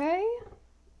 Okay.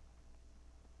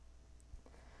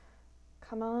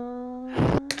 Come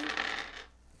on.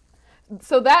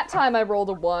 So that time I rolled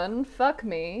a 1. Fuck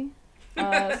me.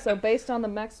 So based on the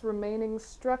mech's remaining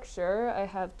structure, I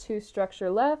have 2 structure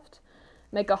left.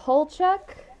 Make a hull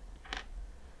check.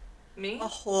 Me? A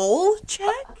whole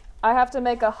check? I have to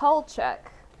make a hull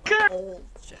check. Whole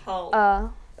check. Hull.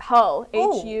 Hull.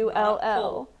 Oh,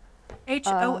 Hull.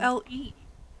 HOLE.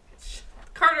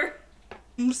 Carter.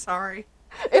 I'm sorry.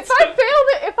 If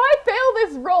I fail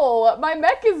this roll, my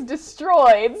mech is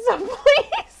destroyed. So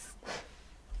please.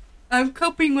 I'm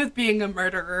coping with being a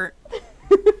murderer.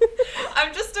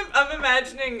 I'm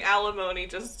imagining alimony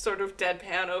just sort of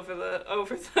deadpan over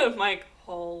the mic.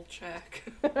 Hull check.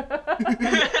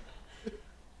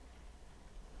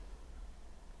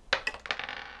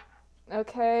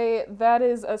 Okay, that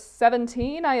is a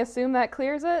 17. I assume that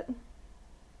clears it?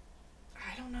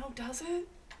 I don't know, does it?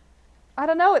 I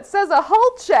don't know. It says a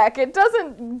hull check. It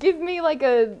doesn't give me like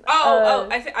a.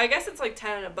 I guess it's like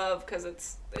 10 and above because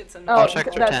it's a Oh, All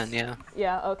checks are that's- 10, yeah.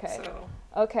 Yeah. Okay. So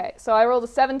Okay. So I rolled a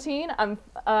 17. I'm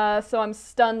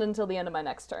stunned until the end of my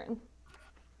next turn.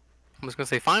 I was gonna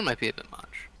say fine might be a bit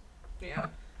much. yeah,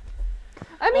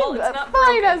 I Well, mean, it's not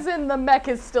fine, broken. as in the mech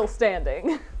is still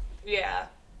standing. yeah.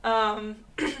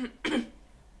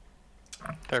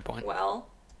 Fair point. Well,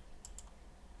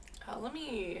 let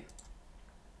me.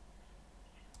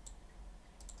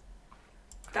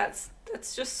 That's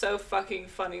just so fucking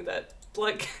funny that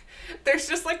like there's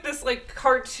just like this like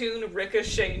cartoon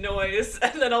ricochet noise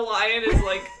and then a lion is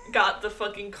like got the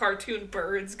fucking cartoon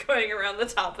birds going around the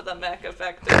top of the mech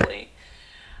effectively.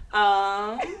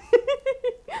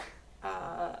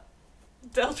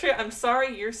 Deltria, I'm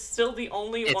sorry, you're still the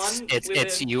only one.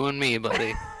 It's you and me,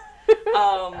 buddy.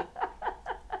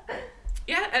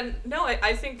 Yeah, and no,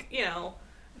 I think,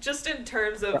 just in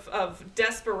terms of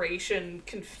desperation,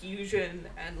 confusion,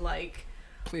 and like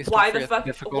Please why don't the forget fuck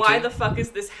difficulty. why the fuck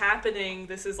is this happening?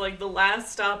 This is like the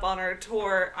last stop on our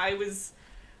tour. I was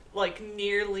like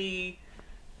nearly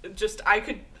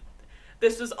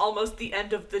this was almost the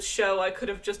end of the show. I could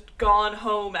have just gone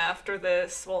home after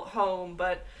this. Well, home,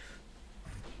 but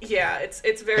yeah, it's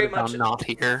very Could've much gone not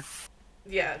here.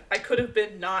 yeah, I could have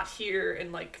been not here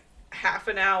in like half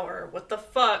an hour. What the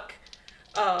fuck?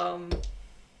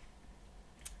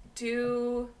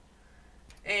 Do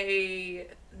a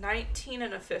 19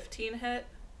 and a 15 hit.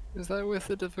 Is that with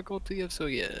the difficulty? If so,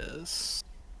 yes.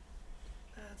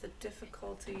 The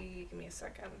difficulty, give me a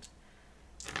second.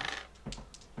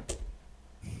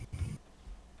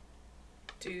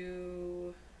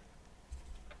 Do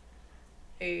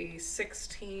a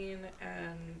 16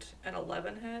 and an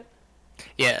 11 hit.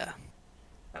 Yeah.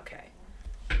 Okay.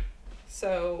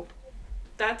 So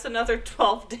that's another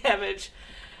 12 damage.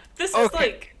 This is Okay.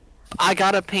 like I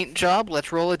got a paint job.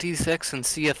 Let's roll a d6 and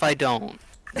see if I don't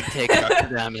take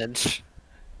structure damage.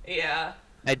 yeah.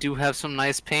 I do have some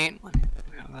nice paint. Let me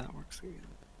see how that works again.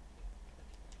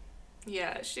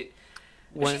 Yeah, she's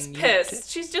When pissed.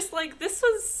 She's just like,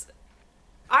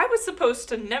 I was supposed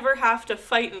to never have to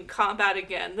fight in combat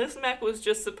again. This mech was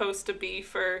just supposed to be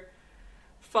for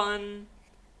fun.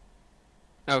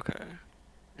 Okay.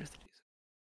 There's the d6.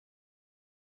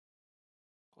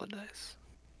 What dice?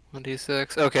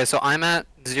 1d6. Okay, so I'm at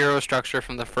 0 structure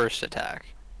from the first attack.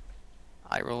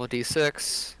 I roll a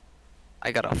d6.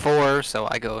 I got a 4, so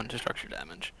I go into structure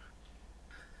damage.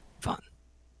 Fun.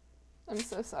 I'm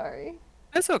so sorry.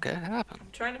 It's okay. It happened.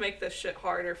 I'm trying to make this shit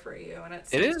harder for you, and It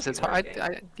seems is. to It's be hard.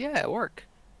 working. Yeah, it worked.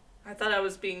 I thought I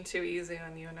was being too easy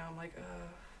on you, and now I'm like,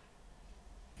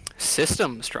 ugh.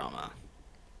 Systems trauma.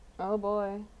 Oh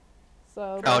boy.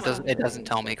 So. Oh, that's it doesn't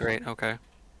tell me. Great. Okay.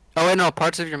 Oh wait, no.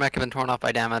 Parts of your mech have been torn off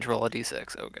by damage. Roll a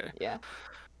d6. Okay. Yeah.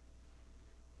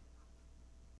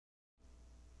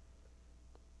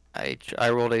 I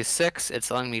rolled a 6.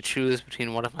 It's letting me choose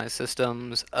between one of my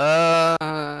systems. I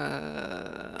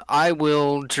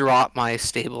will drop my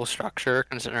stable structure,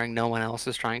 considering no one else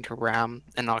is trying to ram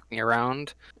and knock me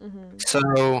around. Mm-hmm.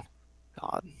 So,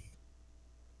 God.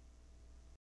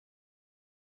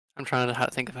 I'm trying to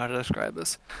think of how to describe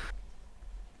this.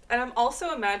 And I'm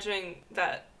also imagining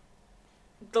that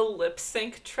the lip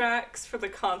sync tracks for the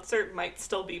concert might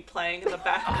still be playing in the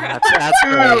background. That's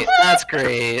great. That's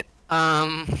great.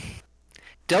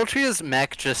 Deltria's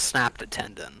mech just snapped a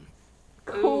tendon.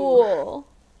 Cool.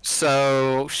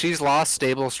 So she's lost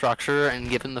stable structure, and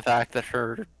given the fact that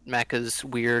her mech is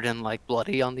weird and like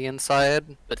bloody on the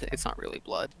inside, but it's not really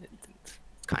blood. It's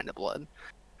kind of blood.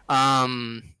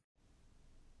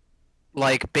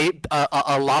 Like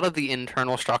a lot of the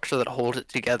internal structure that holds it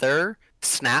together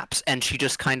snaps, and she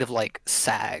just kind of like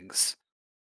sags.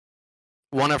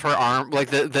 One of her arm, like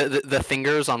the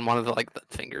fingers on one of the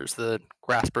the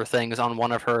grasper things on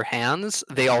one of her hands,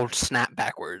 they all snap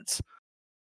backwards.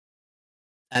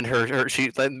 And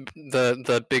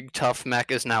the big tough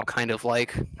mech is now kind of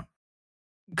like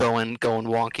going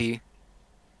wonky.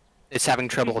 It's having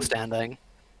trouble standing.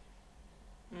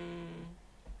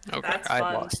 Okay, That's I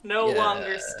fun. lost. No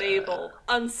longer stable.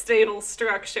 Unstable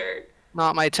structure.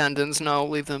 Not my tendons, no,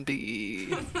 leave them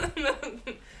be.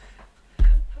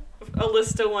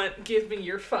 Alista went, give me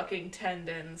your fucking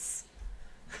tendons.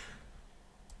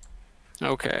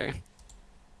 Okay.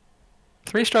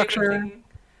 3 structure.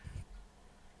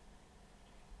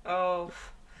 Oh.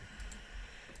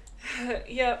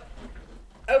 Yep.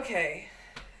 Okay.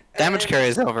 Damage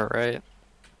carries over, right?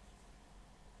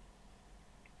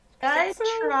 Can I think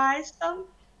so. try something?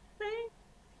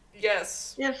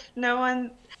 Yes. If no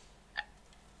one...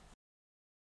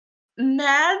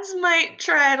 Mads might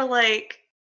try to, like,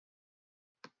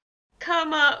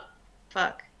 come up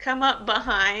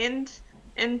behind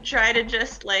and try to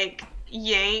just, like,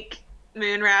 yank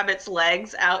Moonrabbit's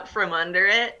legs out from under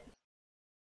it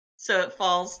so it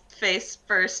falls face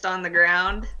first on the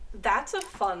ground. That's a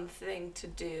fun thing to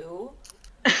do.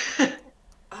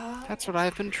 That's what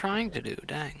I've been trying to do,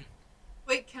 dang.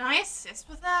 Wait, can I assist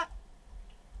with that?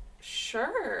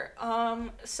 Sure.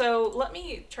 So let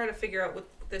me try to figure out what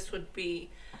this would be.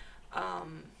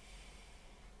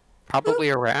 Probably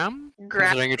a ram?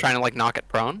 Considering you're trying to like knock it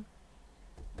prone?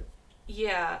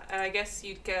 Yeah, and I guess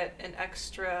you'd get an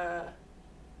extra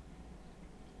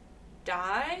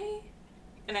die?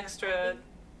 An extra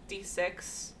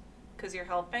d6 because you're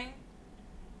helping.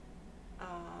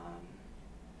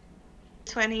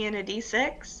 20 and a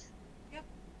d6?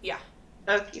 Yeah.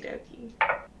 Okie dokie.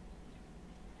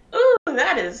 Ooh,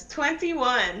 that is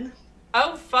 21.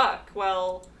 Oh fuck.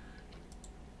 Well,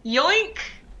 Yoink!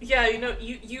 yeah,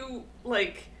 you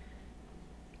like.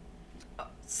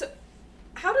 So,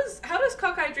 how does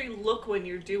Cockeyedry look when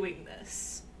you're doing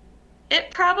this?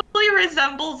 It probably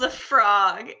resembles a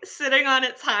frog sitting on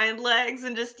its hind legs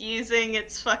and just using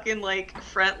its fucking like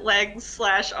front legs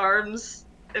 / arms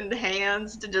and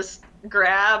hands to just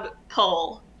grab,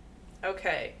 pull.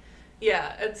 Okay.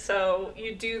 Yeah, and so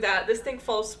you do that. This thing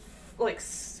falls like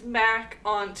smack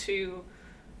onto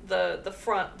the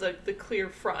front, the clear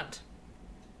front.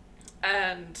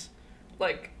 And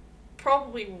like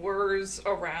probably whirs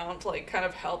around like kind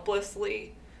of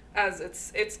helplessly as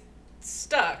it's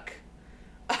stuck.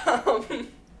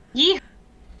 Yeah.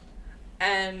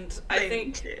 And I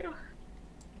think too.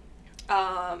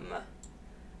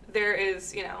 there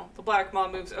is, the Black Maw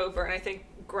moves over and I think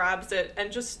grabs it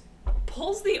and just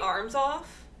pulls the arms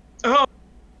off. Oh.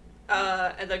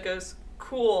 And then goes,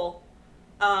 cool.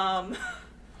 And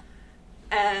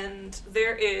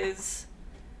there is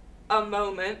a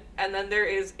moment, and then there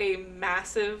is a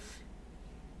massive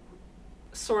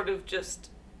sort of just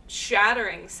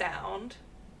shattering sound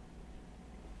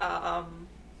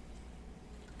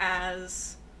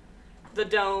as the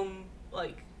dome,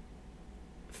 like,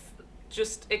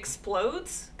 just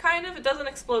explodes, kind of. It doesn't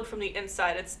explode from the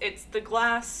inside. It's the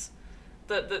glass,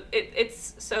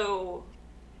 it's so...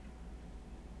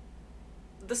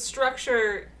 The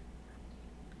structure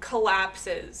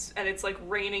collapses, and it's, like,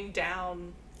 raining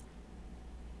down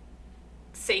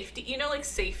safety, like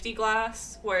safety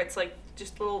glass, where it's, like,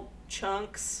 just little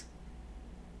chunks.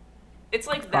 It's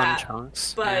like that,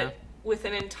 chunks, but yeah. with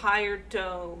an entire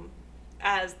dome,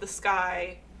 as the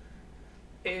sky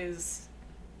is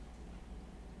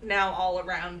now all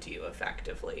around you,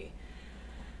 effectively.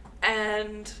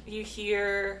 And you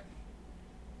hear...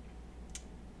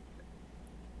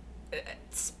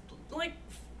 It's like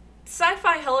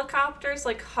sci-fi helicopters,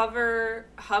 like hover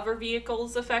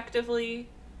vehicles, effectively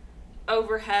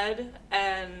overhead,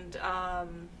 and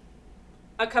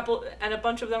a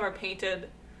bunch of them are painted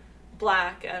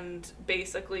black, and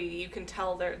basically you can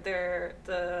tell they're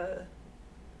the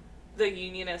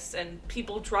unionists, and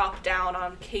people drop down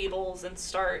on cables and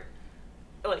start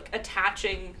like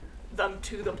attaching them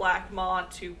to the Black Maw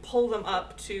to pull them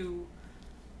up to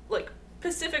like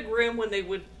Pacific Rim when they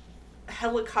would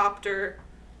helicopter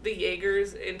the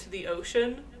Jaegers into the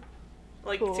ocean.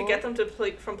 Like, cool. To get them to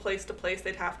from place to place,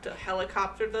 they'd have to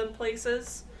helicopter them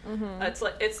places. Mm-hmm. It's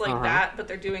like that, but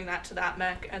they're doing that to that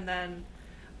mech, and then,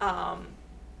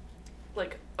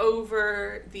 like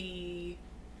over the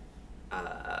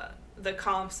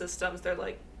comm systems, they're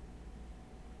like,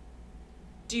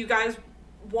 "Do you guys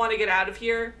want to get out of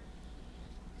here?"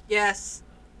 Yes.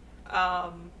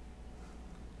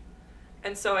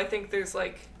 And so I think there's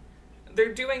like,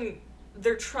 they're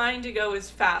trying to go as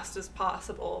fast as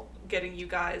possible, getting you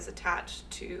guys attached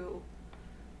to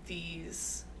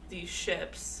these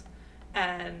ships,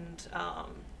 and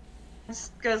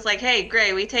goes like, "Hey,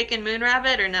 Gray, we taking Moon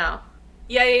Rabbit or no?"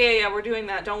 Yeah, we're doing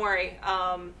that. Don't worry.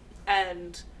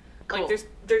 And cool. Like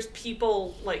there's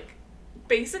people like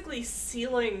basically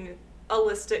sealing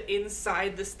Alista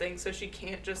inside this thing so she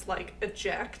can't just like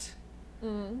eject.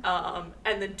 And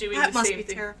then doing that the must same be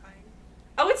thing. Terrifying.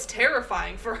 Oh, it's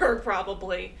terrifying for her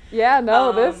probably. Yeah,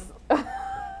 no, this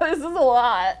this is a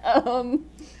lot.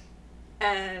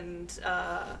 And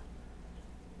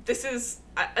this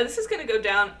is gonna go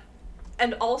down.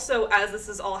 And also, as this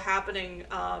is all happening,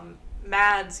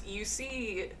 Mads, you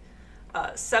see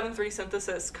 7-3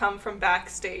 Synthesis come from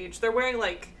backstage. They're wearing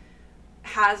like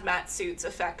hazmat suits,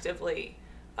 effectively,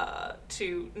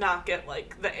 to not get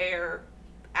like the air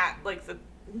at like the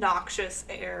noxious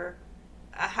air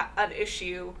an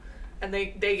issue, and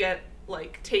they get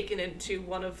like taken into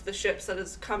one of the ships that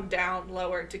has come down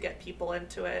lower to get people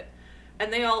into it,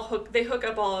 and they hook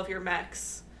up all of your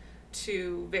mechs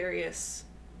to various,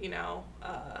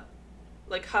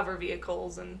 like hover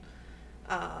vehicles and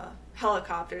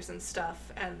helicopters and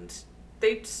stuff, and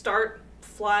they start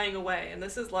flying away. And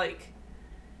this is like,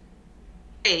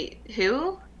 wait,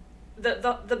 who?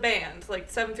 The band,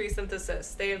 like 7-3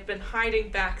 Synthesis, they have been hiding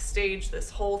backstage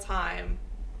this whole time.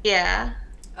 Yeah.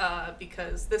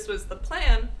 Because this was the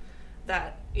plan,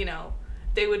 that,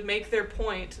 they would make their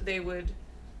point. They weren't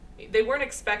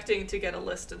expecting to get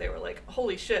Alista. They were like,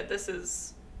 holy shit, this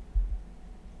is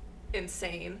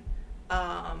insane.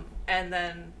 And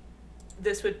then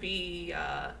this would be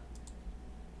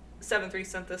 7-3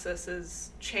 Synthesis's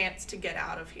chance to get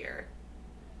out of here.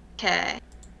 Okay.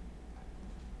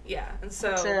 Yeah, and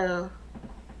so...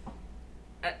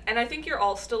 And I think you're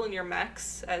all still in your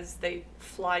mechs as they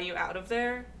fly you out of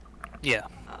there. Yeah.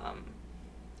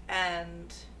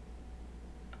 And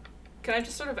can I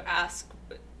just sort of ask...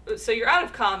 So you're out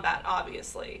of combat,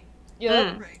 obviously.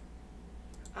 Yeah. Right.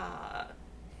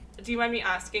 Do you mind me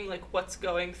asking, like, what's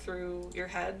going through your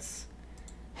heads?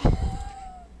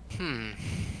 Why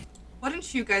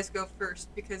don't you guys go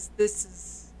first? Because this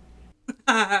is...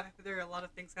 there are a lot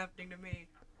of things happening to me.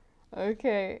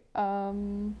 Okay,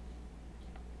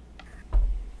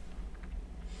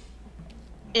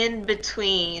 In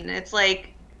between. It's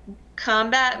like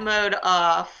combat mode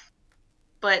off,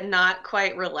 but not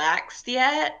quite relaxed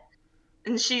yet.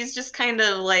 And she's just kind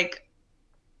of like,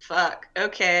 fuck,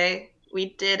 okay,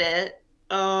 we did it.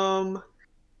 Now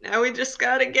we just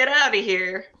gotta get out of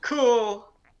here. Cool.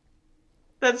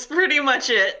 That's pretty much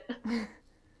it.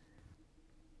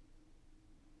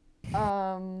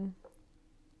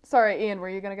 Sorry, Ian, were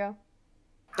you gonna go?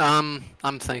 I'm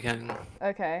thinking.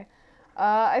 Okay.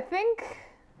 I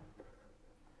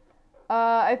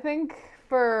think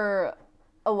for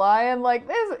a lion like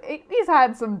this, he's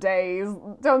had some days,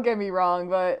 don't get me wrong,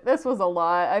 but this was a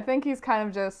lot. I think he's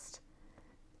kind of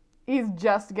he's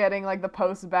just getting like the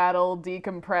post-battle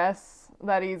decompress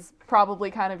that he's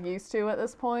probably kind of used to at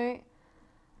this point.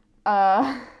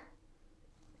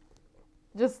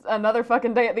 Just another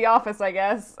fucking day at the office, I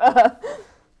guess.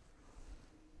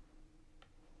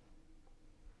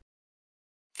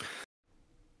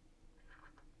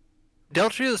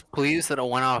 Deltria is pleased that it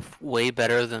went off way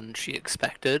better than she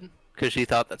expected, because she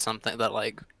thought that something that,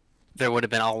 like, there would have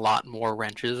been a lot more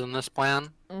wrenches in this plan.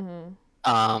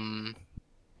 Mm-hmm.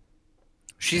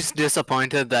 She's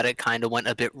disappointed that it kind of went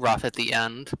a bit rough at the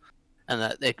end, and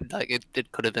that it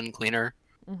could have been cleaner.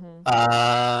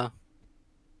 Mm-hmm.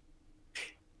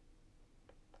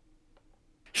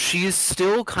 She's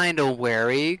still kind of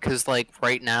wary, because, like,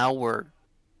 right now we're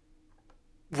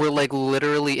like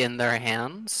literally in their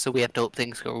hands, so we have to hope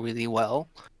things go really well.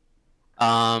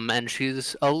 And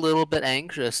she's a little bit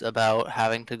anxious about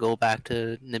having to go back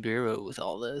to Nibiru with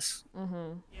all this.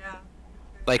 Mm-hmm. Yeah.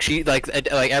 Like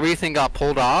like everything got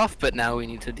pulled off, but now we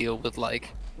need to deal with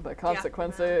like The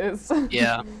consequences.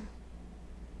 yeah.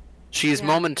 She's Yeah.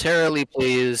 momentarily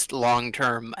pleased, long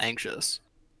term anxious.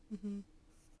 Mm-hmm.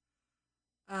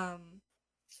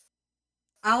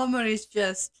 Alimony's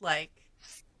just like,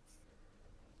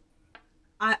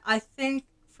 I think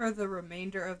for the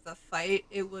remainder of the fight,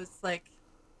 it was like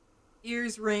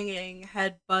ears ringing,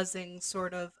 head buzzing,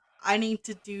 sort of. I need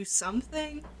to do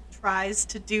something. Tries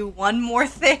to do one more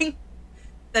thing,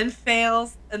 then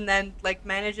fails, and then like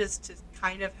manages to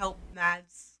kind of help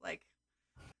Mads like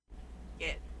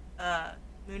get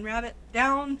Moonrabbit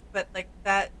down, but like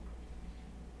that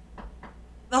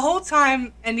the whole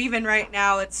time, and even right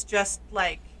now, it's just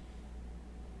like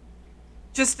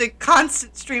just a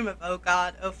constant stream of oh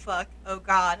god, oh fuck, oh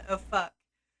god, oh fuck.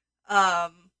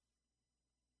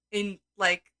 In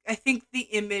like I think the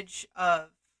image of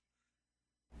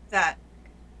that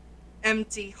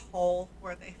empty hole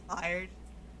where they fired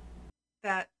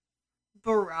that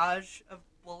barrage of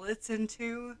bullets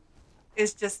into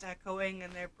is just echoing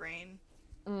in their brain.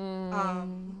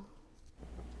 And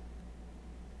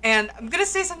I'm gonna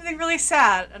say something really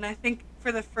sad, and I think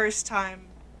for the first time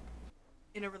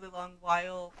in a really long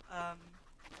while,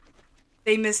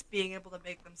 they miss being able to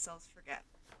make themselves forget.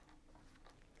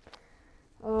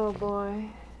 Oh boy.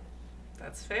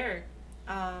 That's fair.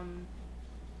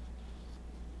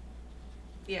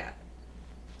 Yeah.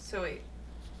 So wait.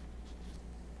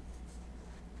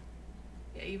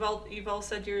 Yeah, you've all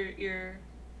said your.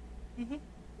 Mm-hmm.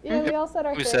 Yeah, we all said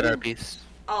our We thing. said our piece.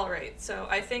 All right. So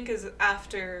I think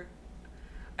after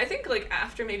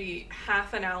maybe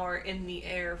half an hour in the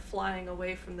air, flying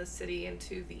away from the city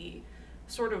into the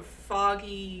sort of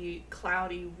foggy,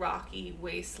 cloudy, rocky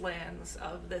wastelands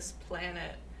of this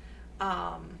planet,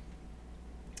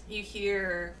 you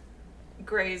hear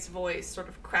Gray's voice sort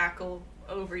of crackle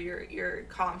over your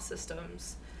comm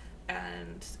systems,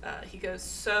 and he goes,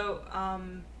 "So,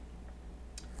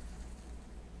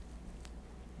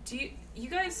 do you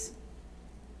guys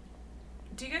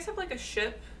have like a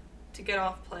ship to get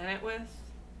off planet with?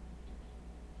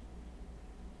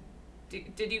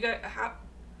 Did you guys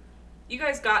you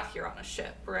guys got here on a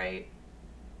ship, right?"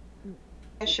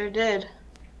 I sure did.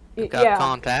 We got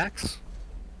contacts.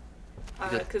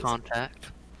 We got 'Cause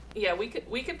contact. yeah, we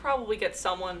could probably get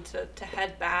someone to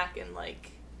head back and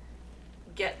like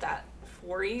get that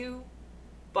for you,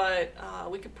 but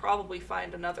we could probably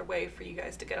find another way for you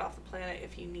guys to get off the planet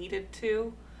if you needed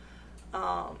to,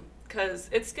 because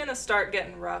it's gonna start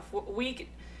getting rough.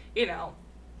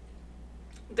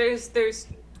 There's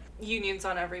unions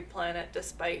on every planet,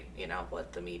 despite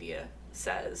what the media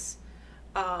says,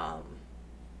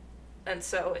 and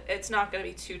so it's not gonna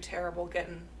be too terrible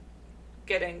getting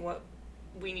what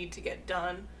we need to get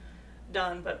done,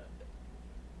 but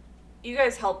you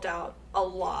guys helped out a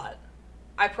lot.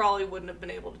 I probably wouldn't have been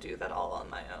able to do that all on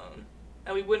my own,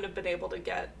 and we wouldn't have been able to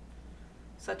get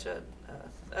such a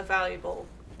valuable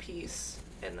piece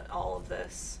in all of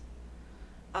this.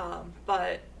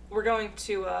 But we're going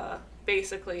to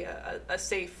basically a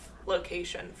safe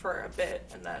location for a bit,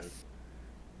 and then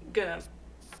gonna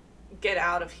get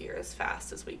out of here as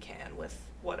fast as we can with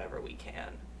whatever we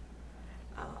can.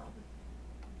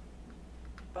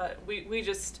 But we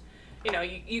just,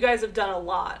 you guys have done a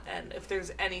lot, and if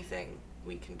there's anything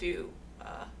we can do,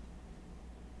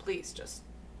 please just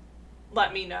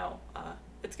let me know.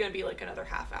 It's gonna be like another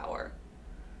half hour.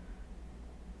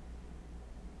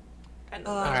 And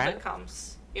then Alright. it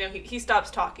comes, he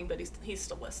stops talking, but he's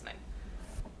still listening.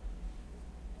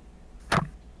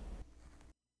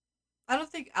 I don't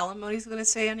think Alimony's gonna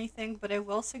say anything, but I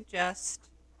will suggest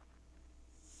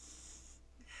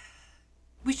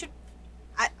we should.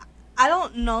 I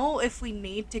don't know if we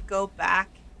need to go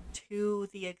back to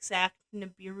the exact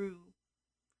Nibiru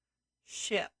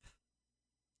ship.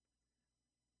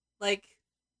 Like,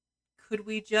 could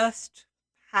we just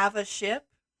have a ship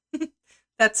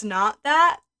that's not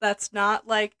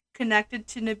like connected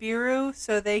to Nibiru,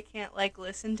 so they can't like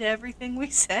listen to everything we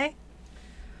say?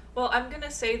 Well, I'm gonna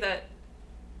say that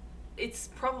it's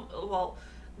probably,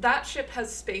 that ship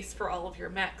has space for all of your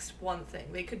mechs. One thing,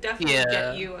 they could definitely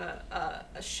get you a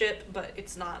ship, but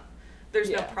it's not.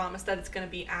 There's no promise that it's gonna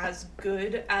be as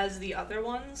good as the other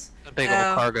ones. A big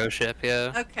old cargo ship,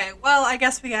 yeah. Okay, well, I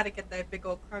guess we gotta get that big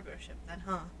old cargo ship then,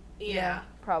 huh? Yeah,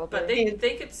 probably. But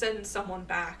they could send someone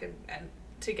back and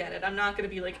to get it. I'm not gonna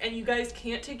be like, and you guys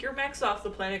can't take your mechs off the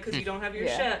planet because you don't have your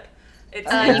ship.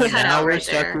 It's you cut now out we're right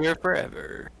stuck there. here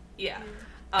forever. Yeah.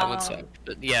 That would suck.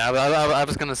 But yeah, I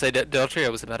was gonna say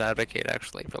Deltria was about to advocate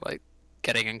actually for like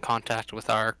getting in contact with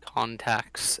our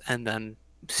contacts and then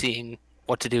seeing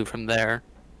what to do from there.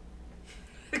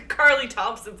 Carly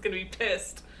Thompson's gonna be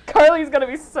pissed. Carly's gonna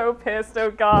be so pissed,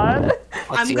 oh god.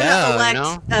 I'm gonna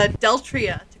elect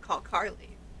Deltria to call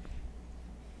Carly.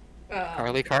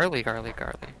 Carly.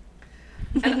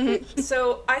 And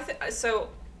so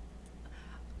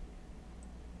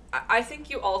I think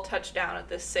you all touch down at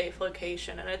this safe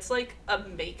location, and it's like a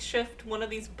makeshift one of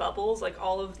these bubbles. Like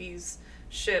all of these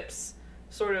ships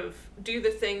sort of do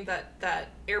the thing that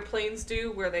airplanes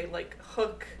do, where they like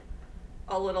hook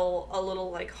a little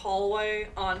like hallway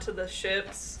onto the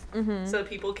ships, so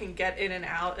people can get in and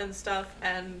out and stuff.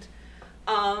 And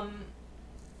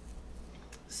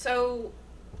so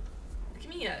give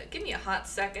me a hot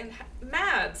second,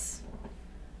 Mads.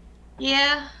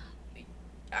 Yeah.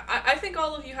 I think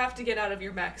all of you have to get out of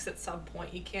your mechs at some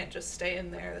point. You can't just stay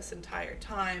in there this entire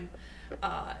time.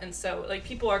 And so, like,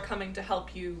 people are coming to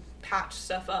help you patch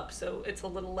stuff up, so it's a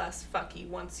little less fucky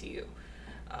once you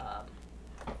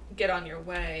get on your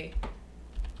way.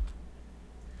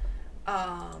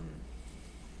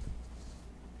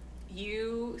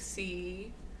 You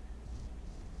see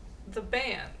the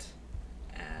band,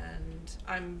 and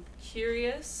I'm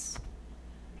curious,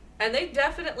 and they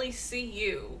definitely see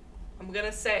you. I'm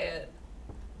gonna say it.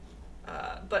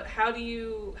 But how do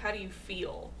you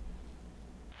feel?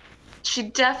 She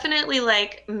definitely,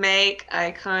 like, make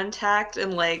eye contact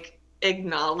and, like,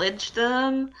 acknowledge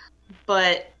them,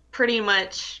 but pretty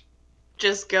much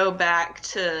just go back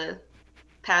to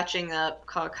patching up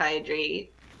Cockydry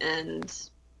and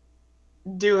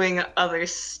doing other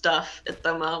stuff at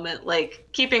the moment, like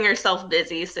keeping herself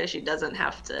busy so she doesn't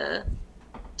have to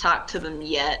talk to them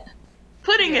yet.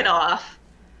 Putting it off.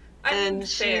 I mean,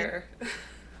 fair.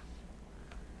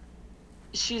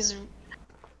 She's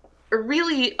a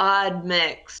really odd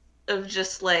mix of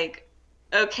just like,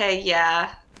 okay,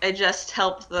 yeah, I just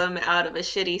helped them out of a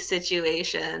shitty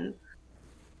situation.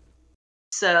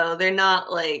 So they're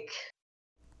not like,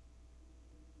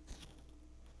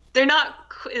 they're not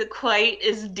quite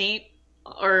as deep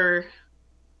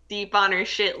on her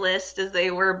shit list as they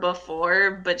were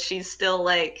before, but she's still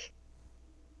like,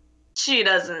 she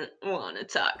doesn't want to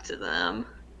talk to them.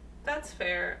 That's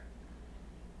fair.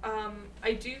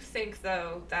 I do think,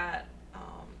 though, that,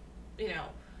 you know,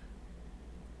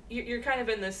 you're kind of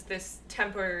in this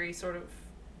temporary sort of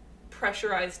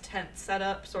pressurized tent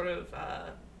setup, sort of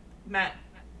Matt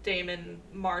Damon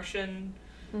Martian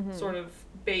sort of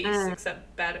base,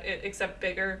 except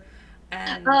bigger.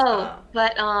 And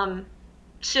but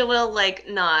she will like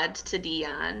nod to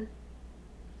Dion.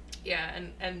 Yeah,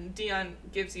 and Dion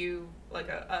gives you like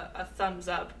a thumbs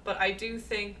up, but I do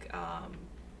think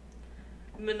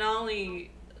Minali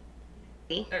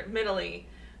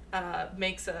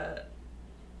makes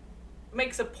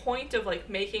a point of like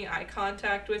making eye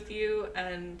contact with you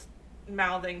and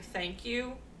mouthing thank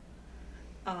you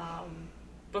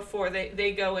before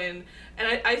they go in.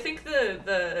 And I think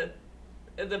the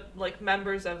like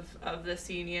members of this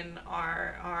union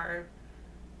are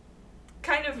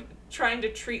kind of trying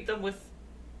to treat them with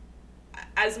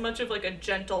as much of like a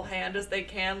gentle hand as they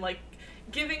can, like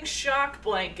giving shock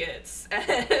blankets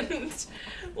and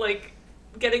like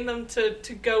getting them to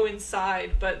go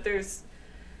inside. But there's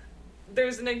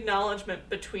an acknowledgement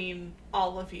between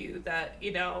all of you that,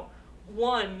 you know,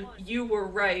 one, you were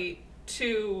right,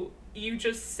 two, you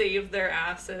just saved their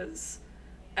asses,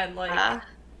 and like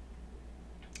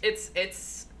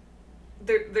it's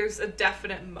there's a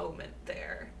definite moment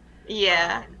there.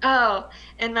 Yeah.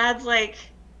 And Mad's like,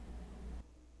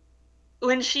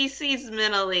 when she sees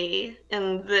Minali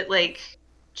and that like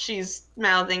she's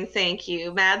mouthing thank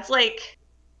you, Mad's like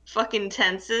fucking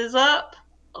tenses up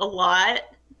a lot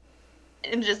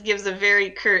and just gives a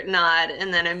very curt nod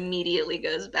and then immediately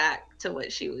goes back to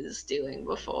what she was doing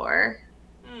before.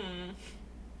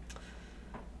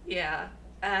 Yeah.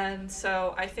 And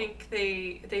so I think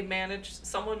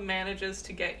someone manages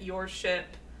to get your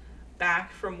ship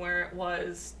back from where it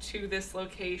was to this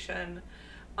location.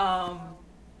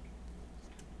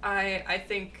 I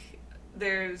think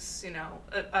there's, you know,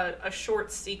 a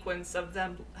short sequence of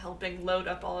them helping load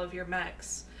up all of your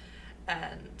mechs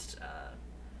and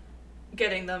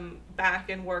getting them back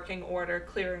in working order,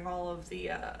 clearing all of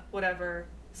the whatever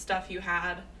stuff you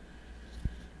had.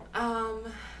 And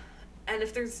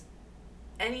if there's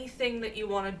anything that you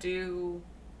want to do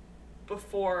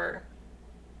before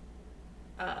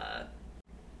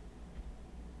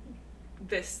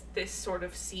this sort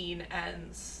of scene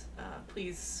ends,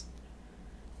 please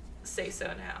say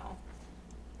so now.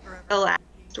 The last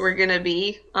we're gonna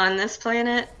be on this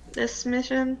planet, this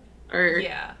mission? Or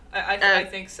yeah, I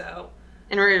think so.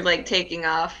 And we're like taking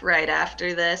off right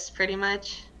after this, pretty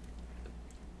much.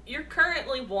 You're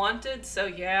currently wanted, so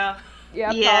yeah.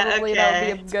 Yeah, Yeah, probably that would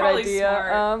be a okay. good probably idea.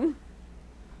 smart.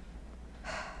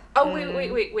 Oh,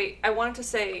 wait. I wanted to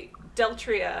say,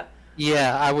 Deltria.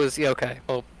 Yeah, okay.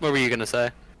 Well, what were you gonna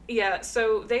say? Yeah,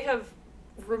 so they have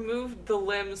removed the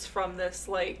limbs from this,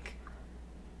 like,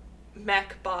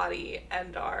 mech body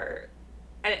and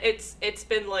it's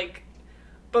been, like,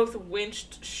 both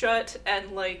winched shut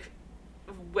and, like,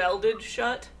 welded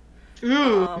shut.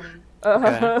 Ooh.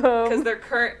 Because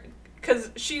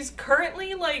because she's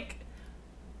currently, like,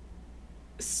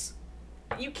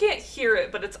 you can't hear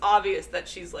it, but it's obvious that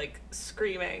she's, like,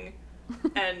 screaming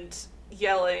and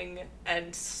yelling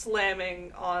and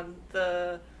slamming on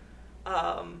the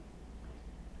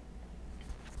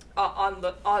on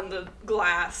the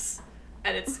glass,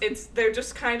 and it's they're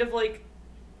just kind of like,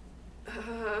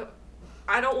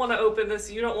 I don't want to open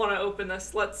this, you don't want to open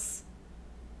this, let's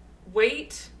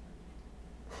wait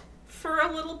for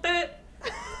a little bit.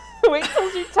 Wait till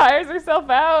she tires herself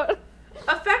out.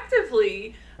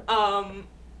 Effectively.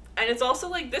 And it's also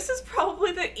like, this is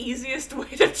probably the easiest way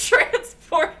to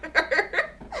transport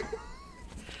her.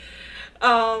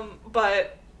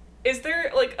 But is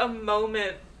there, like, a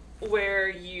moment where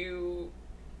you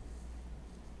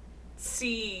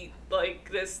see, like,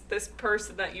 this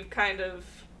person that you've kind of,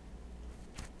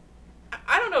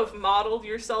 I don't know if modeled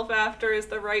yourself after is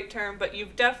the right term, but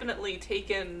you've definitely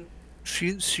taken...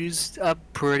 She's a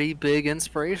pretty big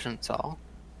inspiration,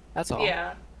 that's all.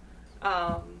 Yeah.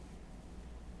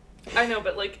 I know,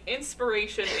 but, like,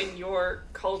 inspiration in your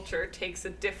culture takes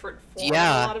a different form in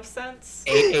a lot of sense.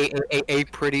 A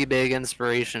pretty big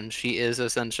inspiration. She is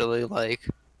essentially, like...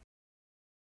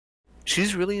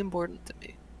 She's really important to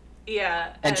me.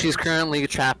 Yeah. And she's currently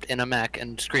trapped in a mech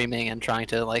and screaming and trying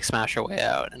to, like, smash her way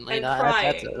out. And, like,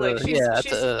 crying. Like, she's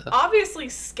obviously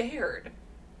scared.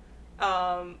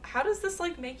 How does this,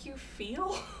 like, make you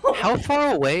feel? How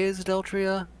far away is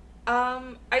Deltria?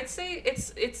 I'd say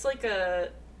it's like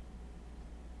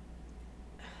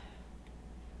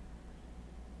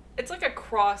it's like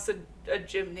across a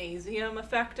gymnasium,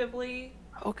 effectively.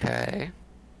 Okay.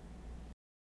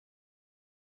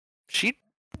 She'd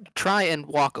try and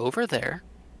walk over there.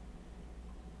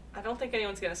 I don't think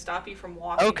anyone's gonna stop you from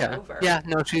walking over. Yeah,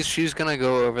 no, she's gonna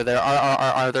go over there.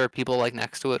 Are there people, like,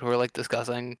 next to it who are, like,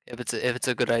 discussing if it's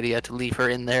a good idea to leave her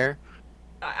in there?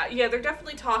 Yeah, they're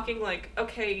definitely talking, like,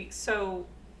 okay, so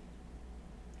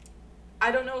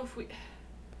I don't know if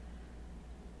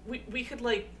we could,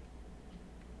 like,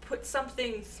 put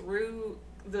something through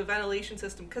the ventilation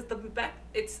system, because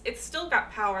it's still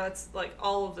got power. That's, like,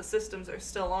 all of the systems are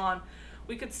still on.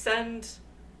 We could send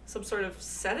some sort of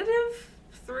sedative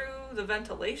through the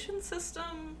ventilation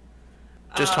system.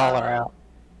 Just haul her out.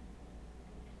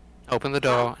 Open the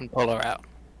door and pull her out.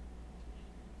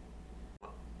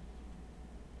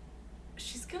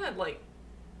 She's gonna, like,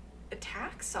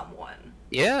 attack someone.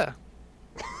 Yeah.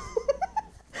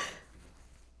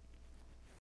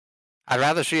 I'd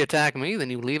rather she attack me than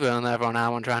you leave her in there for an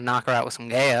hour and try and knock her out with some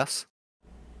gas.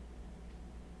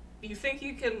 You think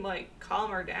you can, like,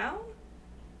 calm her down?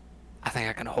 I think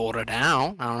I can hold her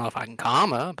down. I don't know if I can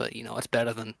calm her, but, you know, it's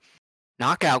better than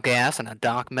knockout gas in a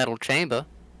dark metal chamber.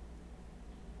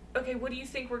 Okay, what do you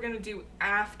think we're gonna do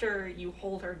after you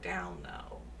hold her down,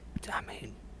 though? I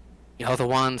mean, you're the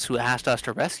ones who asked us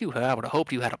to rescue her. I would have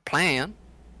hoped you had a plan.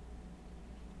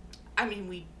 I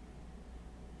mean,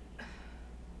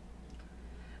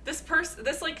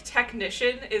 this, like,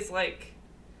 technician is, like,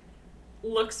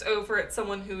 looks over at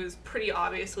someone who is pretty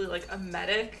obviously, like, a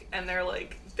medic, and they're,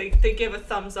 like, they give a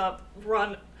thumbs up,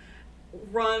 run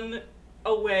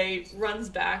away, runs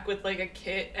back with, like, a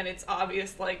kit, and it's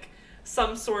obvious, like,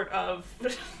 some sort of,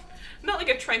 not like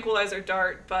a tranquilizer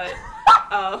dart, but,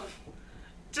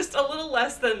 just a little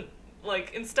less than,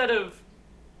 like, instead of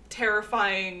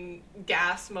terrifying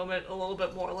gas moment, a little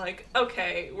bit more like,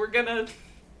 okay, we're gonna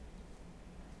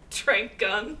trank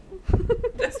gun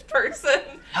this person.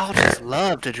 Y'all just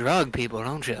love to drug people,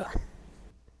 don't you?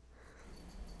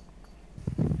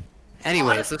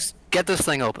 Anyways, let's get this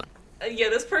thing open. Yeah,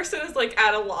 this person is, like,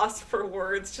 at a loss for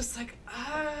words, just like,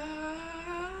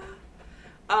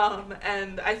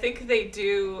 and I think they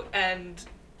do, and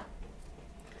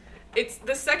it's,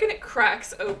 the second it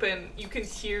cracks open, you can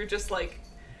hear just, like,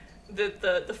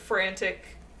 the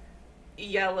frantic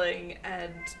yelling,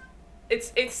 and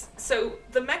it's so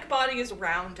the mech body is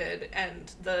rounded,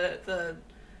 and the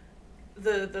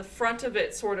front of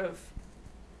it sort of,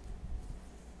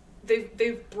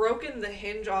 they've broken the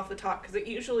hinge off the top, because it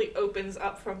usually opens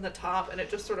up from the top and it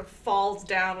just sort of falls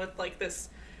down with, like, this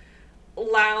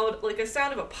loud, like, a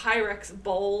sound of a Pyrex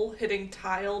bowl hitting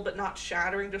tile but not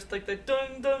shattering, just like the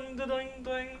dung dung dung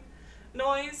dung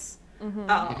noise.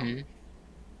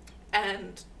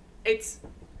 and it's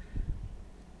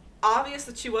obvious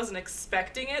that she wasn't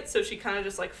expecting it, so she kind of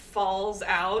just like falls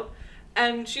out,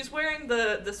 and she's wearing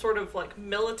the sort of like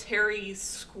military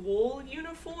school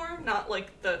uniform, not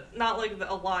like the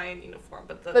Alliance uniform,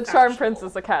 but the Charm fashionable-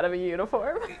 Princess Academy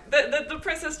uniform. the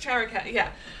Princess Charm Academy,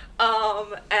 yeah.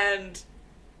 And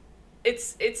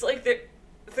it's like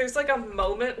there's like a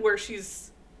moment where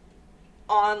she's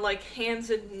on like hands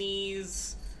and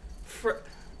knees for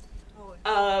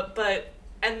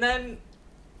and then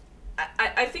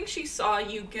I think she saw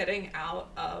you getting out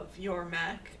of your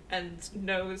mech and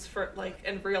knows for like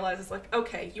and realizes like,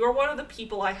 okay, you're one of the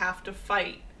people I have to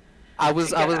fight. I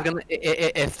was gonna,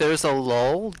 if there's a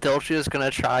lull, Delcia is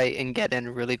gonna try and get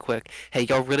in really quick. Hey,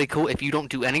 you're really cool. If you don't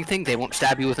do anything, they won't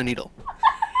stab you with a needle.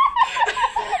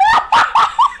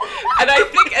 And I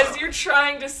think as you're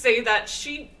trying to say that,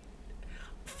 she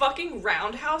fucking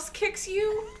roundhouse kicks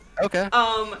you. Okay.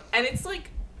 And it's like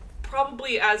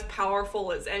probably as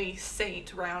powerful as any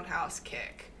saint roundhouse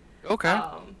kick. Okay.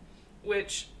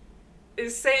 Which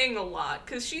is saying a lot,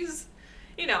 because she's,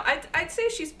 you know, I'd say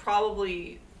she's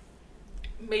probably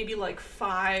maybe like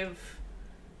 5'5"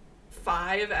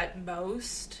 at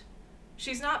most.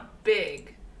 She's not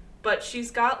big, but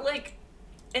she's got like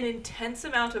an intense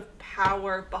amount of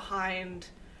power behind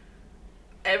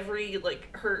every like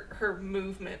her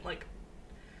movement, like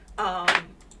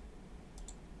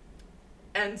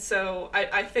and so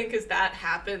I think as that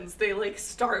happens, they like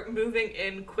start moving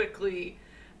in quickly,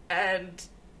 and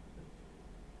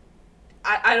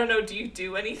I don't know, do you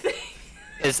do anything?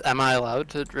 Am I allowed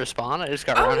to respond? I just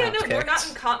got Oh yeah, roundhouse no,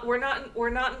 kicks. we're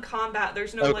not in combat.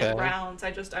 There's no Okay. like rounds.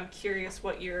 I'm curious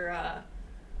what your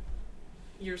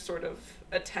sort of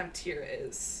attempt here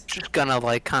is. Just gonna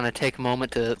like kind of take a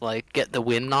moment to like get the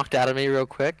wind knocked out of me real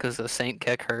quick, because a saint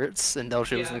kick hurts, and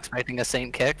Delcia wasn't Yeah. expecting a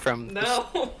saint kick from this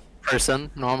No. person,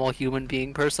 normal human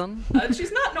being person.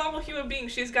 She's not normal human being.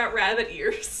 She's got rabbit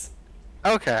ears.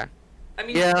 Okay. I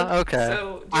mean, Yeah. Okay.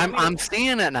 So do you want me I'm to-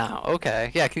 seeing it now.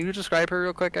 Okay. Yeah. Can you describe her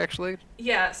real quick, actually?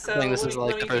 Yeah. So I think this let is me-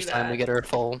 like let the me do first time we that. get her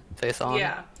full face on.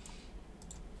 Yeah.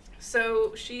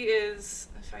 So she is,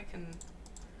 if I can,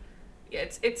 yeah,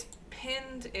 it's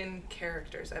pinned in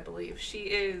characters, I believe.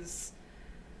 She's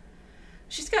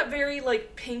got very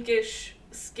like pinkish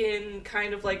skin,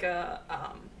 kind of like a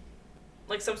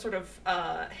like some sort of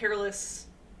hairless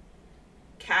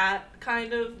cat,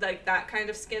 kind of like that kind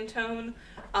of skin tone.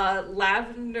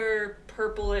 Lavender,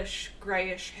 purplish,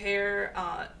 grayish hair.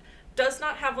 Does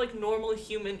not have like normal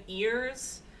human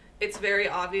ears. It's very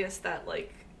obvious that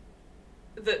like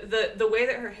the way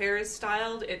that her hair is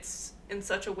styled, it's in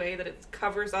such a way that it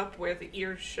covers up where the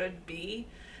ears should be,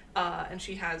 and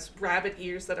she has rabbit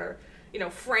ears that are, you know,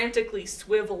 frantically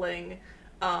swiveling,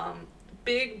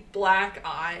 big black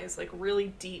eyes, like really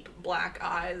deep black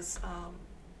eyes,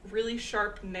 really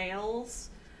sharp nails,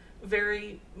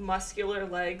 very muscular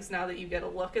legs now that you get a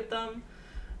look at them,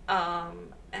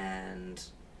 and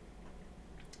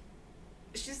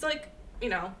she's like, you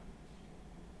know,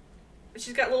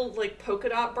 she's got little like polka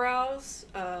dot brows,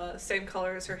 same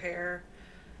color as her hair,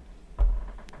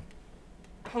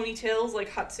 ponytails like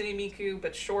Hatsune Miku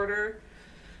but shorter.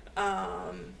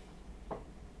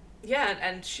 Yeah,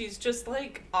 and she's just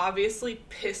like obviously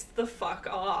pissed the fuck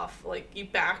off. Like you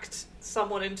backed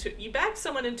someone into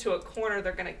a corner,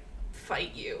 they're gonna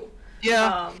fight you.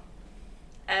 Yeah.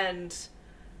 And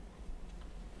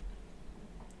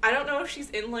I don't know if she's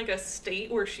in like a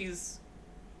state where she's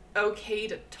okay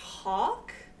to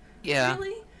talk. Yeah.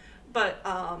 Really, but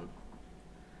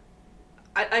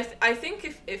I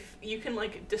think if you can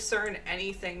like discern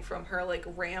anything from her like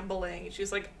rambling,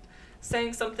 she's like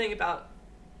saying something about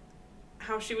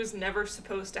how she was never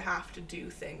supposed to have to do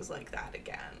things like that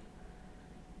again.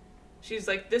 She's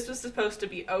like, this was supposed to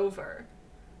be over.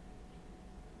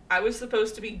 I was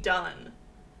supposed to be done.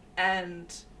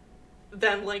 And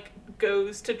then like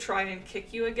goes to try and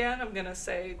kick you again. I'm gonna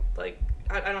say like,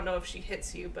 I don't know if she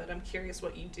hits you, but I'm curious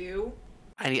what you do.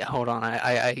 Hold on.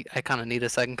 I kind of need a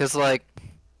second, because like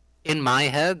in my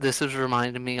head, this is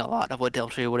reminding me a lot of what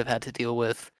Delcia would have had to deal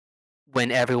with when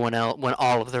when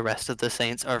all of the rest of the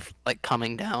saints are like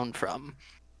coming down from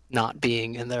not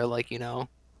being in their like, you know,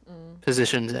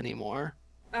 positions anymore.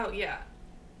 Oh yeah.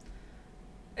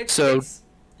 It's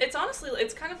honestly,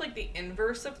 it's kind of like the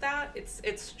inverse of that.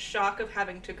 It's shock of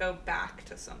having to go back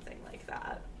to something like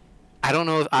that. I don't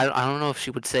know if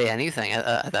she would say anything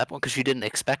at that point, because she didn't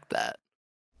expect that.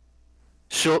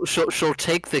 She'll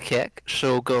take the kick.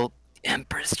 She'll go,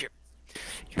 Empress, you're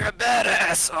a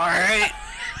badass, all right.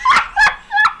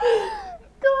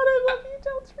 I love you,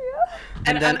 Deltria.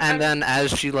 And then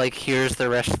as she like hears the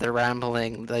rest of the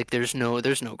rambling, like there's no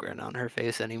grin on her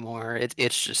face anymore.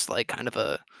 It's just like kind of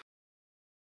a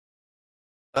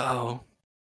oh.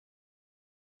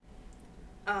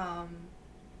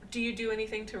 Do you do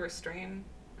anything to restrain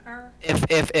her?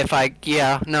 If I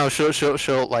no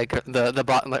she'll like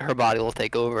her body will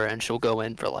take over and she'll go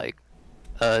in for like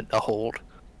a hold.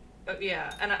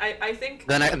 Yeah, and I think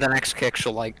The next kick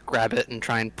she'll like grab it and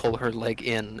try and pull her leg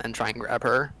in and try and grab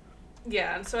her.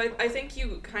 Yeah, and so I think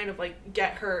you kind of like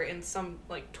get her in some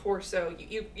like torso.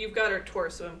 You've got her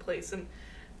torso in place, and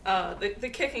the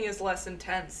kicking is less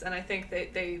intense, and I think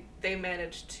they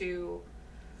managed to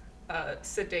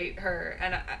sedate her,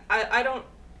 and I don't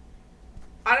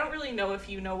really know if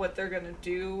you know what they're gonna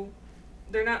do.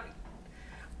 They're not.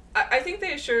 I think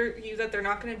they assure you that they're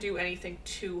not going to do anything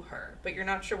to her, but you're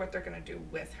not sure what they're going to do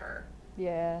with her.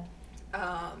 Yeah.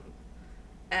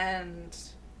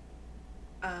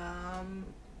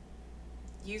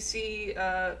 You see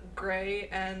Gray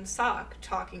and Sock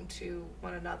talking to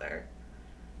one another.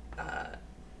 I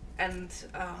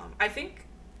think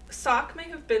Sock may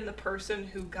have been the person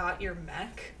who got your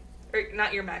mech, or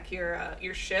not your mech,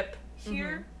 your ship here.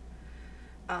 Mm-hmm.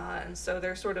 And so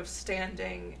they're sort of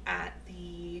standing at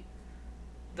the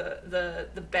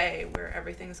bay where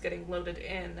everything's getting loaded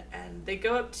in, and they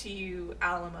go up to you,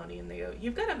 Alimony, and they go,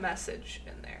 "You've got a message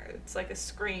in there. It's like a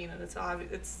screen, and it's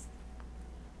obvious. It's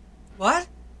what?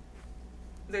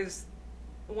 There's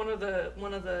one of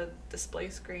the display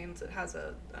screens that has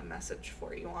a message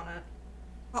for you on it.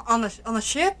 On the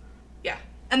ship? Yeah.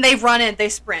 And they run in. They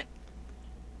sprint.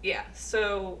 Yeah.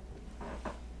 So,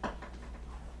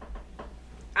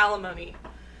 Alimony,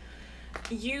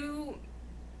 you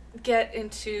get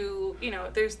into,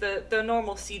 there's the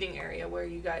normal seating area where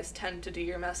you guys tend to do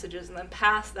your messages, and then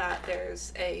past that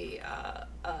there's a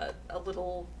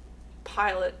little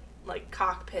pilot like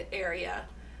cockpit area,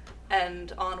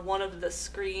 and on one of the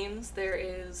screens there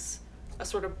is a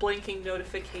sort of blinking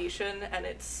notification, and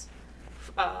it's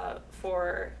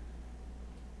for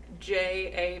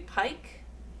J.A. Pike.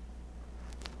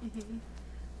 Mm-hmm.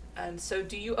 And so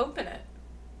do you open it?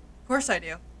 Of course I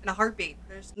do. In a heartbeat.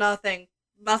 There's nothing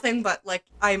but, like,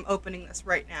 I'm opening this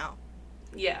right now.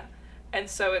 Yeah. And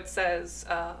so it says,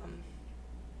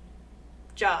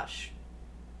 Josh,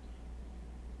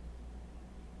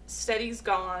 Steady's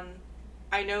gone.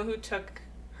 I know who took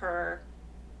her.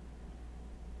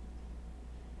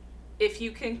 If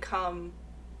you can come,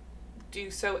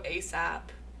 do so ASAP.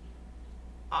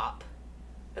 Op.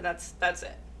 And that's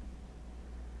it.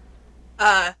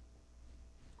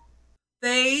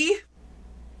 They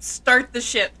start the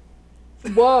ship.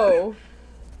 Whoa.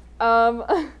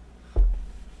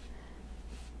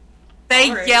 They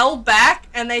yell back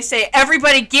and they say,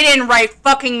 "Everybody get in right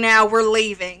fucking now, we're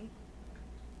leaving."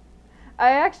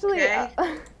 I actually, Okay.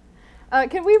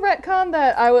 Can we retcon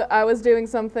that I was doing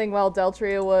something while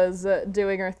Deltria was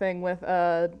doing her thing with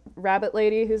Rabbit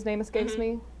Lady, whose name escapes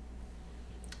me?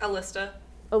 Alista.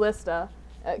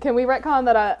 Can we retcon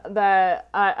that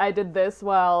I did this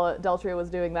while Deltria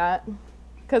was doing that?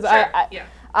 Because sure,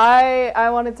 I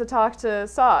wanted to talk to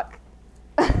Sock.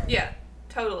 Yeah,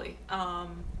 totally.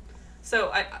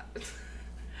 So I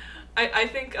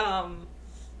think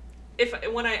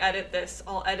when I edit this,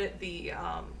 I'll edit the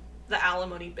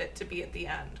Alimony bit to be at the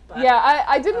end. But yeah,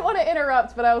 I didn't want to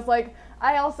interrupt, but I was like,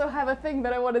 I also have a thing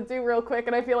that I want to do real quick,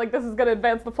 and I feel like this is going to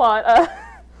advance the plot.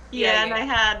 Yeah, and I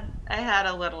had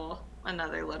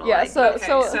another little. Yeah, idea.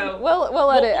 so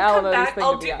we'll edit Alimony's thing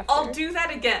to be after. I'll do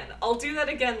that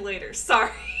again later.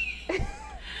 Sorry.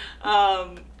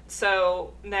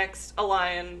 So next,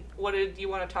 Elian, what did you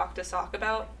want to talk to Sock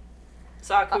about?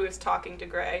 Sock, who is talking to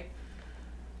Gray.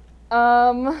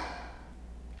 Oh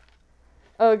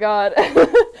god.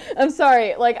 I'm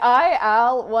sorry. Like, I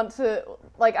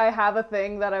have a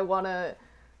thing that I want to,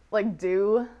 like,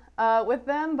 do with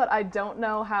them, but I don't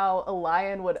know how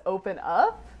Elian would open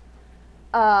up.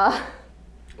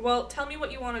 Well, tell me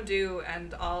what you want to do,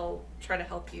 and I'll try to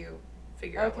help you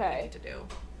figure out what you need to do.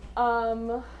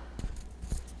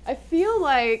 I feel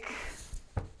like...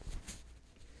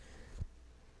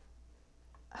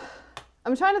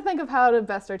 I'm trying to think of how to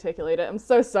best articulate it. I'm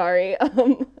so sorry.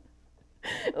 The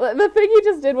thing you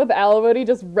just did with Alimony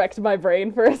just wrecked my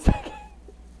brain for a second.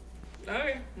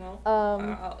 Okay,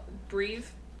 well, breathe.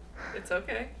 It's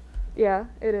okay. Yeah,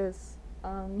 it is.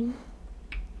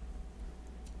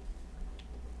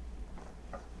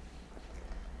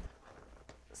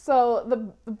 So the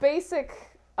basic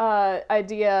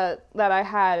idea that I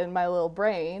had in my little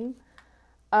brain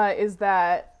is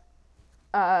that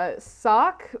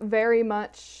Sock very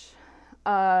much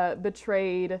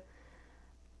betrayed,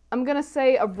 I'm gonna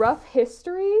say, a rough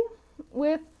history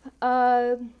with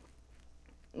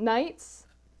knights.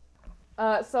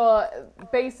 So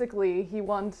basically, he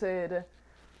wanted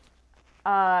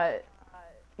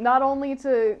not only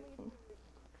to...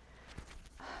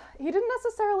 He didn't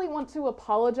necessarily want to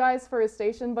apologize for his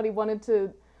station, but he wanted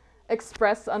to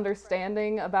express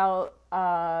understanding about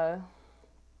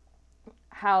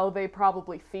how they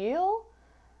probably feel.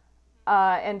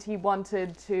 And he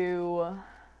wanted to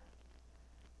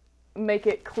make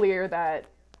it clear that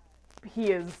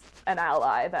he is an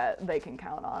ally that they can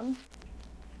count on.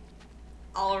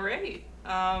 All right.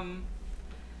 I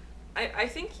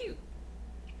think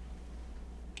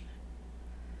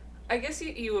I guess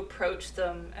you approach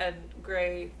them, and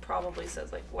Gray probably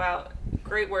says, like, wow,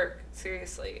 great work,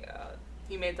 seriously.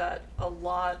 You made that a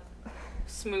lot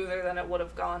smoother than it would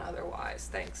have gone otherwise,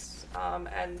 thanks.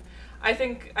 And I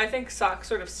think Sock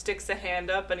sort of sticks a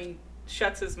hand up and he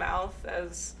shuts his mouth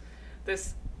as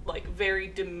this, like, very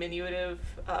diminutive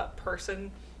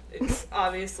person is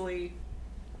obviously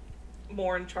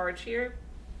more in charge here.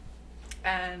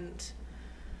 And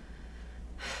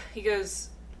he goes...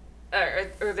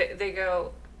 Or they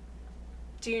go,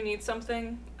 do you need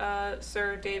something,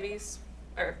 Sir Davies?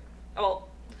 Well,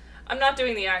 I'm not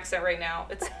doing the accent right now.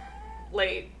 It's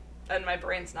late, and my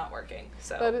brain's not working,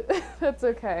 so... That's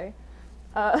okay.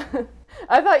 I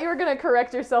thought you were going to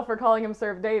correct yourself for calling him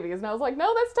Sir Davies, and I was like,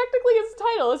 no, that's technically his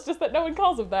title, it's just that no one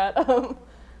calls him that.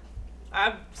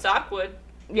 I'm Sockwood,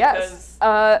 yes.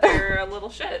 Because they're a little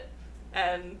shit,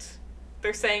 and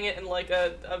they're saying it in, like,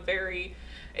 a very...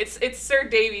 It's Sir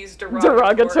Davies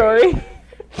derogatory.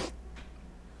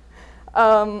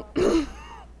 I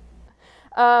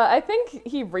think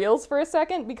he reels for a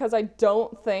second because I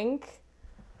think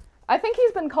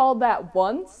he's been called that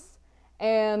once,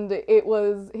 and it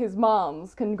was his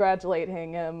mom's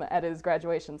congratulating him at his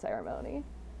graduation ceremony.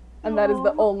 And that is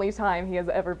the only time he has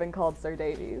ever been called Sir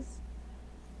Davies.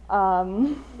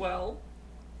 Well.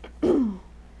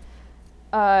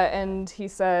 And he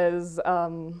says,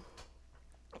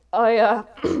 I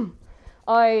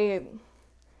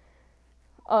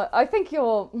think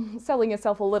you're selling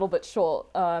yourself a little bit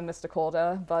short, Mr.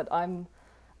 Corder, but I'm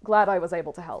glad I was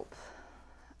able to help.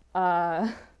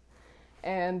 And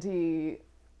he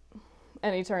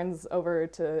turns over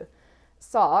to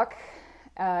Sock,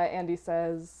 and he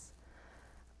says,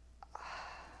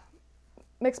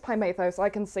 Mixed Pymathos, I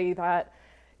can see that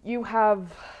you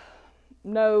have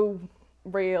no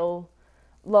real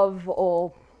love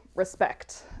or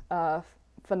respect for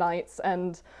knights,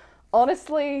 and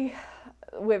honestly,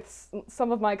 with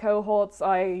some of my cohorts,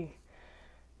 I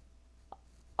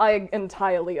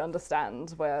entirely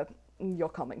understand where you're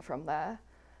coming from there.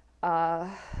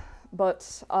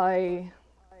 But I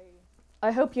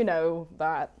hope you know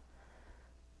that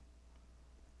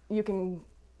you can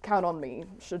count on me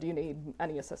should you need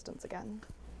any assistance again.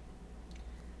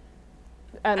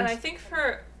 And I think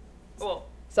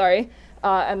sorry. Sorry.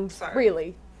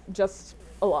 Really, just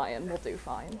a lion will do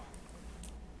fine.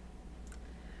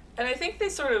 And I think they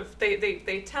sort of,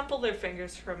 they temple their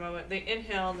fingers for a moment, they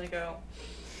inhale and they go,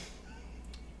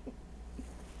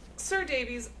 Sir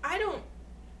Davies, I don't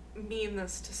mean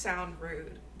this to sound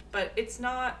rude, but it's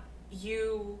not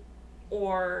you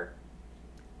or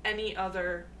any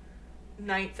other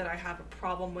knight that I have a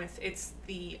problem with, it's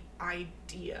the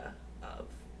idea of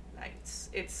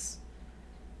knights. It's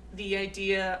the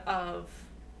idea of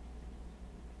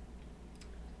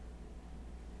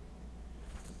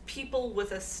people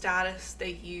with a status they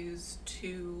use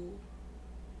to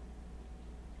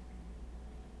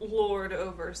lord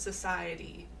over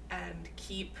society and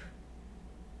keep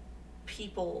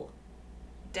people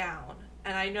down.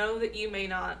 And I know that you may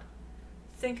not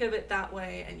think of it that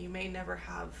way, and you may never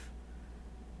have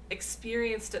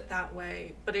experienced it that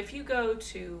way, but if you go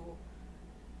to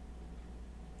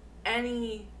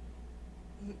any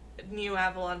New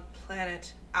Avalon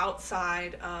planet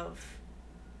outside of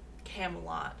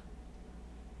Camelot,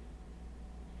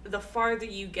 the farther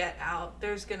you get out,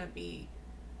 there's gonna be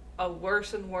a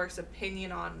worse and worse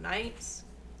opinion on knights,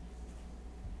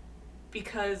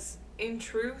 because in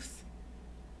truth,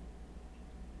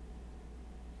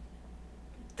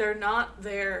 they're not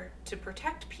there to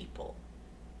protect people.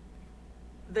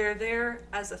 They're there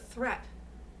as a threat.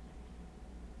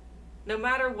 No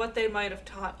matter what they might have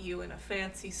taught you in a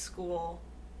fancy school,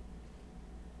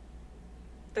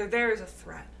 they're there as a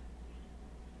threat.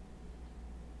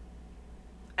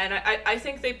 And I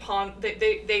think they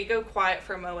go quiet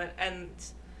for a moment, and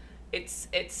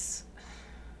it's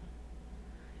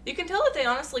you can tell that they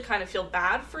honestly kind of feel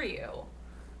bad for you.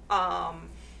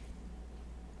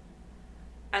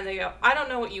 And they go, I don't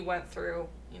know what you went through,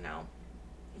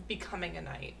 becoming a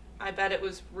knight. I bet it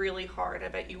was really hard. I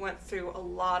bet you went through a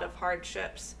lot of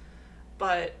hardships.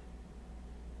 But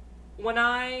when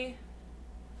I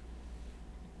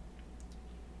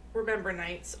remember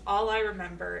knights, all I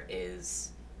remember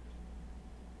is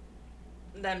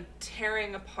them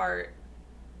tearing apart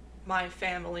my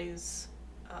family's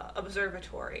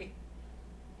observatory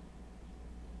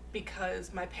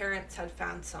because my parents had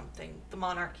found something the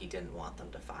monarchy didn't want them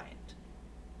to find.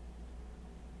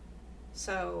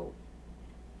 So,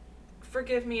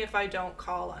 forgive me if I don't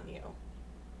call on you.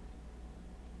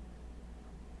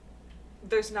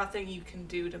 There's nothing you can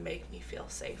do to make me feel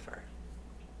safer.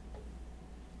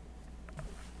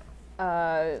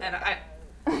 And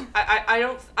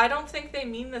I don't think they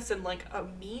mean this in like a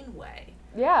mean way.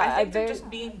 Yeah, I think they're just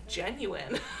being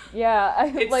genuine. Yeah,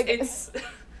 It's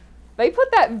they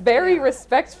put that very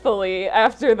respectfully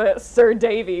after the Sir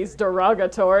Davies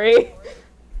derogatory.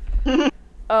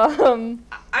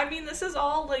 I mean, this is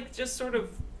all like just sort of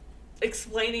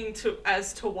explaining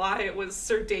as to why it was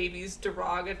Sir Davies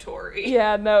derogatory.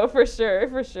 Yeah, no, for sure.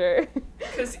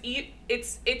 Because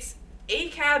it's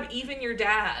ACAB, even your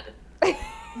dad.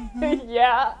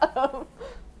 Yeah.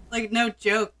 Like, no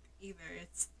joke either.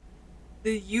 It's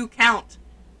the you count.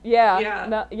 Yeah.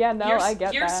 Yeah. I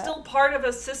get you're that. still part of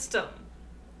a system.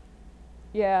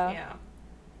 Yeah.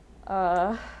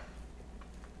 And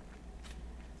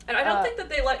I don't think that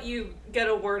they let you get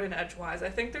a word in edgewise. I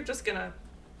think they're just gonna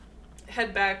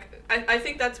head back. I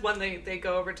think that's when they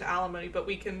go over to alimony, but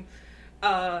we can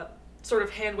sort of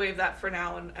hand wave that for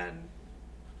now and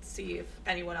see if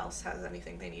anyone else has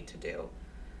anything they need to do.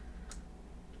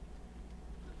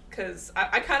 Because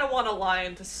I kind of want to lie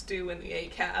into stew in the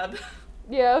ACAB.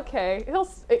 Yeah, okay. He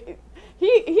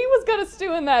was gonna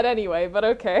stew in that anyway, but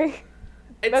okay.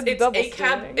 It's double ACAB.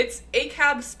 stewing. It's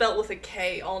ACAB spelt with a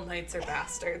K. All knights are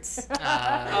bastards.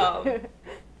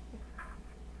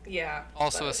 Yeah.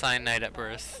 Also assigned knight at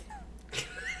birth.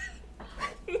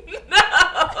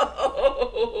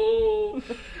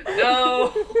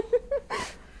 No.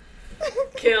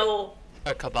 Kill.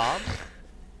 A kebab?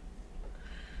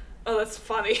 Oh, that's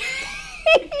funny.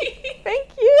 Thank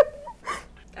you.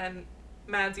 And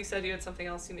Mads, you said you had something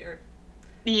else you knew.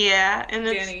 Yeah, and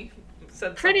it's Danny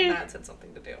said pretty- Mads had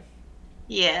something to do.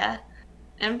 yeah,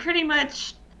 and pretty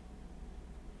much.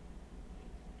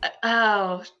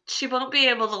 She won't be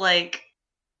able to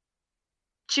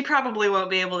She probably won't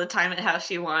be able to time it how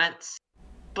she wants,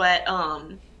 but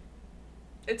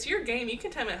It's your game. You can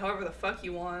time it however the fuck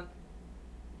you want.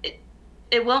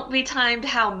 it won't be timed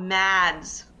how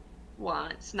Mads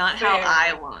wants, not how Fair.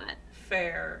 I want.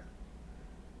 Fair.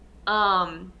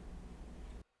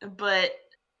 But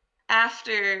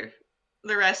after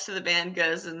the rest of the band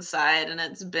goes inside and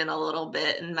it's been a little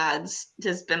bit and Mads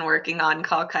has been working on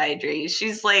Kalkaidri,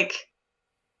 she's like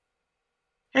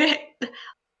her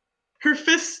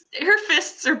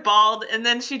fists are balled, and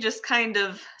then she just kind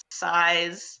of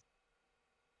sighs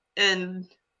and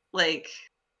oh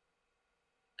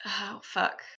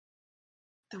fuck.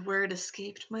 The word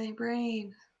escaped my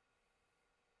brain.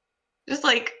 Just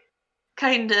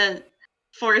kind of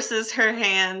forces her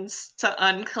hands to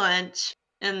unclench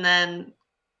and then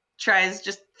tries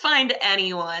just find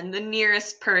anyone, the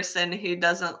nearest person who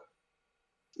doesn't.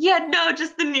 Yeah, no,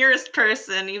 just the nearest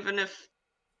person, even if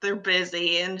they're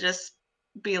busy, and just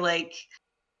be like,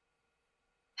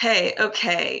 hey,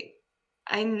 okay,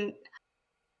 I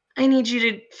need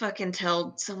you to fucking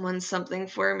tell someone something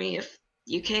for me if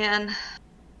you can.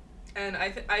 And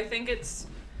I think it's,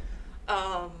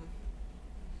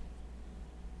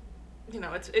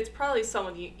 it's probably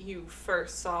someone you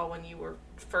first saw when you were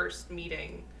first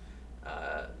meeting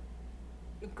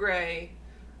Gray.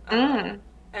 And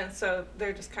so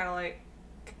they're just kind of like,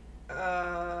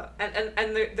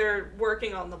 and they're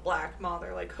working on the Black Maw.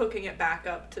 They're like hooking it back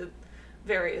up to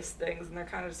various things, and they're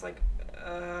kind of just like,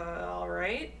 all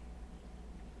right.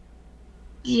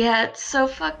 Yeah, it's so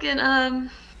fucking,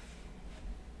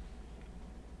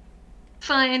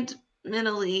 find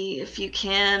Minnalee if you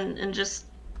can, and just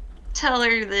tell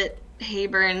her that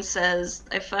Hayburn says,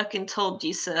 I fucking told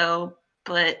you so,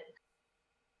 but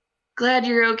glad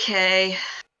you're okay.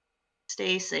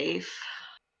 Stay safe.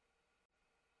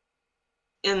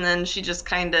 And then she just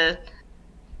kind of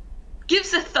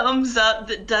gives a thumbs up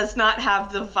that does not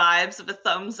have the vibes of a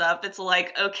thumbs up. It's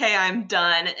like, okay, I'm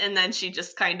done. And then she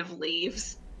just kind of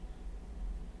leaves.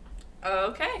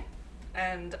 Okay.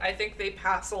 And I think they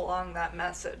pass along that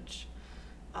message.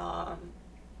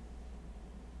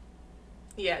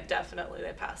 Yeah, definitely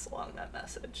they pass along that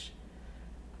message.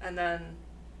 And then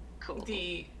Cool.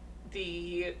 the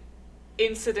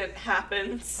incident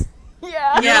happens.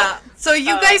 Yeah. Yeah. So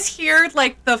you Uh, guys hear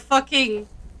like the fucking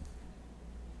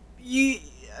you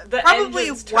The probably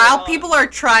engines turn while on. people are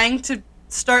trying to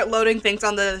start loading things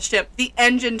onto the ship, the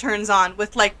engine turns on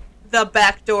with like the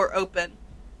back door open.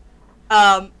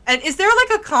 And is there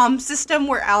like a comm system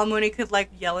where Alimony could like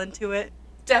yell into it?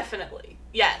 Definitely.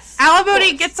 Yes.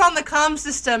 Alimony of gets on the comm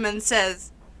system and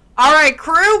says, "All right,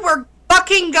 crew, we're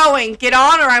fucking going. Get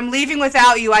on, or I'm leaving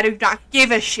without you. I do not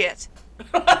give a shit."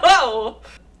 course. Oh!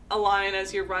 A line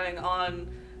as you're running on,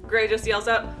 Gray just yells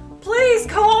out, "Please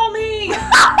call me!"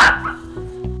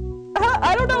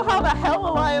 I don't know how the hell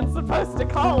Alliance supposed to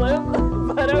call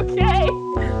him, but okay.